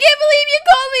 I can't believe you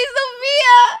called me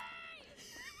Sophia!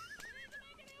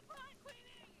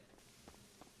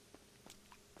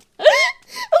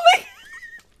 Oh my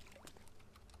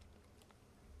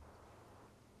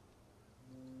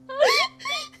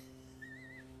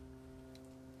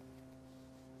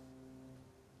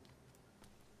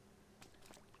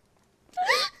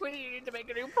Queenie, you need to make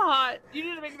a new pot. You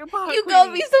need to make a new pot. You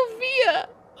called me Sophia!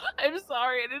 I'm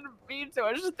sorry, I didn't mean to.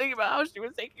 I was just thinking about how she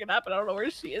was taking a nap, and I don't know where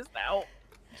she is now.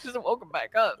 She hasn't woken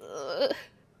back up.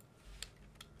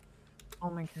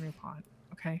 I'll make a new pot,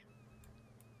 okay?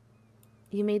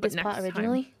 You made this pot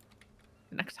originally?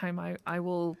 Next time I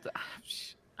will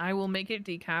make it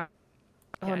decaf.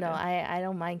 Oh Yeah, no, I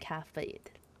don't mind calf, but it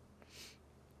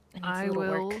needs a I little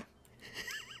will work.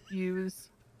 use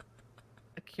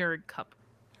a Keurig cup.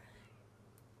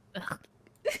 Ugh.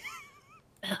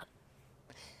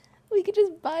 We could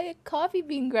just buy a coffee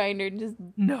bean grinder and just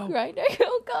No. grind our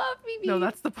own coffee beans. No,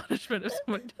 that's the punishment if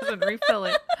someone doesn't refill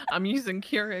it. I'm using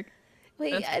Keurig.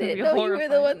 Wait, That's I gonna didn't be know you were the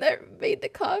horrifying. one that made the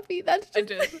coffee. That's just I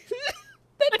did.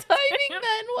 the timing,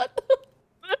 man. What the?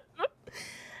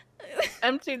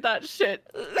 Emptied that shit.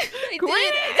 I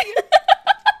Queenie! did.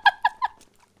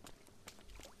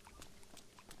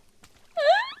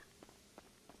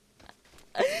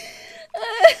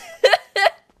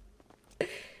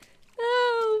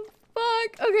 Oh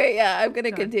fuck. Okay, yeah, I'm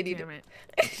gonna God continue. damn it.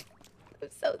 I'm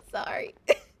so sorry.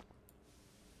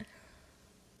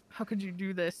 How could you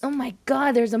do this? Oh my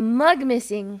god, there's a mug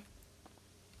missing.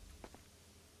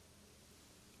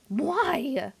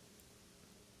 Why?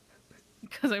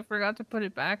 Because I forgot to put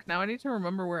it back. Now I need to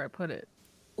remember where I put it.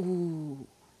 Ooh.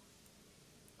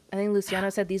 I think Luciano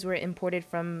said these were imported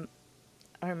from...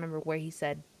 I don't remember where he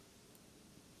said.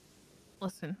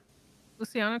 Listen,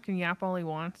 Luciano can yap all he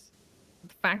wants.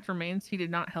 The fact remains he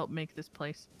did not help make this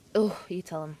place. Oh, you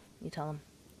tell him. You tell him.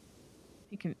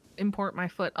 He can import my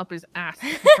foot up his ass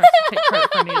if he tries to take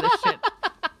credit for any of this shit.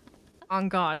 On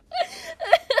God.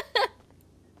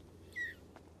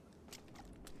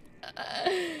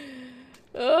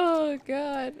 Oh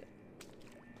god.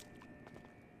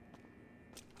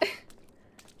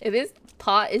 If this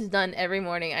pot is done every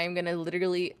morning, I'm gonna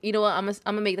literally... You know what? I'm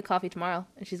gonna make the coffee tomorrow.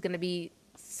 And she's gonna be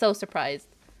so surprised.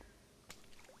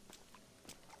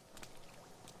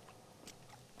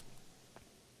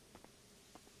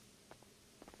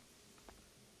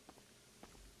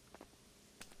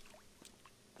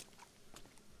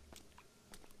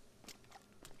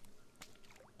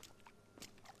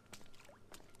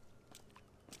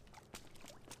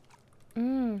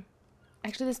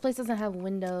 Actually, this place doesn't have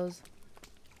windows.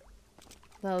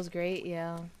 That was great,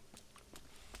 yeah.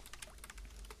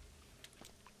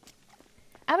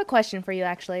 I have a question for you,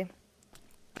 actually.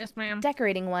 Yes, ma'am.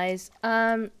 Decorating wise,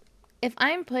 if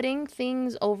I'm putting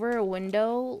things over a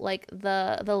window, like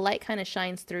the light kind of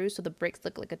shines through, so the bricks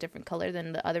look like a different color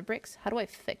than the other bricks. How do I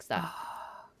fix that?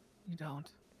 You don't.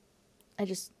 I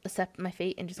just accept my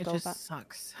fate and just It go just back.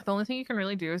 sucks. The only thing you can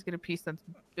really do is get a piece that's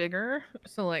bigger.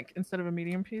 So like instead of a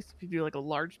medium piece, if you do like a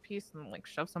large piece and like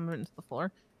shove some of it into the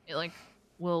floor, it like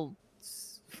it'll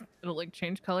like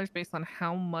change colors based on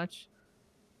how much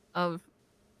of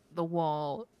the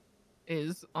wall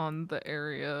is on the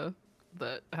area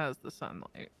that has the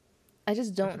sunlight. I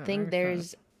just don't that think makes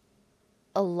there's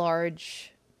a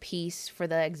large piece for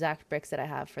the exact bricks that I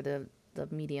have for the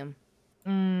medium.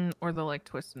 Or the like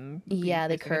twist and Yeah,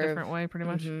 they facing a curve. different way, pretty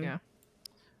much. Mhm.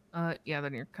 Yeah. Yeah,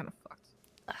 then you're kind of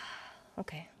fucked.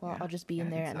 Okay, well, Yeah. I'll just be in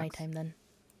Yeah, there it at sucks. nighttime then.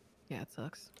 Yeah, it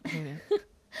sucks. I hate it.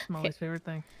 It's Molly's favorite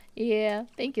thing. Yeah,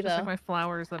 thank you, Just though. like my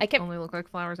flowers that I kept- only look like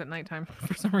flowers at nighttime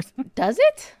for some reason. Does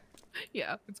it?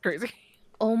 Yeah, it's crazy.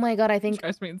 Oh my god, I It think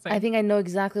drives me insane. I think I know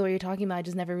exactly what you're talking about. I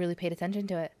just never really paid attention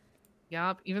to it.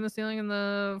 Yep, even the ceiling in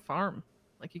the farm.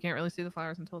 Like you can't really see the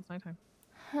flowers until it's nighttime.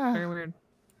 Huh. Very weird.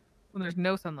 When there's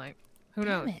no sunlight. Who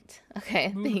knows? Damn it.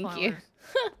 Okay, Move the thank you. flowers.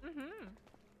 Mm-hmm.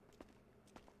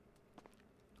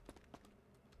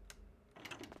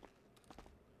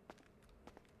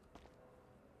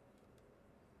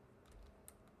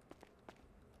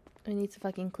 I need to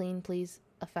fucking clean, please.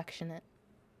 Affectionate.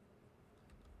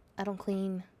 I don't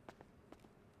clean.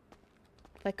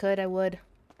 If I could, I would.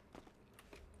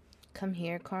 Come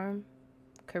here,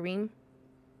 Kareem.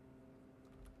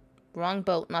 Wrong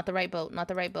boat. Not the right boat. Not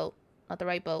the right boat. Not the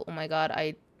right boat. Oh my god,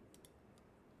 I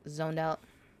zoned out.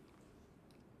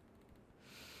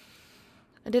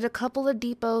 I did a couple of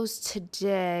depots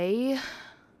today.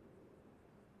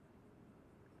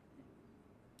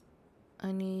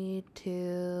 I need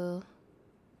to...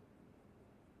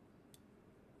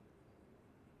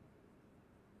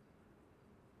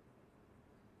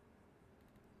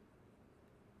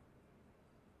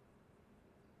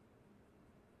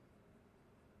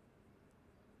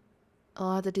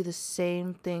 I'll have to do the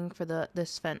same thing for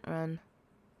this vent run.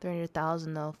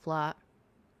 300,000 though, flat.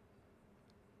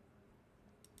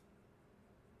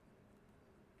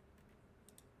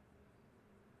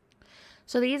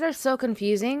 So these are so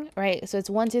confusing, right? So it's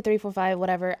 1, 2, 3, 4, 5,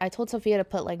 whatever. I told Sophia to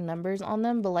put like numbers on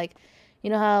them, but like, you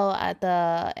know how at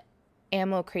the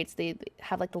ammo crates they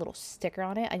have like the little sticker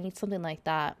on it? I need something like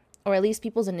that, or at least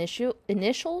people's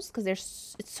initials, because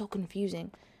it's so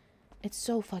confusing. It's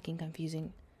so fucking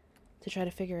confusing to try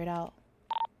to figure it out.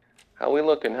 How we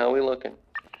looking? How we looking?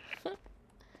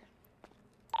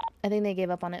 I think they gave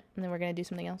up on it, and then we're gonna do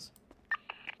something else.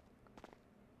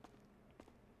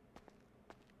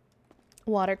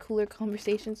 Water cooler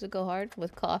conversations would go hard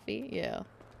with coffee. Yeah,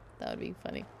 that would be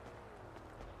funny.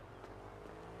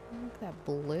 Look at that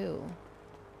blue.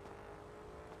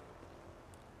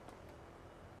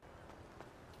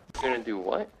 You're gonna do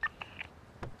what?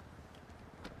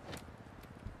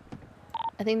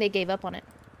 I think they gave up on it.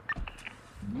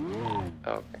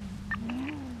 Okay.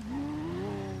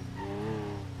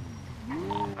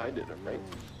 I did it right.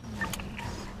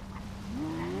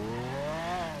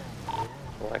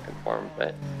 Well, I can farm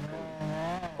vet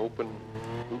and open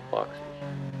loot boxes.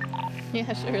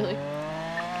 Yeah, surely.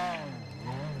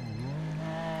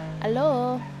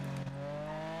 Hello.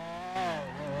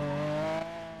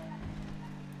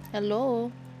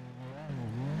 Hello.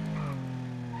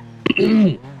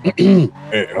 Hey,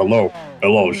 hello.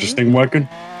 Hello, is this thing working?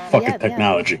 Fucking Yeah,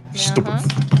 technology. Stupid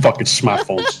fucking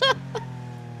smartphones.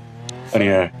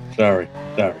 Anyhow, sorry.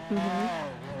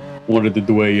 Wanted to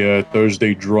do a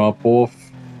Thursday drop off.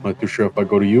 Not too sure if I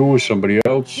go to you or somebody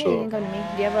else. Yeah, you can come to me.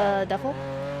 Do you have a duffel?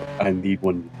 I need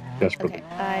one desperately. Okay,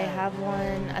 I have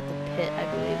one at the pit, I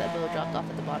believe, that Bill dropped off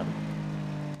at the bottom.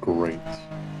 Great.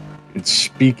 And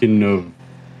speaking of,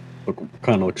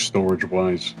 kind of like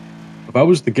storage-wise, if I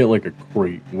was to get like a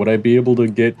crate, would I be able to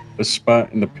get a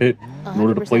spot in the pit in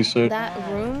order to 100%. place it? That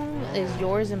room is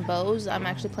yours and Bo's. I'm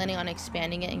actually planning on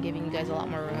expanding it and giving you guys a lot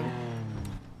more room.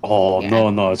 Oh,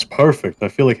 Yeah. no, it's perfect. I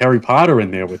feel like Harry Potter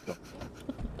in there with them.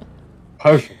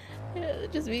 Perfect. Yeah,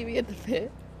 just meet me at the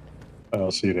pit.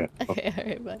 I'll see you there. Okay,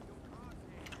 alright, bye.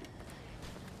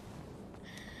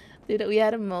 Dude, we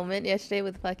had a moment yesterday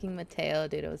with fucking Mateo.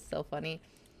 Dude, it was so funny.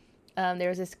 There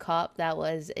was this cop that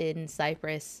was in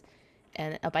Cyprus,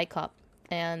 and a bike cop,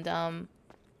 and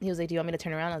he was like, "Do you want me to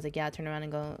turn around?" I was like, "Yeah, turn around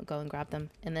and go and grab them."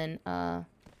 And then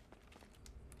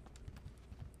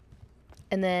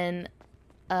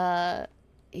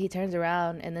he turns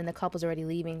around, and then the cop was already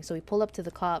leaving. So we pull up to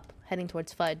the cop heading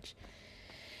towards Fudge,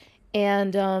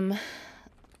 and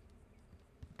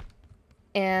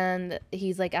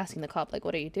he's like asking the cop like,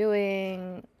 "What are you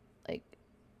doing?" Like,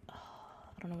 I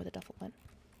don't know where the duffel went.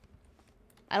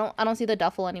 I don't see the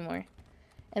duffel anymore.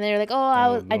 And they're like,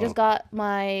 "Oh, I just got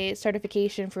my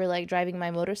certification for like driving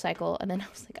my motorcycle." And then I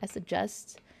was like, I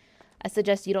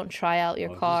suggest you don't try out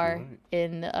your car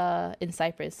in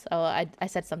Cyprus. Oh, I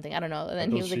said something, I don't know. And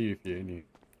then he was like, see if you're in here.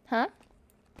 "Huh?"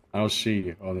 I'll see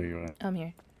you. Oh, there you are. I'm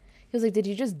here. He was like, "Did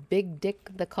you just big dick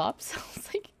the cops?" I was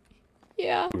like,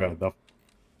 "Yeah." We got a duffel.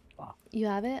 You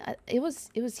have it? It was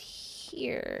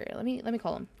here. Let me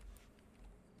call him.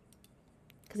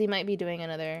 Cause he might be doing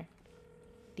another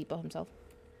depot himself.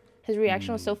 His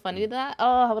reaction was so funny to that.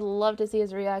 Oh, I would love to see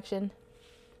his reaction.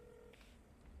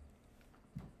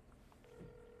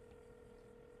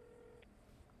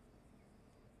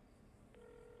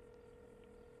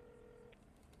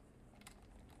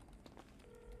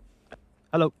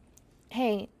 Hello.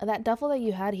 Hey, that duffel that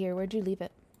you had here, where'd you leave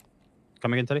it?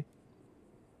 Come again, Teddy?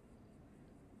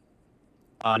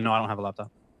 No, I don't have a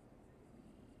laptop.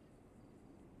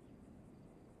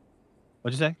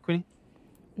 What'd you say, Queenie?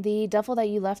 The duffel that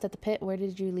you left at the pit, where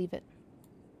did you leave it?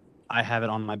 I have it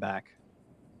on my back.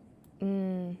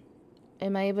 Am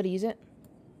I able to use it?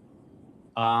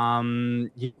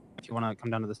 If you want to come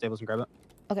down to the stables and grab it.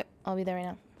 Okay, I'll be there right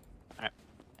now. Alright.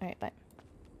 Alright, bye.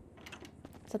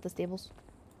 It's at the stables.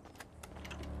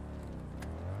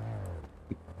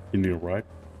 You need a ride?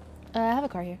 I have a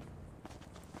car here.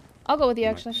 I'll go with you,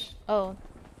 actually. Oh.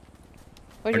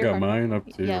 Where's I your got car? mine up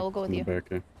to Yeah, we'll go with in you. the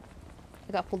back end.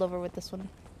 I got pulled over with this one.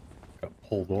 Got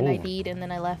pulled And over. ID'd, and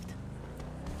then I left.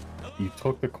 You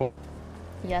took the call.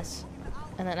 Yes.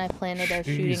 And then I planted a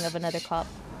shooting of another cop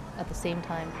at the same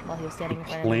time while he was standing in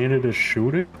front of me. Planted a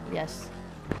shooting? Yes.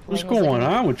 What's Lang was going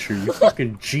looking- on with you? You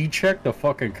fucking G-checked the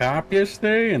fucking cop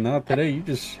yesterday, and now today you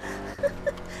just...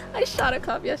 I shot a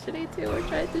cop yesterday too, or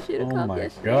tried to shoot a Oh cop my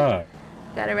yesterday. god.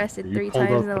 Got arrested You 3 pulled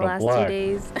times up in the for the last block. 2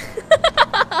 days.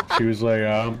 She was like,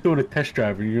 I'm doing a test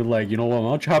drive, and you're like, you know what, why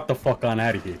don't you hop the fuck on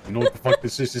out of here? You know what the fuck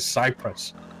this is? It's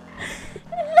Cyprus.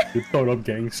 You throwing up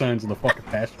gang signs in the fucking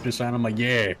passenger sign. I'm like,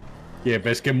 yeah,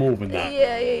 best get moving now.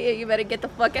 Yeah, you better get the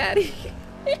fuck out of here.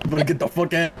 You better get the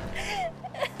fuck out.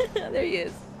 There he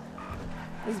is.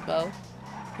 This is Bo.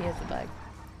 He has the bag.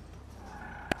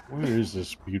 Where is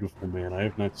this beautiful man? I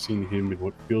have not seen him in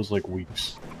what feels like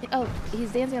weeks. Oh,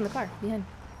 he's dancing on the car behind.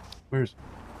 Where's...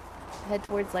 Head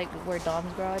towards like where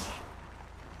Dom's garage.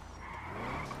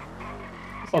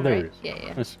 Oh, there right? he is.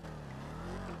 Yeah. Nice.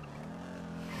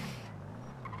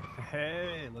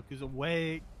 Hey, look who's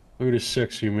awake. Look at this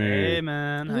sexy man. Hey,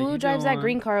 man. How Who you drives that doing?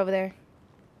 green car over there?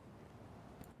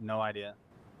 No idea.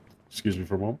 Excuse me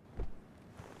for a moment.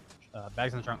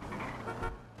 Bags in the trunk.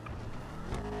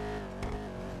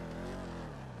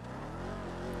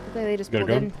 Look like they just Gotta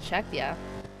pulled go? in, checked, yeah.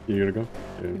 You gotta go?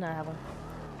 Yeah. No, I have one.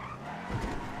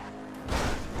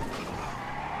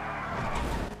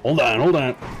 Hold on.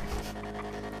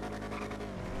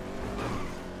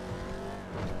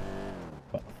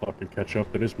 About to fucking catch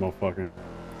up to this motherfucker.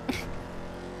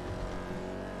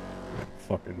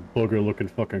 Fucking booger looking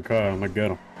fucking car. I'm gonna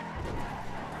get him.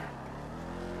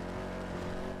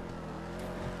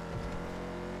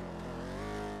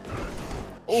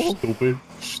 Oh.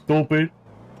 Stupid.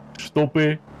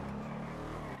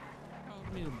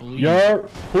 Believe. Yo,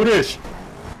 who this?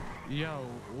 Yo,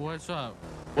 what's up?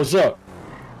 What's up?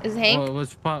 Is Hank?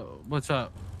 What's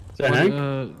up? Is that Hank?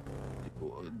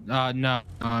 No,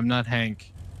 I'm not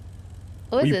Hank.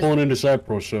 Were you pulling into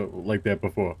Cyprus like that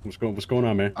before? What's going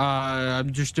on, man?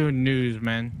 I'm just doing news,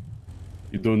 man.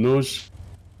 You doing news?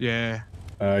 Yeah.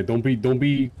 Don't be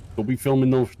filming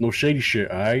no shady shit,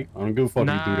 alright? I don't give a fuck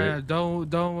if you do that.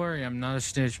 Don't worry. I'm not a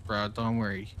snitch, bro. Don't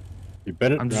worry. You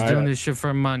better. I'm just doing this shit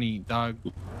for money, dog.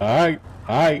 Alright.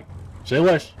 Say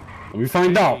less. Let me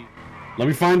find out.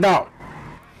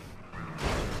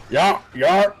 Yar.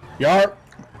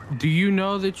 Do you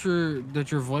know that your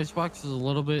voice box is a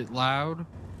little bit loud?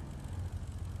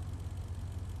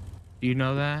 Do you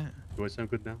know that? Do I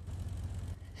sound good now?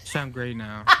 Sound great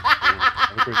now.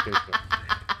 Have a great day, sir.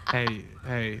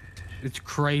 Hey, it's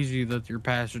crazy that your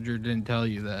passenger didn't tell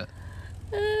you that.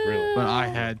 Really? But I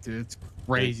had to. It's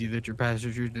crazy that your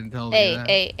passenger didn't tell you that.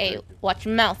 Hey, watch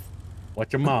your mouth.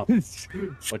 Watch your mouth.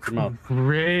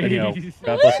 Crazy. Anyhow,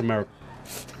 God bless America.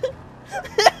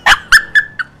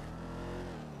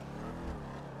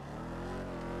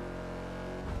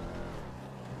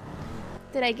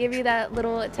 Did I give you that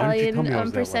little Why didn't you tell me I Italian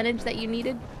was that percentage that you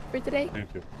needed for today?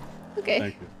 Thank you. Okay.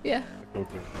 Thank you. Yeah.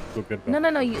 Feel good. No.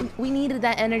 We needed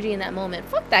that energy in that moment.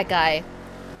 Fuck that guy.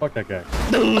 Fuck that guy.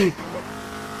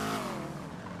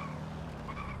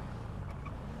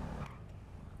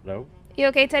 Hello? You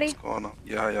okay, Teddy? What's going on?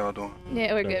 Yeah, how y'all doing?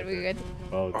 Yeah, we're good.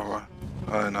 Oh.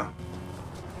 Alright now.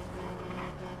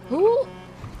 Who?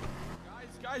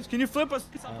 Guys, can you flip us?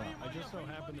 I just so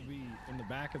happen to be in the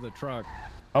back of the truck.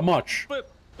 How much?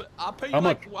 But I'll pay you How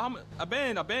like much? I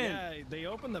been. Yeah, they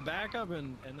opened the back up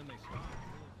and then they switched it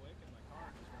really quick and my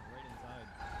car just went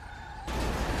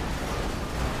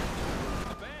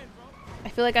right inside. I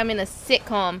feel like I'm in a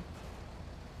sitcom.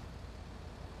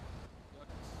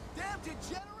 Damn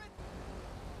degenerate!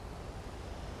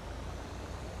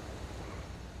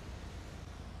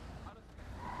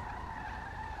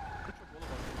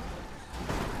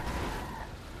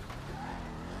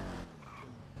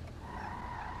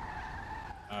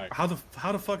 Alright. How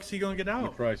the fuck is he gonna get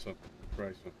out? Try something.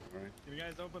 Alright. Can you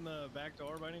guys open the back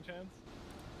door by any chance?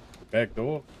 The back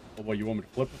door? Oh, what, you want me to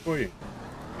flip it for you?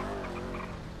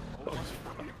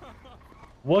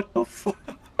 What the fuck?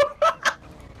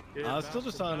 It's still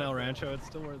just on El Rancho. It's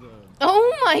still where the.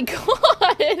 Oh my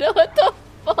god! What the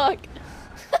fuck?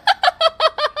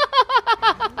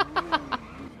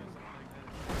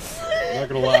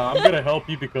 gonna lie. I'm gonna help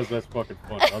you because that's fucking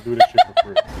fun. I'll do this shit for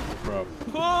free. No problem.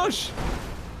 Push.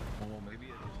 Well, maybe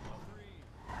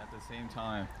at the same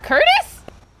time. Curtis?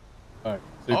 All right.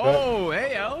 Say Oh,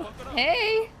 hey, yo.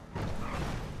 Hey.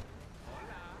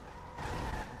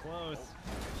 Close.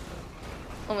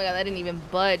 Oh my god, that didn't even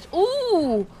budge.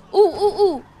 Ooh! Ooh, ooh,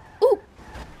 ooh! Ooh!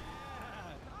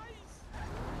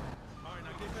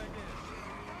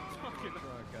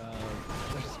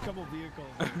 There's a couple vehicles.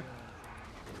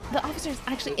 The officer's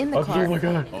actually in the Oh car. my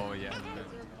god. Oh, yeah.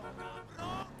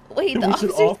 Wait, There the was an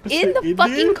officer's officer in the in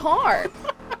fucking there? car.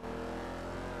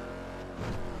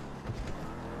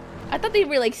 I thought they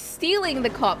were like stealing the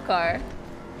cop car.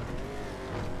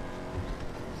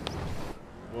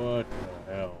 What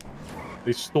the hell?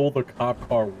 They stole the cop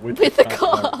car with With the the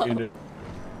cop car cop. in it.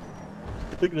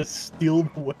 They're gonna steal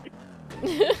the way.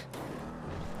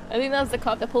 I think that was the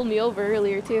cop that pulled me over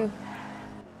earlier too.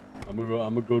 I'm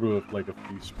gonna go to like a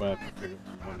free spot to pick up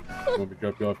some money. You want me to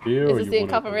drop you off here, Is or this you the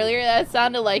want cop from earlier? That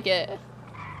sounded like it.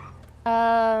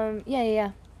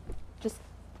 Yeah. Just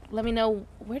let me know,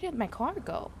 where did my car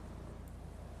go?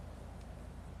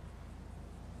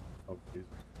 Oh, Jesus.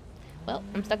 Well,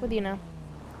 I'm stuck with you now.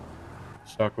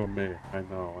 Stuck with me. I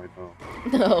know.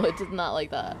 No, it's just not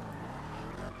like that.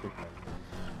 It's okay.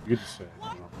 You just say it, you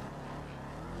know.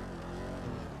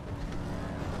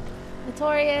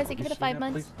 Notorious, thank you for the seen 5 that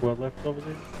months. place where I left over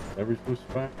there? Every blue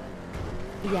spot?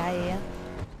 Yeah.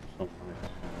 Something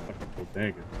like fucking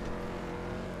bodega.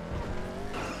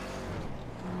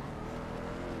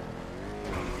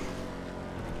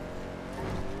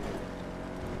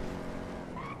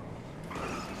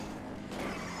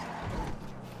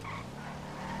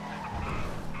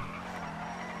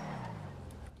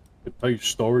 I tell you,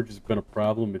 storage has been a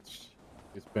problem. It's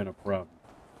been a problem.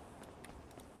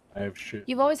 I have shit.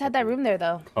 You've always had that room there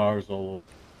though. Cars all over.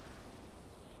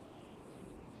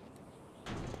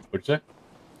 What'd you say?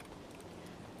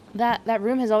 That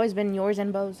room has always been yours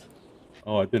and Bo's.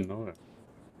 Oh, I didn't know that.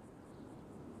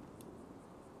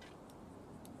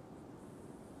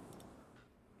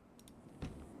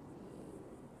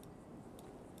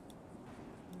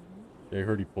 Yeah, I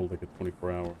heard he pulled like a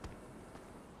 24-hour.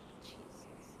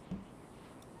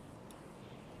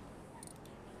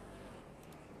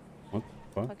 What the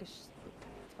fuck? What the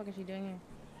fuck is she doing here?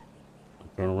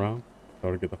 Turn around.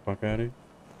 Try to get the fuck out of here.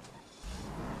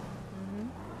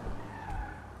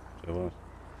 Say less.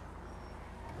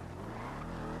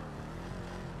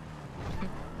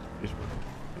 This one.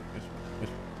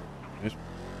 This one.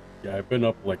 Yeah, I've been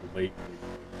up like late.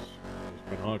 It's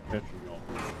been hard catching y'all.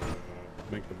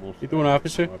 Make the most. You doing,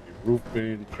 officer? I'll be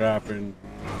roofing, chopping,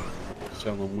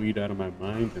 selling weed out of my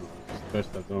mind, and it's the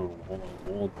best I've done in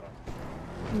a long time.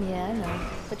 Yeah, I know.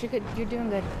 But you're good. You're doing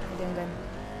good. You're doing good.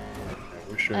 Yeah,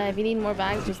 we're sure. If you need more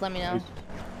bags, just let me know.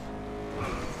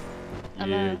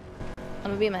 I'm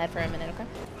gonna be in my head for a minute, okay?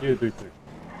 Yeah, do too.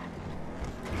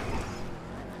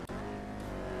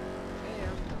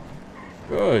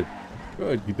 Good.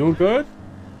 Good. You doing good?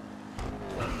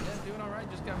 Yeah, doing alright.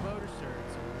 Just got motor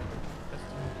certs.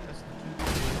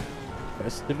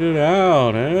 Tested it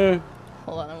out, eh?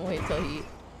 Hold on, I'm gonna wait till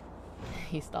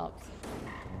he stops.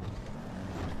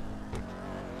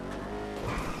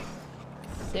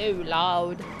 So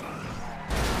loud.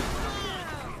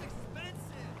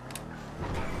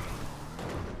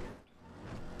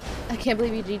 I can't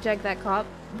believe you G-checked that cop.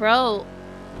 Bro.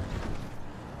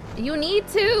 You need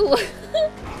to.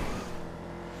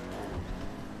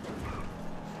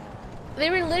 They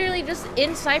were literally just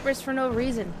in Cyprus for no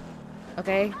reason.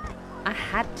 Okay? I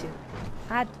had to.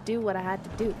 I had to do what I had to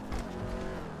do.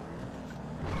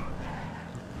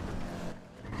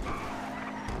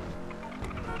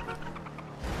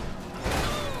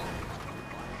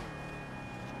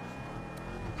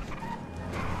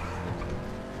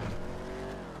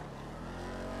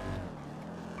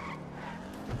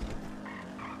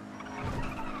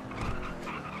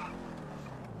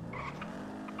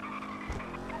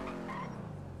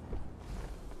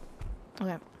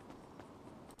 Okay.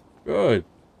 Good.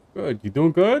 Good. You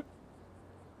doing good?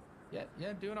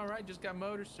 Yeah, doing alright. Just got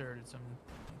motor certs. I'm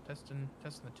testing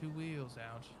the two wheels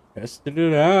out. Tested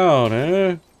it out,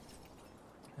 eh?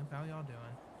 How y'all doing?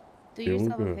 Do Doing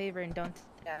yourself a good. favor and don't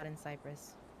get out in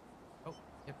Cyprus. Oh,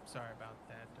 yep. Sorry about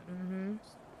that. Mm-hmm.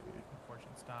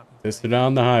 Unfortunate stop. Tested it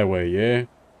on the highway, yeah?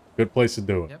 Good place to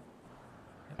do it. Yep.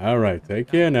 All right. Take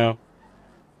care now.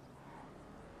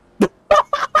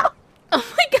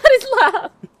 Oh my god, his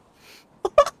laugh!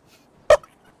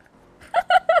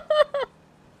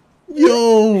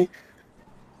 Yo!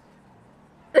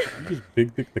 You just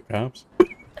big dick the cops?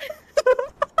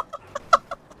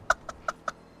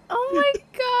 Oh my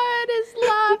god, his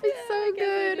laugh is so good.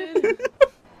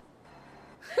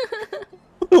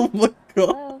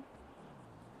 Hello.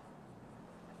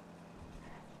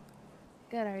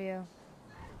 Good, how are you?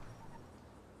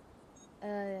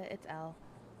 It's Al.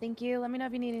 Thank you. Let me know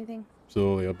if you need anything.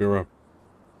 So I'll be around.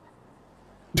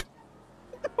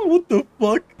 What the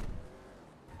fuck?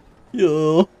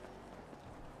 Yo.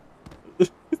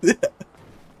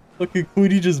 Fucking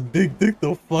Queenie just big dick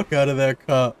the fuck out of that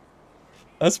cop.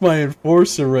 That's my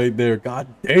enforcer right there. God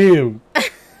damn.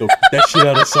 Yo, get that shit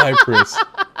out of Cyprus.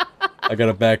 I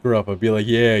gotta back her up. I'd be like,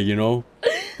 yeah, you know,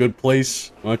 good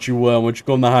place. Why don't you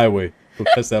go on the highway? Go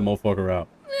test that motherfucker out.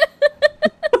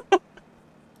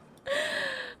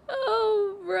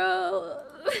 Oh, bro.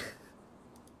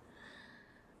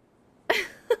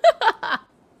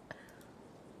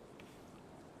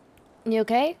 You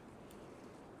okay?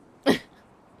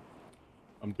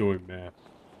 I'm doing math.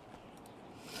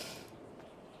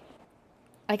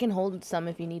 I can hold some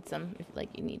if you need some, if like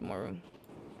you need more room.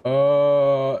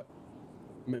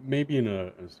 Maybe in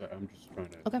a sec. I'm just trying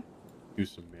to Okay. do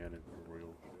some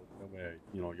managerial shit. That way,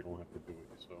 you know, you don't have to do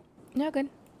it yourself. No, good.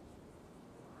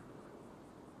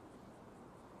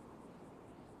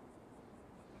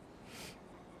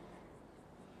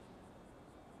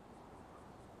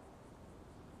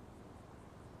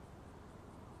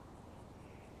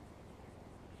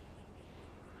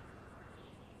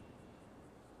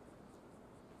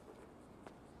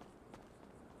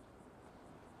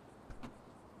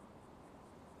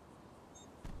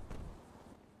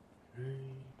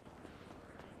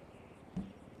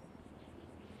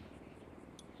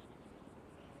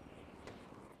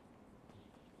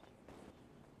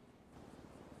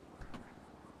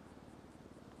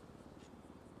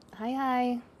 Hi,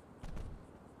 hi.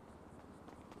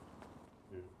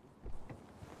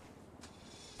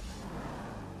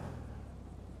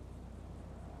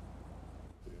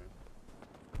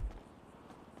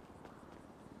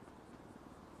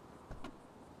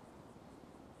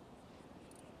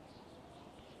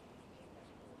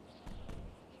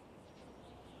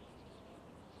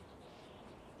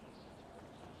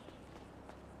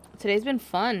 Today's been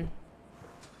fun.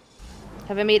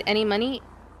 Have I made any money?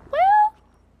 Well,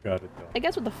 Got it done. I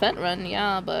guess with the Fent run,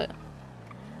 yeah, but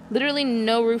literally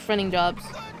no roof running jobs.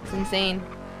 It's insane.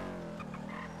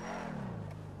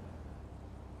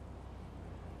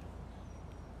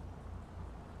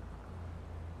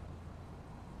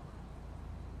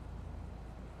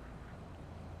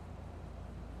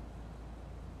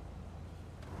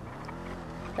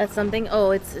 That's something. Oh,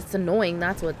 it's annoying.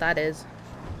 That's what that is.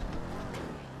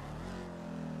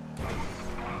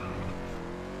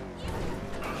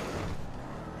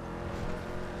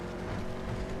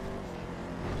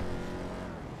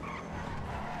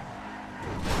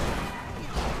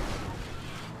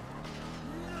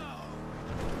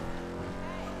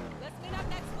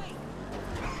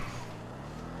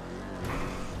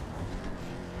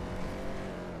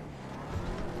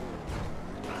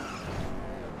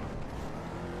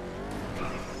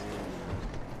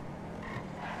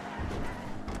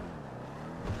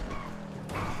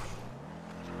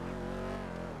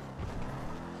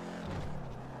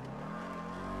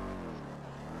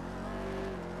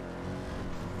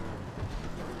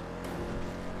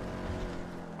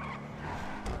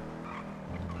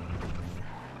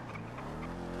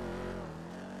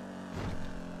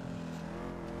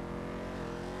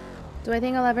 Do I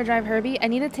think I'll ever drive Herbie? I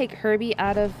need to take Herbie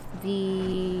out of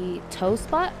the tow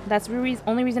spot. That's the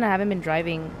only reason I haven't been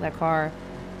driving that car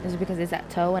is because it's at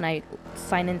tow and I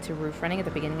sign into roof running at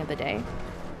the beginning of the day.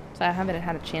 So I haven't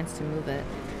had a chance to move it,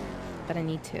 but I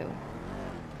need to.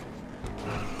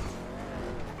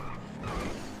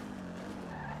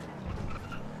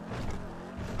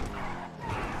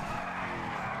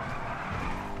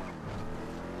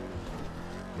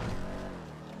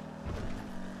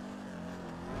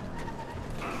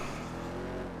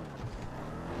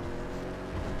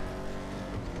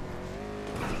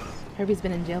 Herbie's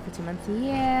been in jail for 2 months.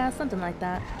 Yeah, something like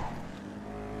that.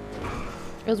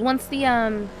 It was once the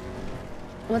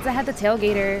once I had the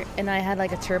tailgater and I had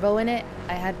like a turbo in it,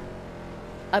 I had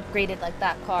upgraded like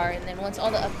that car, and then once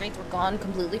all the upgrades were gone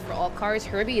completely for all cars,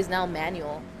 Herbie is now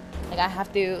manual. Like I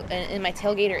have to, and my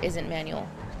tailgater isn't manual.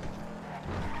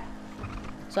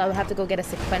 So I would have to go get a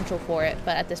sequential for it,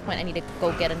 but at this point I need to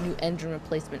go get a new engine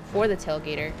replacement for the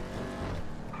tailgater.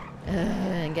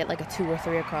 And get like a 2 or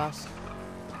 3 across.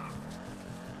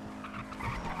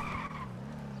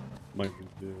 Might need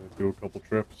to do a couple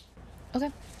trips.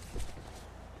 Okay.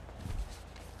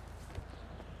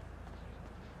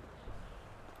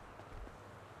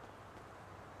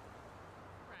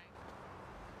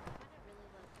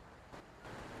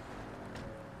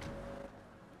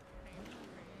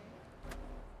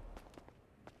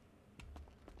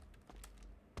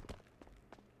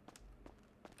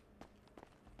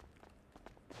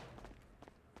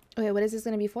 Okay, what is this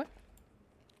gonna be for?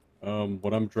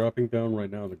 What I'm dropping down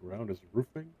right now on the ground is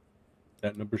roofing.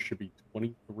 That number should be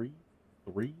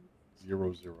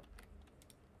 23300.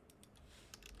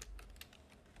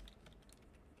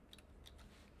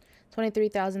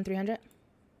 23,300.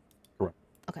 Correct.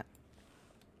 Okay.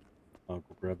 I'll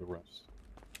go grab the rest.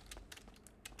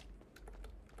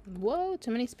 Whoa, too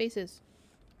many spaces.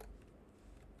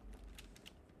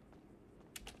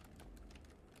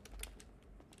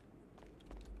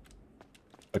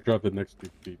 I dropped the next 2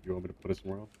 feet. You want me to put it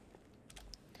somewhere else?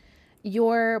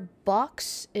 Your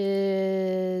box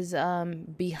is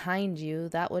behind you.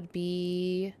 That would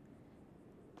be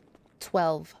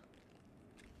 12.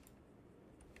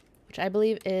 Which I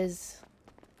believe is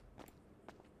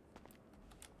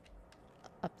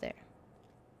up there.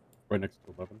 Right next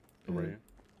to 11. So right here.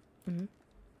 Mm-hmm.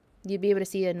 You'd be able to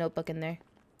see a notebook in there.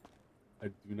 I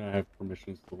do not have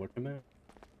permissions to look in there.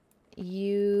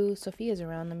 Sophia's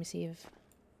around. Let me see if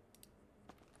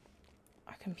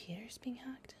our computer's being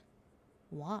hacked.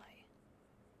 Why?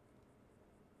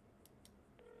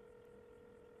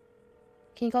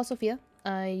 Can you call Sophia?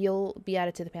 You'll be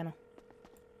added to the panel.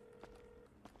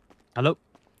 Hello?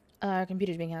 Our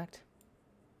computer's being hacked.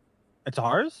 It's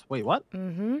ours? Wait, what?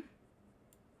 Mm-hmm.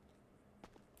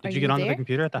 Did you get onto the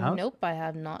computer at the house? Nope, I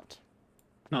have not.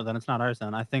 No, then it's not ours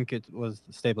then. I think it was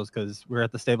the stables because we were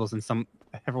at the stables and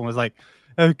everyone was like,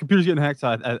 hey, computer's getting hacked,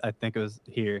 so I think it was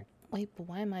here. Wait, but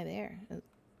why am I there?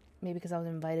 Maybe because I was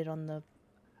invited on the...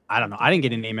 I don't know. I didn't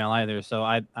get an email either, so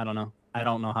I don't know. I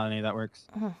don't know how any of that works.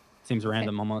 Seems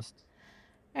random almost.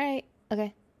 Alright,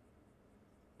 okay.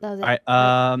 That was it. Alright,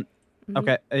 Mhm.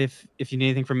 okay. If you need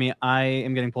anything from me, I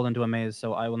am getting pulled into a maze,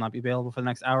 so I will not be available for the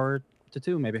next hour to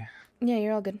 2, maybe. Yeah,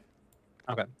 you're all good.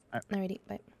 Okay. Alright. Alrighty,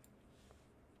 bye.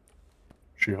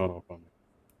 She hung up on me.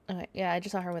 Okay, yeah, I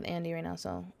just saw her with Andy right now,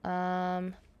 so...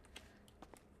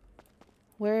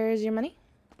 Where's your money?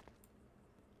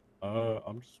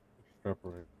 I'm just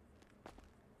separated.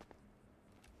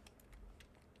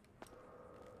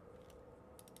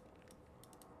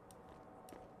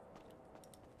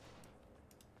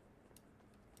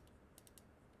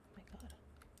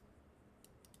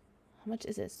 How much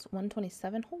is this?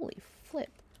 127? Holy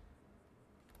flip.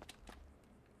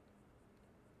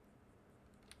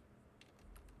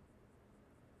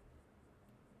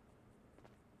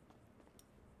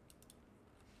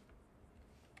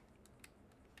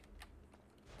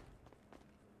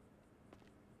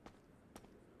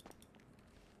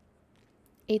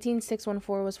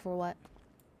 $18,614 was for what?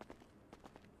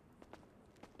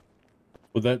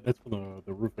 Well, that's for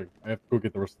the roofing. I have to go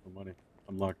get the rest of the money.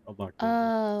 I'm locked.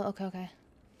 Oh, okay, okay.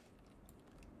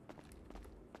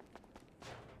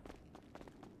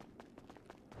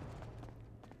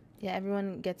 Yeah,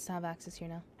 everyone gets to have access here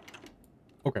now.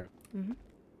 Okay. Mm-hmm.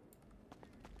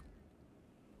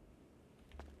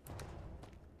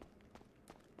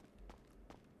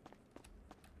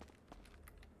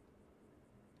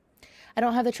 I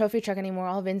don't have the trophy truck anymore.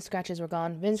 All VIN scratches were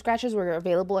gone. VIN scratches were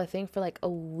available, I think, for like a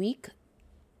week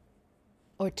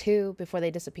or 2 before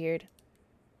they disappeared.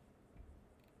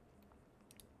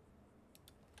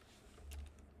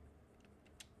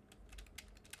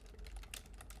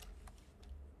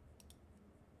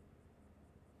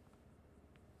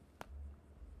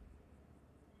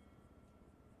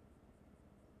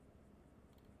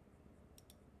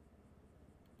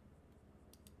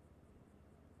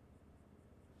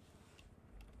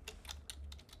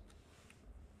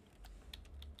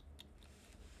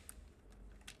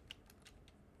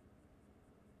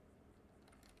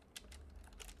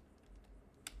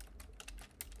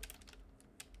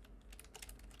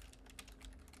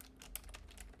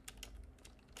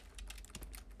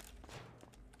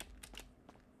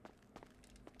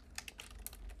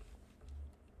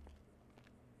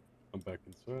 I'm back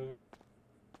inside.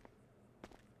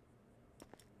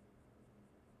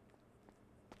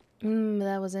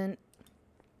 That wasn't...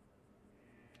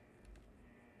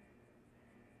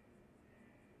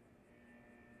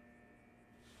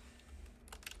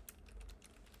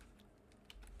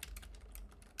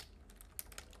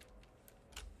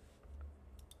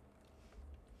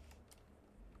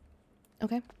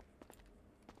 Okay.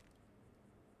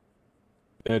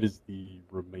 That is the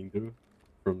remainder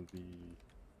from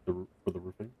for the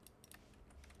roofing.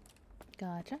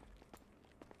 Gotcha.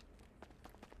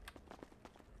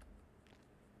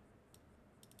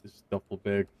 This duffel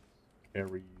bag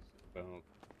carries about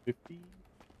 50.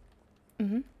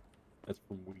 Mm-hmm. That's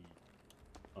from weed.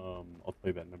 I'll tell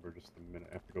you that number in just a minute.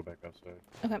 I have to go back outside.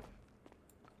 Okay.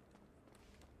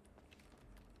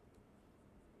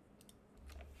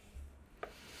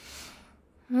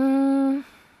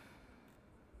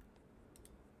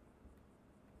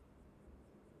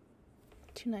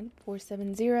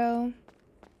 29470.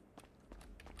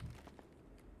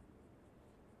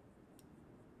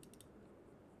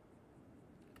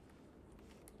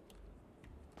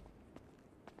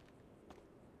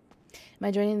 Am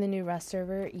I joining the new Rust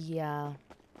server? Yeah.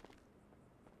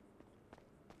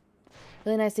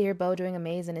 Really nice to hear Bo doing a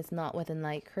maze and it's not with a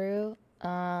night crew.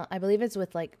 I believe it's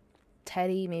with like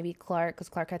Teddy, maybe Clark, because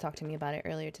Clark had talked to me about it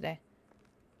earlier today.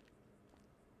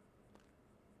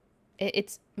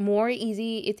 It's more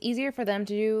easy. It's easier for them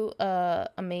to do a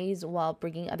maze while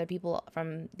bringing other people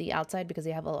from the outside because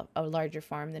they have a larger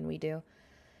farm than we do.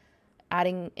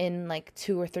 Adding in like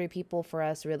 2 or 3 people for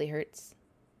us really hurts.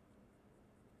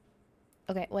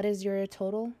 Okay, what is your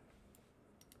total?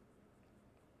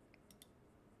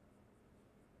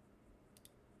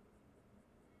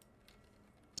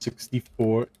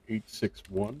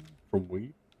 $64,861 from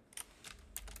weed.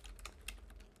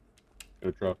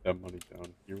 Gonna drop that money down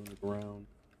here on the ground.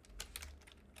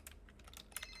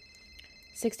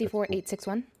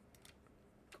 64,861.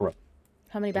 Correct.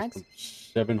 How many That's bags?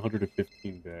 from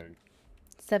 715 bags.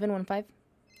 715.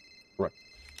 Correct.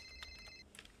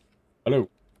 Hello.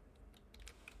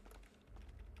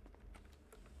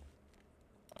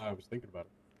 I was thinking about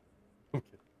it. Okay.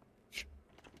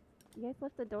 You guys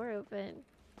left the door open.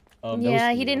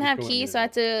 Yeah, he didn't have keys, so I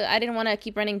didn't want to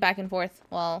keep running back and forth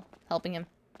while helping him.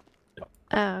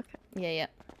 Oh, okay. Yeah.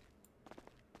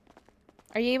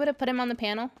 Are you able to put him on the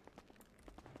panel?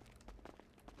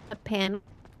 A panel?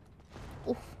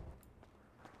 Oof.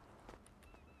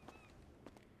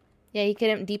 Yeah, he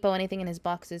couldn't depot anything in his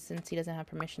boxes since he doesn't have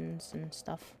permissions and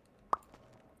stuff.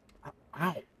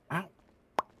 Ow.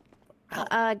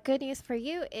 Ow. Good news for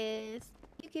you is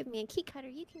you give me a key cutter,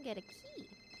 you can get a key.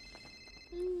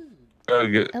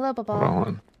 Hello, Papa. Hold on.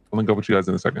 I'm gonna go with you guys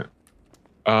in a second.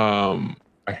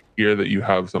 I hear that you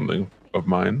have something of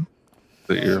mine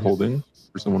that you're holding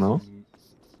for someone else.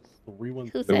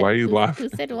 Who Then why are you laughing?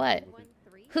 Who said what?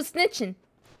 Who's snitching?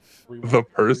 The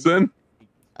person?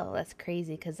 Oh, that's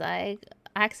crazy because I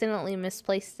accidentally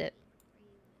misplaced it.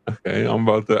 Okay, I'm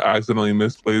about to accidentally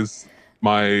misplace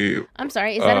my. I'm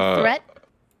sorry, is that a threat?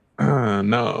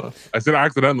 No, I said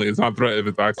accidentally. It's not threat if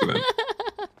it's accident.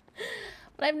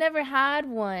 But I've never had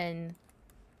one.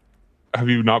 Have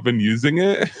you not been using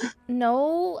it?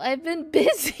 No, I've been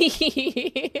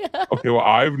busy. Okay, well,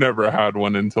 I've never had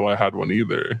one until I had one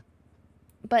either.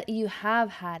 But you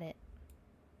have had it.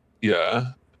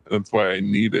 Yeah, that's why I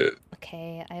need it.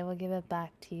 Okay, I will give it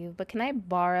back to you. But can I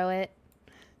borrow it?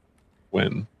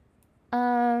 When?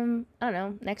 I don't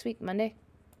know. Next week, Monday.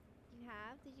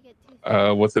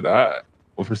 What's it at?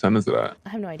 What percent is it at? I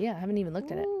have no idea. I haven't even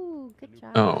looked at it. Ooh, good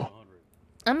job. Oh.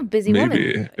 I'm a busy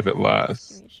Maybe woman. if it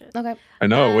lasts. Okay. I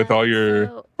know with all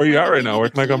your. Where you at right now? Where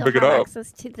can I come pick it up?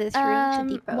 Access to this room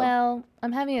to depot. Well,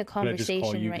 I'm having a Can I just call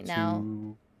conversation you right now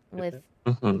with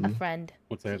Mhm. a friend.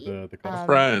 Once I have the A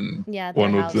friend. Yeah,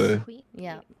 One their would house. say.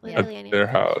 Yeah. At their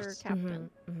house.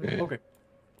 Okay. Okay.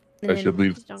 I should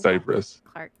leave Cyprus.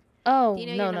 Oh, Do you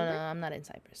know no, your no, number? no, I'm not in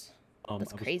Cyprus.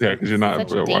 That's crazy. Yeah, because you're not.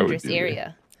 Such a why would dangerous you be?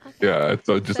 area. Yeah, it's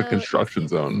just a construction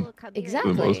zone.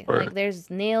 Exactly. For the most part. Like there's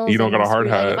nails. You don't and got a hard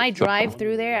screw- like, hat. if I so- drive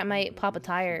through there, I might pop a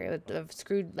tire. It would have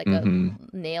screwed like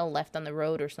Mhm. a nail left on the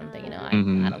road or something. You know, I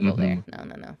Mhm, don't go there.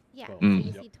 mhm. No. Yeah, so Mm.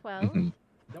 you see 12.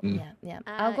 Yeah.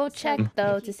 I'll go check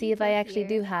though to see if I actually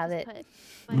do have it.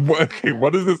 Okay,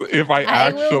 what is this? If I I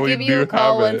will actually give you do a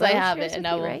call have once it. I have it, Shares and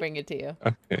with I you, will right? bring it to you.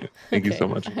 Okay, thank you so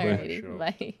Okay. much. Alrighty,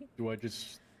 bye. Do I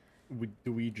just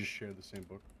do we just share the same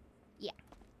book? Yeah.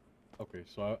 Okay,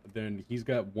 so then he's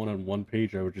got one on one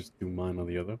page. I would just do mine on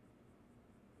the other.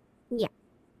 Yeah.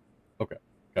 Okay,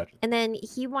 gotcha. And then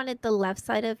he wanted the left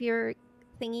side of your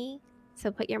thingy, so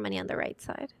put your money on the right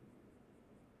side.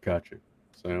 Gotcha.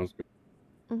 Sounds good.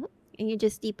 And you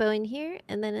just depot in here,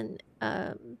 and then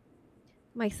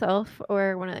myself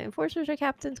or one of the enforcers or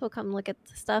captains will come look at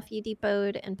the stuff you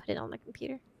depoted and put it on the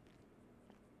computer.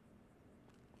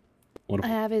 I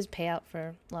have his payout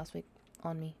for last week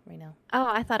on me right now. Oh,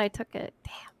 I thought I took it.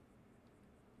 Damn.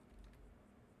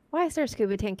 Why is there a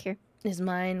scuba tank here? It's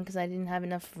mine because I didn't have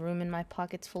enough room in my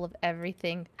pockets full of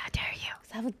everything. How dare you?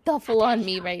 'Cause I have a duffel on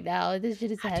me right now. This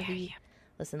shit is heavy.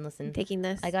 Listen. I'm taking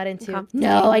this. I got into. confiscating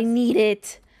No, I this. need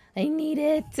it. I need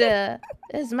it.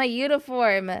 It's my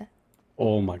uniform.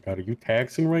 Oh my god, are you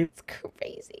taxing right? It's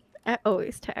crazy. I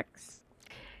always tax.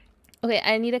 Okay,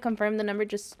 I need to confirm the number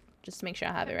just to make sure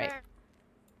I have it right.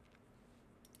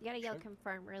 You gotta yell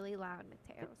confirm really loud,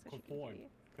 Mateo, so she can hear you.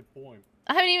 Confirm.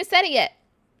 I haven't even said it yet.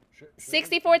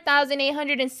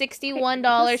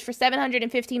 $64,861 for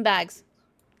 715 bags.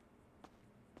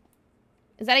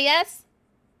 Is that a yes?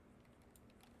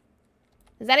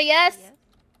 Is that a yes?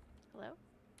 Hello?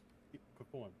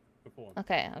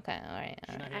 Okay, alright,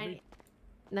 alright.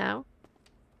 No.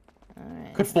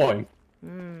 Alright. Conform.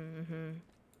 Mm-hmm.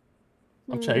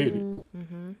 I'm saying it.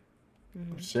 Mm-hmm.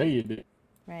 I'm saying it.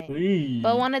 Right. Please.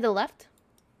 But one to the left?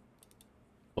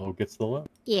 Oh, gets the left.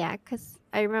 Yeah, because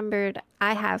I remembered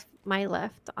I have my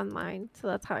left on mine, so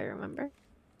that's how I remember.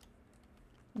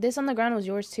 This on the ground was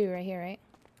yours too, right here, right?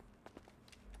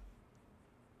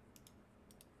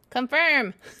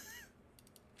 Confirm!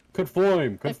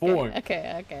 Conform. Conform.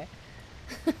 Okay.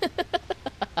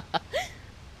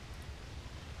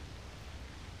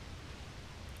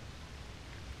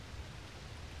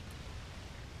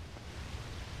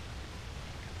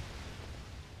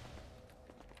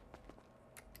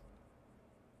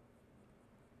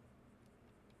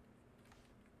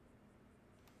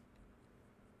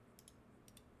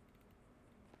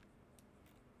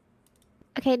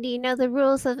 Okay, do you know the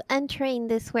rules of entering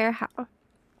this warehouse?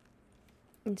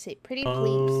 Let's see, pretty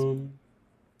please.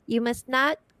 You must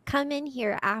not come in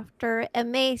here after a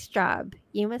maze job.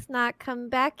 You must not come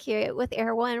back here with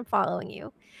Air 1 following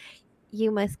you.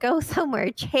 You must go somewhere,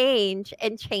 change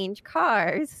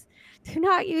cars. Do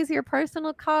not use your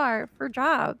personal car for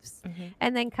jobs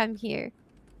and then come here.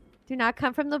 Do not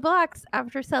come from the blocks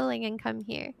after selling and come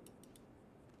here.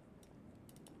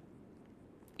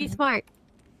 Be smart.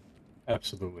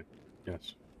 Absolutely.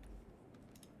 Yes.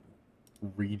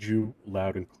 Read you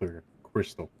loud and clear.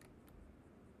 Crystal.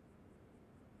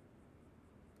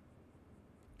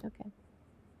 Okay.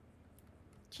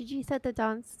 Gigi said the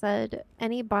Don said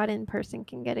any bought-in person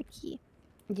can get a key.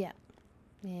 Yeah.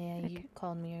 Yeah, you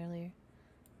called me earlier.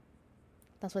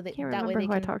 That's why they Can't that way remember they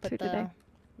who I can talked put to the today.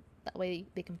 that way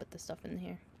they can put the stuff in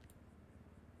here.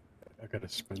 I gotta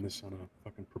spend this on a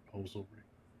fucking proposal ring.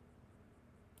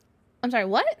 I'm sorry,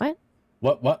 what?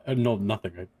 What? No,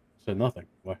 nothing. I said nothing.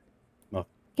 What?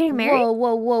 Nothing. Getting married? Whoa.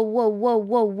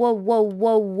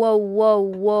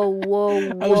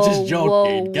 I was just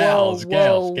joking. Gals.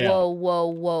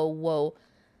 Whoa.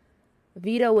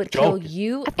 Vito would kill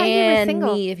you thought you were and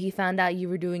single. me if he found out you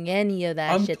were doing any of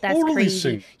that I'm shit. That's totally crazy.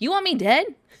 single. You want me dead?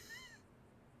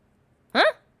 Huh?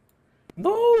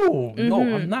 No,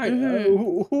 I'm not.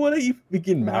 Who would I even be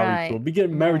getting married to? I'll be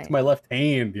getting married to my left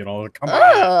hand, you know. Come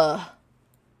on.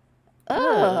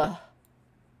 Ugh.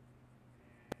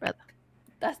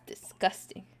 That's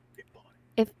disgusting.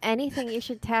 If anything, you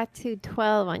should tattoo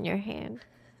 12 on your hand.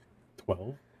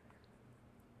 12?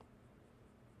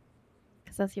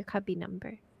 Because that's your cubby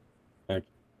number. Thank you.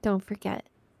 Don't forget.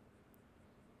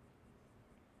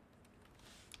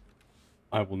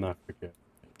 I will not forget.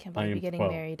 Can't I believe am you're getting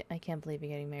 12. married. I can't believe you're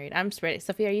getting married. I'm spreading.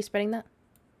 Sophia, are you spreading that?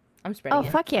 I'm spreading Oh,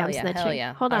 it. fuck yeah, Hell I'm yeah. snitching. Hell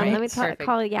yeah. Hold on, Alright, let me perfect.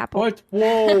 call Yapple. What?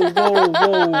 Whoa.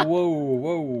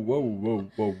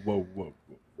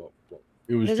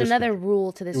 It was There's just another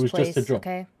rule to this it was place, just a joke.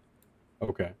 okay?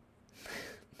 Okay.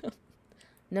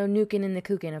 No nuking in the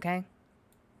cooking, okay?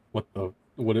 What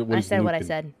what I is said what I nuking?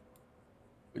 said.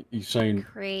 You saying?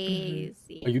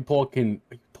 Crazy. Are you talking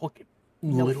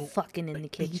No little? fucking in the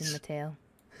kitchen, Mateo.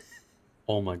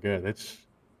 Oh my god, that's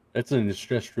an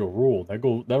industrial rule. That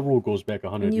rule goes back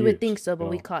 100 years. You would think so, but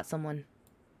we know. caught someone.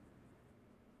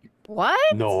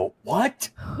 What? No, what?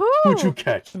 Who? Who'd you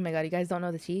catch? Oh my god, you guys don't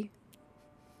know the tea?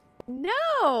 No.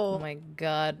 Oh my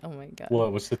god.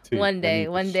 What's the tea? One day,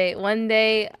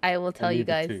 I will tell you need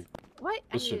the guys. tea. What?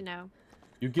 I need to Listen. know.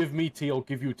 You give me tea, I'll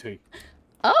give you tea.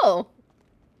 Oh.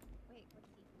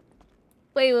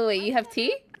 Wait. You have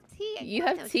tea? Tea? You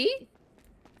have tea?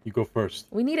 You go first.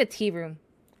 We need a tea room.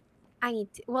 I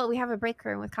need to. Well, we have a break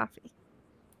room with coffee.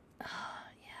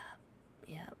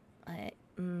 Yeah.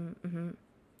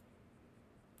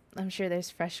 I'm sure there's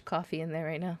fresh coffee in there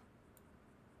right now.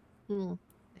 Hmm.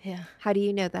 Yeah. How do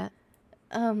you know that?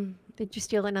 Did you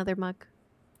steal another mug?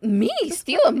 Me?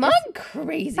 Steal a mug?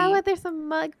 Crazy. Is that why there's a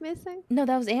mug missing? No,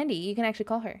 that was Andy. You can actually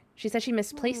call her. She said she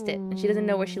misplaced it and she doesn't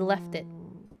know where she left it.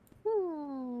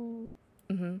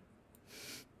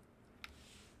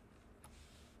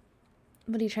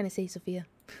 What are you trying to say, Sophia?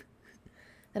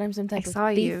 That I'm some type I of saw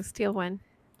thief? you steal one.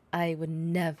 I would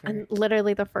never. And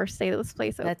literally the first day this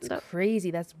place opened That's up.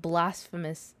 crazy. That's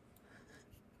blasphemous.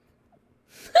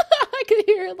 I could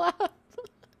hear her laugh. All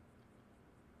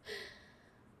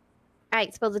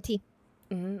right, spill the tea.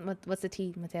 What's the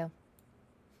tea, Mateo?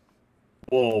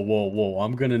 Whoa.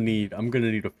 I'm gonna need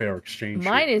a fair exchange.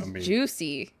 Mine here. is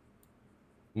juicy.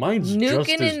 Mine's just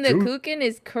Nuking as in the cooking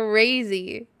is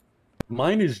crazy.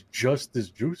 Mine is just as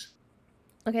juicy.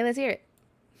 Okay, let's hear it.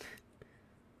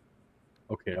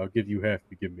 Okay, I'll give you half.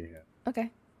 You give me half.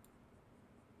 Okay.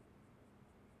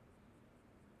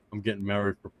 I'm getting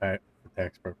married for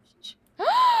tax purposes.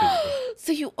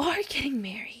 So you are getting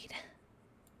married.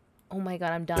 Oh my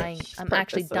god, I'm dying. I'm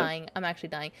actually Purposes. dying. I'm actually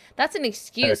dying. That's an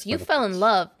excuse. You fell in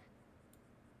love.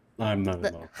 I'm not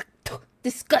in love.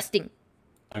 Disgusting.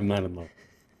 I'm not in love.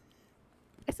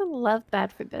 Isn't love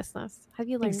bad for business? Have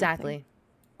you learned Exactly. nothing?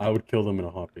 I would kill them in a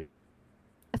heartbeat.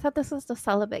 I thought this was the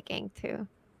celibate gang too.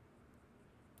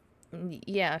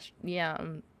 Yeah, yeah,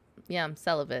 I'm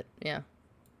celibate. Yeah.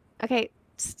 Okay,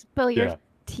 spill your Yeah.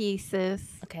 tea, sis.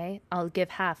 Okay, I'll give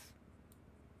half.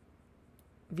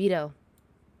 Veto.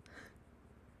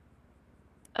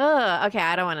 Ugh, okay,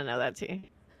 I don't want to know that tea.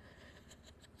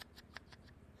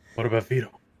 What about Vito?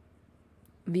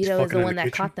 Vito is fucking the in one the that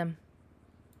kitchen? caught them.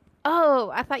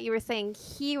 Oh, I thought you were saying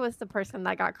he was the person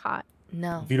that got caught.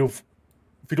 No.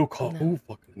 Vito caught who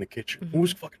fucking in the kitchen?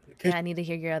 Who's fucking in the kitchen? Yeah, I need to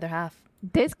hear your other half.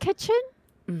 This kitchen?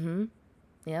 Mm-hmm.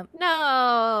 Yep.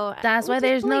 No. That's we'll why just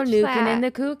there's no bleach nuking in that.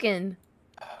 the cooking.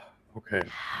 Okay,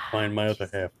 find my other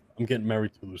half. I'm getting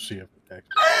married to Lucia for tax.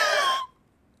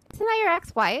 Isn't that your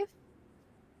ex-wife?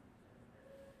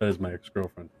 That is my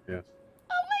ex-girlfriend. Yes.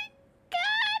 Oh my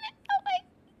god! Oh my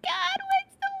god!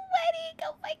 When's the wedding?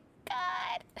 Oh my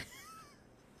god!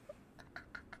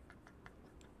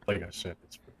 Like I said,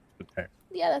 it's for tax.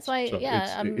 Yeah, that's why. So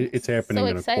yeah, I'm it's happening so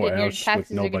in a excited. Your courthouse with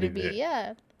taxes are nobody gonna be there.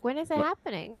 yeah. When is it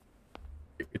happening?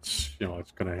 It's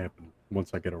it's gonna happen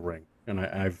once I get a ring, and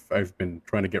I've been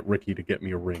trying to get Ricky to get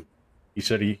me a ring. He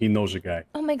said he knows a guy.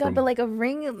 Oh my god! from- But like a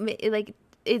ring, like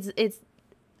it's.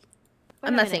 Wait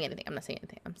I'm a not minute. saying anything. I'm not saying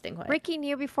anything. I'm staying quiet. Ricky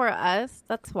knew before us?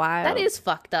 That's wild. That is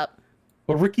fucked up.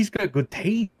 But Ricky's got good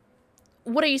taste.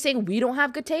 What are you saying? We don't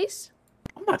have good taste?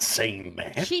 I'm not saying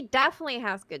that. She definitely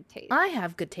has good taste. I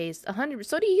have good taste. 100.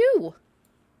 So do you.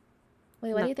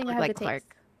 Wait, why do you Not think I have like good Clark.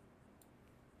 taste?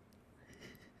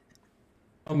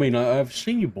 I mean, I've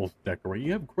seen you both decorate.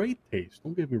 You have great taste.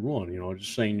 Don't get me wrong. I'm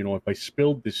just saying, if I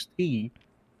spilled this tea,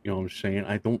 what I'm saying,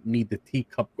 I don't need the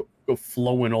teacup go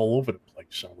flowing all over the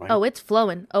place, all right? Oh, it's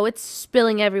flowing. Oh, it's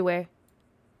spilling everywhere.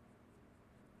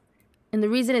 And the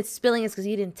reason it's spilling is because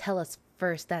you didn't tell us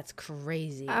first. That's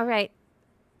crazy. All right.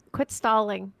 Quit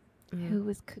stalling. Mm. Who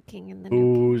was cooking in the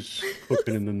Who's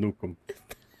cooking in the nukem?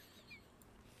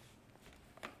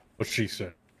 What she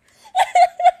said.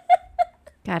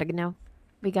 Gotta know.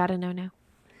 We gotta know now.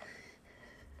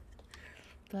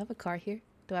 Do I have a car here?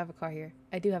 Do I have a car here?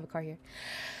 I do have a car here.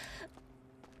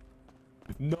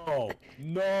 No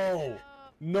way.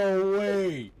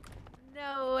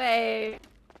 No way.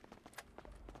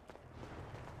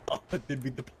 Oh, that did be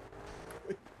the.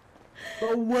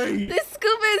 No way. This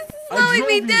scuba is I slowing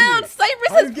me drove you down. here. Cypress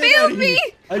How'd has you get out failed of me. here?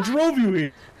 I drove you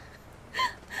here.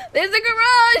 There's a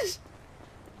garage.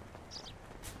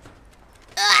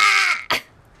 Ah!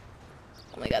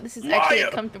 Oh my god, this is actually Liar.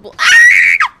 uncomfortable.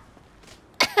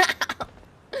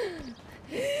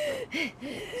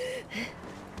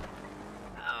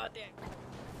 Oh, dear.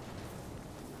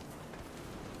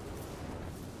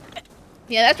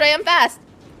 Yeah, that's right. I'm fast.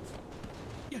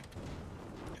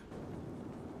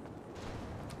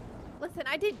 Listen,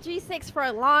 I did G6 for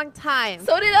a long time.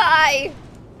 So did I.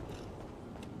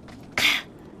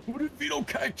 Who did Vito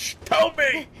catch? Tell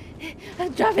me.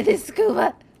 I'm driving this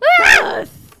scuba. Yes.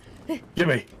 Give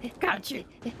me. Got you.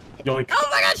 Yoink. Oh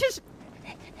my gosh!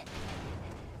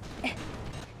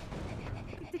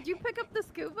 Did you pick up the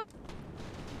scuba?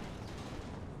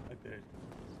 I did.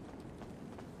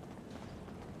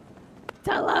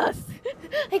 Tell us.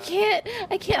 I can't.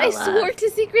 I Tell swore us. to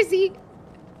secrecy.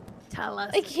 Tell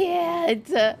us. I can't.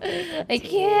 I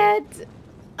can't.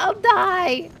 I'll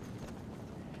die.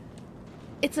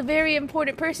 It's a very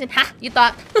important person. Ha! You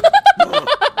thought.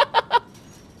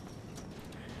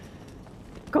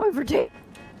 Going for tea.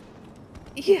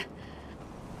 Yeah.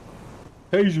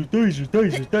 Taser.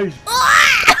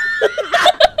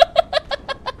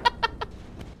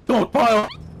 Don't pile.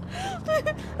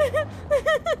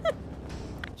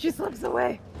 She slips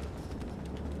away.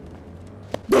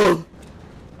 No.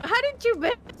 How did you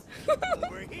miss?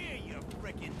 Over here, you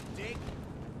frickin' dick.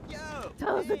 Yo.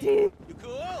 Tell us the tea. You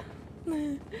cool?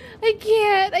 I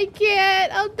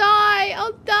can't. I'll die.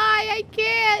 I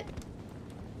can't.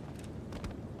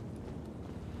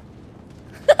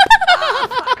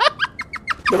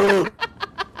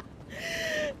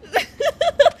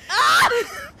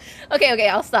 Okay,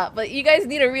 I'll stop. But you guys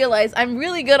need to realize I'm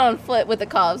really good on foot with the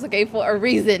cops, okay, for a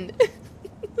reason.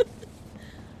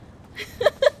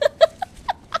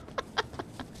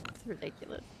 It's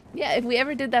ridiculous. Yeah, if we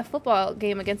ever did that football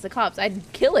game against the cops, I'd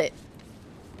kill it.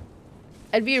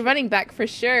 I'd be a running back for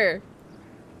sure.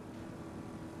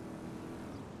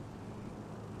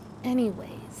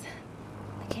 Anyways,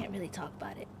 I can't really talk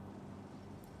about it.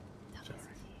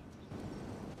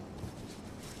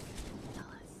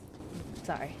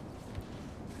 Sorry.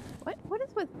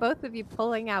 is with both of you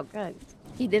pulling out guns?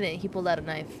 He didn't. He pulled out a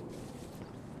knife.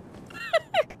 I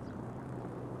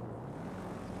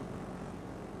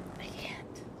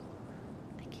can't.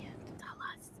 Tell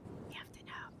us. We have to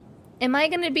know. Am I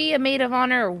gonna be a maid of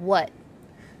honor or what?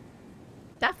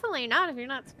 Definitely not if you're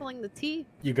not spilling the tea.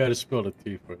 You gotta spill the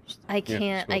tea first. I You have to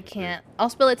can't. spill I the tea. can't. I'll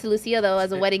spill it to Lucia though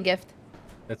as a wedding gift.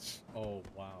 That's oh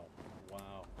wow,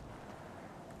 wow.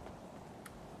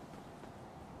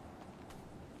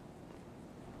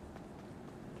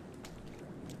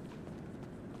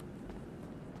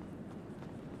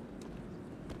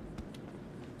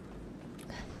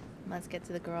 Let's get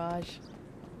to the garage.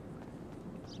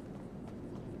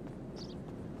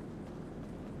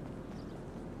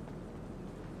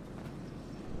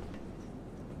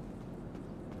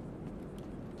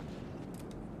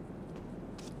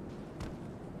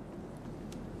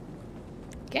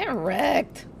 Get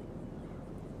wrecked.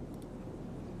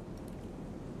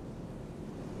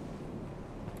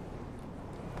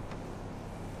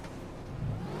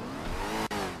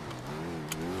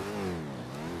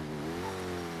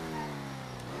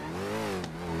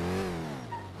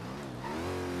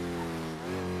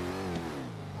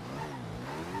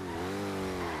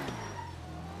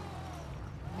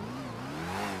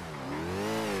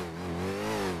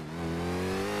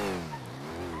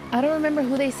 I don't remember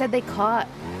who they said they caught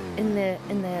in the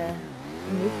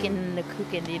Mookin and the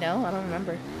Kukin, you know? I don't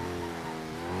remember.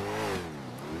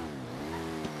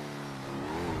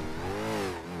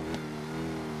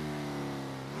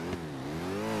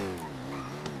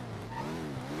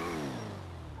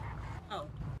 Oh,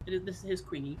 this is his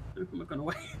Queenie. I'm not going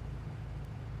away.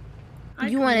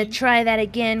 You want to try that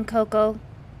again, Coco?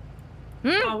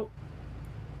 Oh,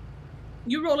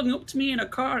 you're rolling up to me in a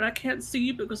car and I can't see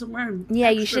you because I'm wearing. Yeah,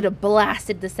 you extra- should have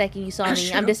blasted the second you saw I me.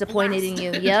 should I'm have disappointed in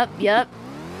you. blasted. Yep, yep.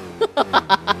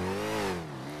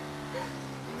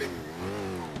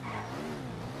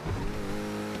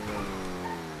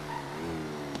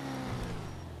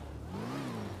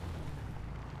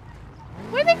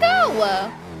 Where'd they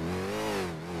go?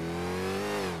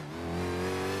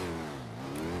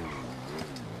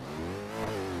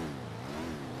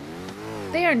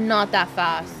 They are not that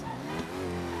fast.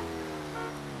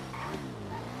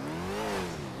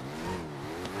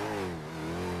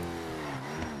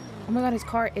 Oh my god, his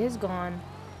car is gone.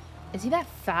 Is he that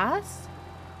fast?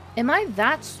 Am I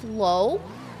that slow?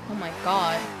 Oh my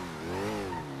god.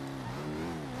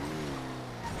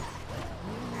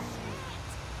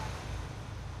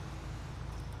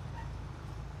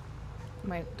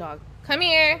 My dog. Come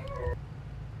here.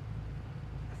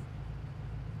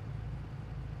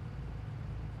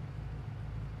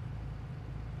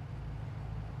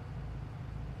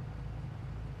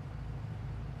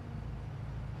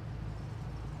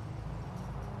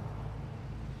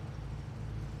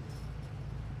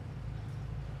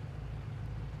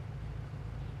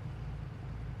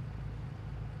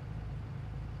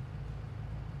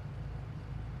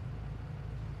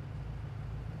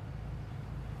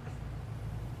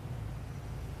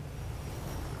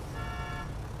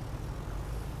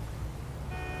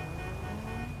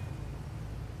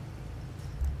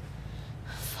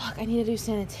 Fuck, I need to do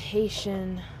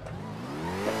sanitation.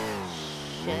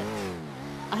 Shit.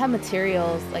 I have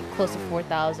materials like close to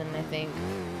 4,000, I think.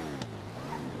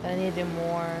 But I need to do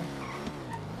more.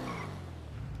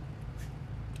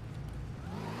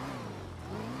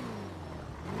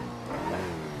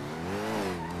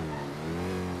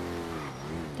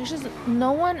 There's just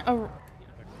no one Did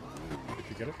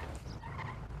you get it?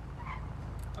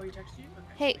 Oh, he texted you? Okay.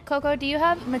 Hey, Coco, do you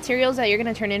have materials that you're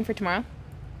gonna turn in for tomorrow?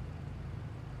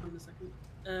 Hold on a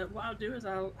second. What I'll do is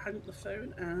I'll hang up the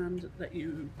phone and let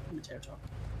you material talk.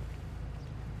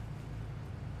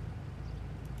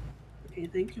 Okay,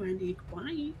 thank you, Andy.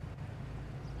 Bye.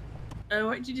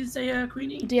 What did you say,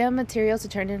 Queenie? Do you have materials to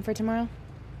turn in for tomorrow?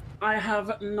 I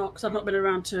have not, because I've not been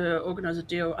around to organise a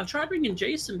deal. I tried ringing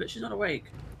Jason, but she's not awake.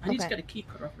 I need to get a key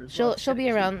cut off her as well. She'll be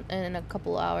around in a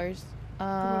couple hours.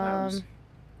 hours?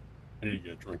 I need to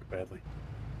get a drink badly.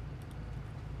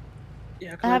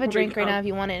 Yeah, I have a drink right now if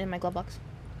you want it in my glove box.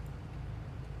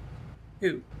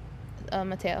 Who?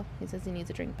 Mateo. He says he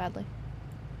needs a drink badly.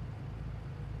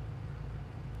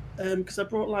 Because I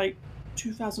brought like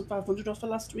 2,500 off her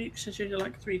last week. She said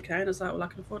like 3K, and I was like, well, I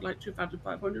can afford like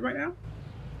 2,500 right now.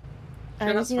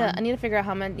 I just need to. I need to figure out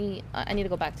how many. I need to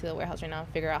go back to the warehouse right now.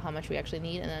 Figure out how much we actually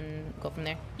need, and then go from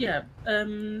there. Yeah.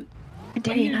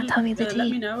 Dare you not tell me the Let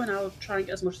tea? me know, and I'll try and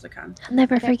get as much as I can. I'll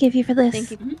never forgive you for this.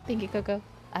 Thank you, thank you, Coco.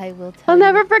 I will tell I'll you.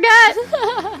 never forget.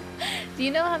 Do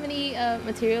you know how many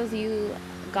materials you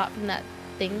got from that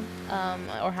thing,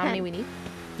 or how many 10. we need?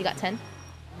 You got 10.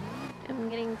 I'm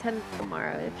getting 10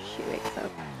 tomorrow if she wakes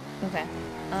up. Okay.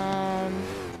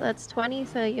 So that's 20,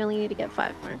 so you only need to get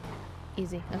 5 more.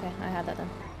 Easy. Okay, I have that then.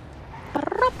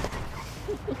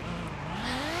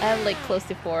 I have like close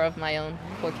to 4 of my own,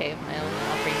 4K of my own, and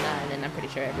I'll bring that, and then I'm pretty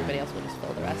sure everybody else will just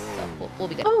fill the rest, so we'll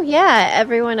be good. Oh yeah,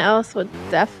 everyone else would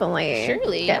definitely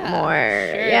Surely, get yeah.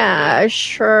 more. Surely. Yeah,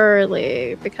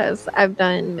 surely, because I've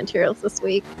done materials this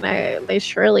week, and they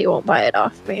surely won't buy it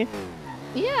off me.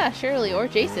 Yeah, surely, or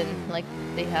Jason, like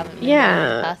they haven't been Yeah.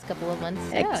 doing the past couple of months.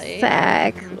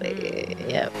 Exactly.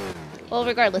 Yep. Well,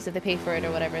 regardless if they pay for it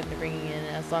or whatever they're bringing in,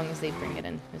 as long as they bring it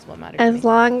in is what matters. As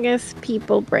long as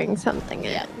people bring something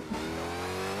in. Yeah.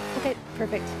 Okay,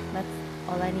 perfect. That's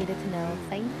all I needed to know.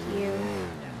 Thank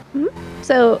you.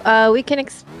 So we can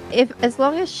if as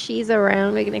long as she's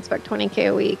around, we can expect 20K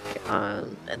a week.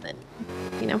 And then,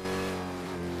 you know.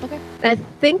 Okay. I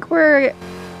think I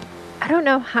don't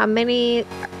know how many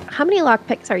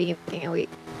lockpicks are you making a week?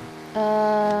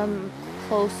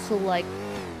 Close to like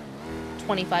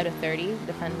 25 to 30,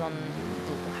 depends on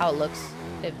how it looks,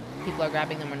 if people are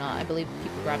grabbing them or not. I believe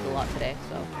people grabbed a lot today,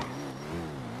 so.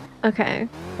 Okay.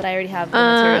 But I already have the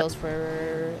materials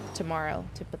for tomorrow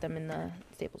to put them in the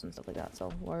staples and stuff like that,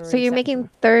 so we're So you're set. making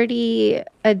 30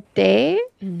 a day?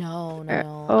 No.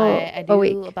 I a do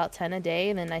week. about 10 a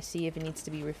day, and then I see if it needs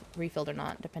to be refilled or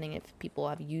not, depending if people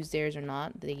have used theirs or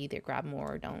not. They either grab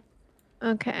more or don't.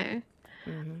 Okay.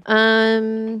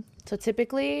 So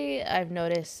typically, I've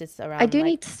noticed it's around. I do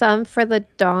need some for the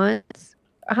dawns.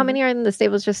 How many are in the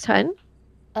stables? Just 10?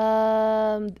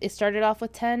 It started off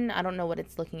with 10. I don't know what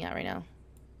it's looking at right now.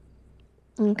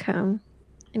 Okay. I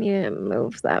need to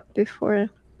move that before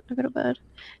I go to bed.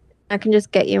 I can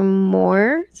just get you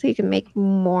more, so you can make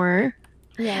more.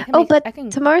 Yeah. But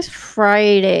tomorrow's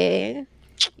Friday.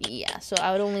 Yeah, so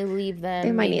I would only leave them.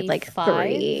 They might need maybe like 5.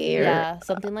 3 or Yeah,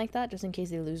 something like that, just in case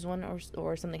they lose one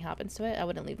or something happens to it. I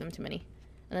wouldn't leave them too many,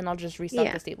 and then I'll just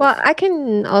restock the stables. Well, I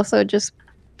can also just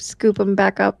scoop them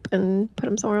back up and put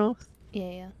them somewhere else.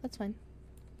 Yeah, that's fine.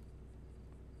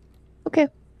 Okay.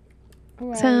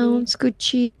 Alrighty. Sounds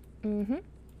Gucci.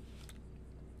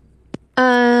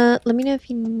 Let me know if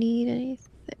you need anything.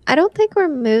 I don't think we're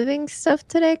moving stuff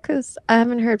today because I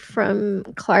haven't heard from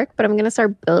Clark, but I'm gonna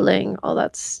start building all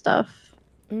that stuff.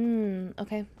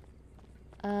 Okay.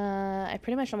 I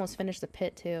pretty much almost finished the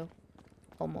pit too.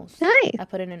 Almost. Nice. I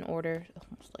put in an order,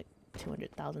 almost like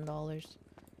 $200,000.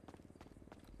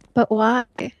 But why?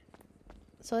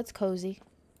 So it's cozy.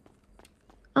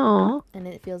 Oh. And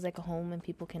it feels like a home, and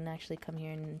people can actually come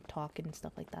here and talk and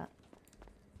stuff like that.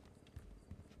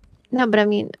 No, but I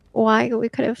mean, why? We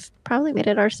could have probably made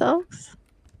it ourselves.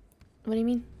 What do you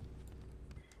mean?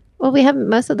 Well, we have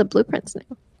most of the blueprints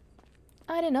now.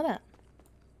 I didn't know that.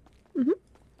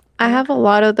 I have a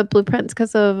lot of the blueprints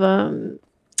because of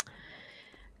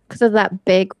that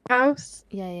big house.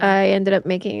 Yeah. I ended up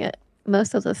making it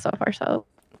most of the stuff ourselves.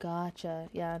 Gotcha.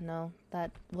 Yeah, no,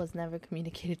 that was never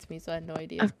communicated to me, so I had no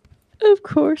idea. Of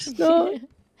course not.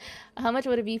 How much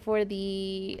would it be for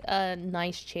the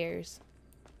nice chairs?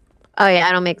 Oh yeah,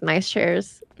 I don't make nice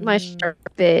chairs. My chairs are a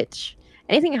bitch.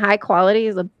 Anything high quality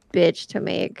is a bitch to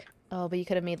make. Oh, but you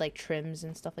could have made like trims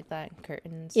and stuff like that, and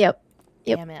curtains. Yep.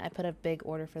 Damn it, I put a big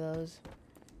order for those.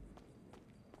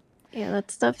 Yeah, that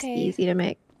stuff's Okay. easy to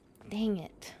make. Dang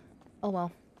it. Oh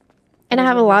well. And I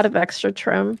have a lot of extra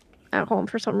trim at home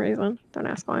for some reason. Don't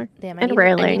ask why. Damn, and I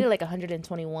railing. needed like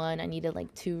 121. I needed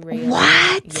like 2 railings.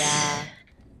 What?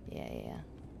 Yeah.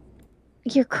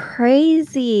 You're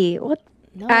crazy. What?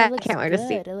 No, I it looks can't wait good. to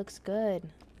see. It looks good.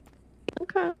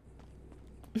 Okay.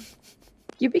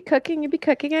 You be cooking. I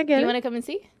get Do it. you want to come and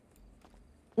see?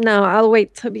 No, I'll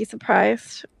wait to be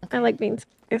surprised. I like being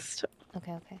surprised.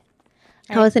 Okay.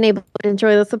 I wasn't able to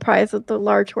enjoy the surprise of the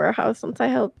large warehouse since I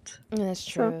helped. That's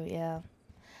true, yeah.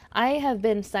 I have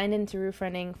been signed into roof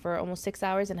renting for almost 6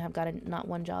 hours and have gotten not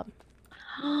one job.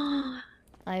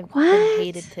 I've been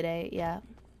hated today, yeah.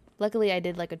 Luckily, I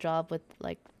did like a job with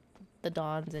like the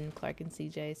Dons and Clark and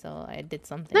CJ, so I did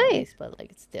something at least, but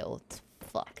like it's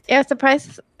fucked. Yeah,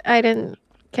 surprised I didn't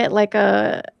get like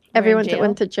everyone that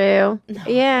went to jail. No,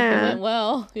 Yeah. It went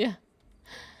well, yeah.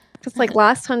 Because like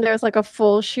last time there was like a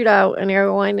full shootout and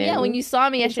everyone. Yeah, when you saw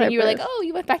me yesterday, you were like, "Oh,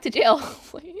 you went back to jail."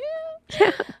 Like,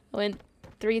 yeah. I went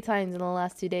 3 times in the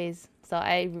last 2 days, so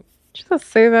I just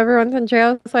assume everyone's in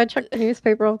jail. So I check the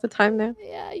newspaper all the time now.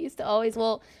 Yeah, I used to always.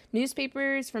 Well,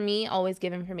 newspapers for me always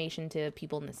give information to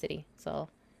people in the city, so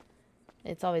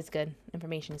it's always good.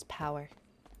 Information is power.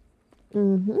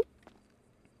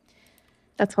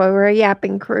 That's why we're a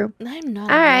yapping crew. I'm not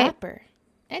All a right. yapper.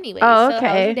 Anyway, Oh, so how was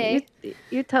your okay. day?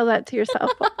 You tell that to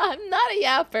yourself. I'm not a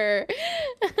yapper.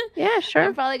 Yeah, sure.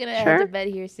 I'm probably gonna head Sure. to bed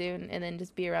here soon and then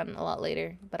just be around a lot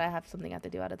later. But I have something I have to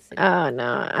do out of the city. Oh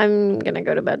no, I'm gonna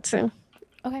go to bed soon.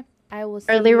 Okay, I will see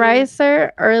Early you.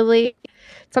 riser, early.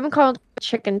 Something called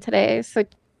chicken today. So,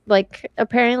 like,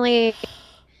 apparently,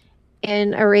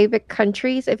 in Arabic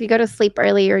countries, if you go to sleep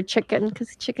early, you're a chicken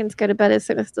because chickens go to bed as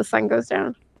soon as the sun goes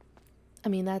down. I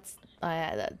mean, that's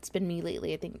been me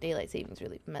lately. I think daylight savings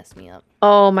really messed me up.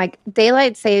 Oh my!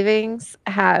 Daylight savings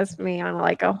has me on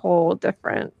like a whole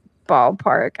different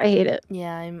ballpark. I hate it.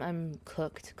 Yeah, I'm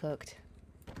cooked.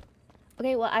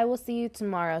 Okay, well, I will see you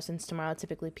tomorrow since tomorrow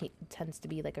typically tends to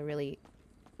be like a really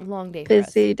long day for us.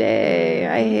 Busy day.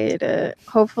 I hate it.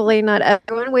 Hopefully, not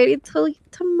everyone waiting till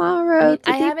tomorrow. I mean, to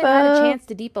I haven't had a depot. chance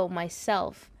to depot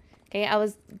myself. Okay, I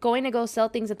was going to go sell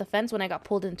things at the fence when I got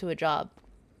pulled into a job.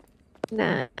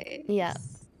 Nice. Yeah.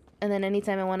 And then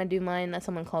anytime I want to do mine, that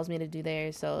someone calls me to do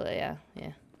theirs. So yeah.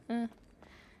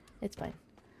 It's fine.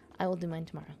 I will do mine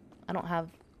tomorrow. I don't have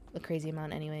a crazy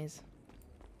amount anyways.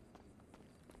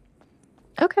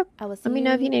 Okay. I will see Let me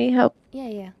know if you need any help.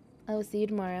 Yeah. I will see you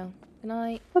tomorrow. Good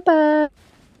night. Bye-bye.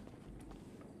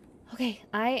 Okay,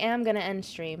 I am gonna end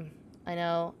stream. I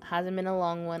know, hasn't been a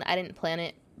long one. I didn't plan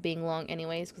it being long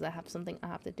anyways because I have something I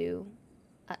have to do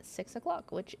at 6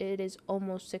 o'clock, which it is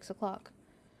almost 6 o'clock.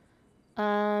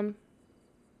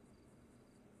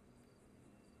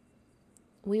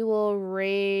 We will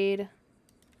raid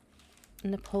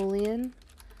Napoleon.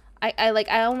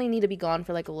 I only need to be gone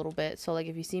for like a little bit, so like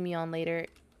if you see me on later,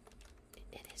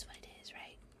 it is what it is,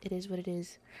 right? It is what it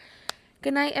is.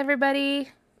 Good night, everybody.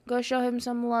 Go show him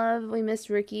some love. We miss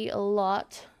Ricky a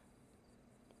lot.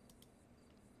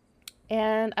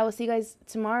 And I will see you guys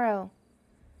tomorrow.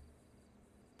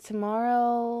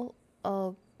 Tomorrow,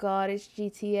 oh god, it's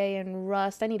GTA and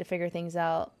Rust. I need to figure things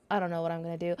out. I don't know what I'm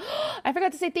gonna do. I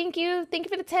forgot to say thank you. Thank you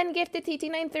for the 10 gifted,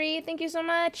 TT93. Thank you so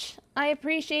much. I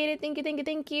appreciate it. Thank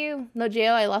you. No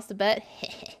jail, I lost a bet.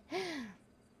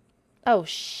 Oh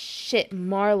shit,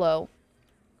 Marlo.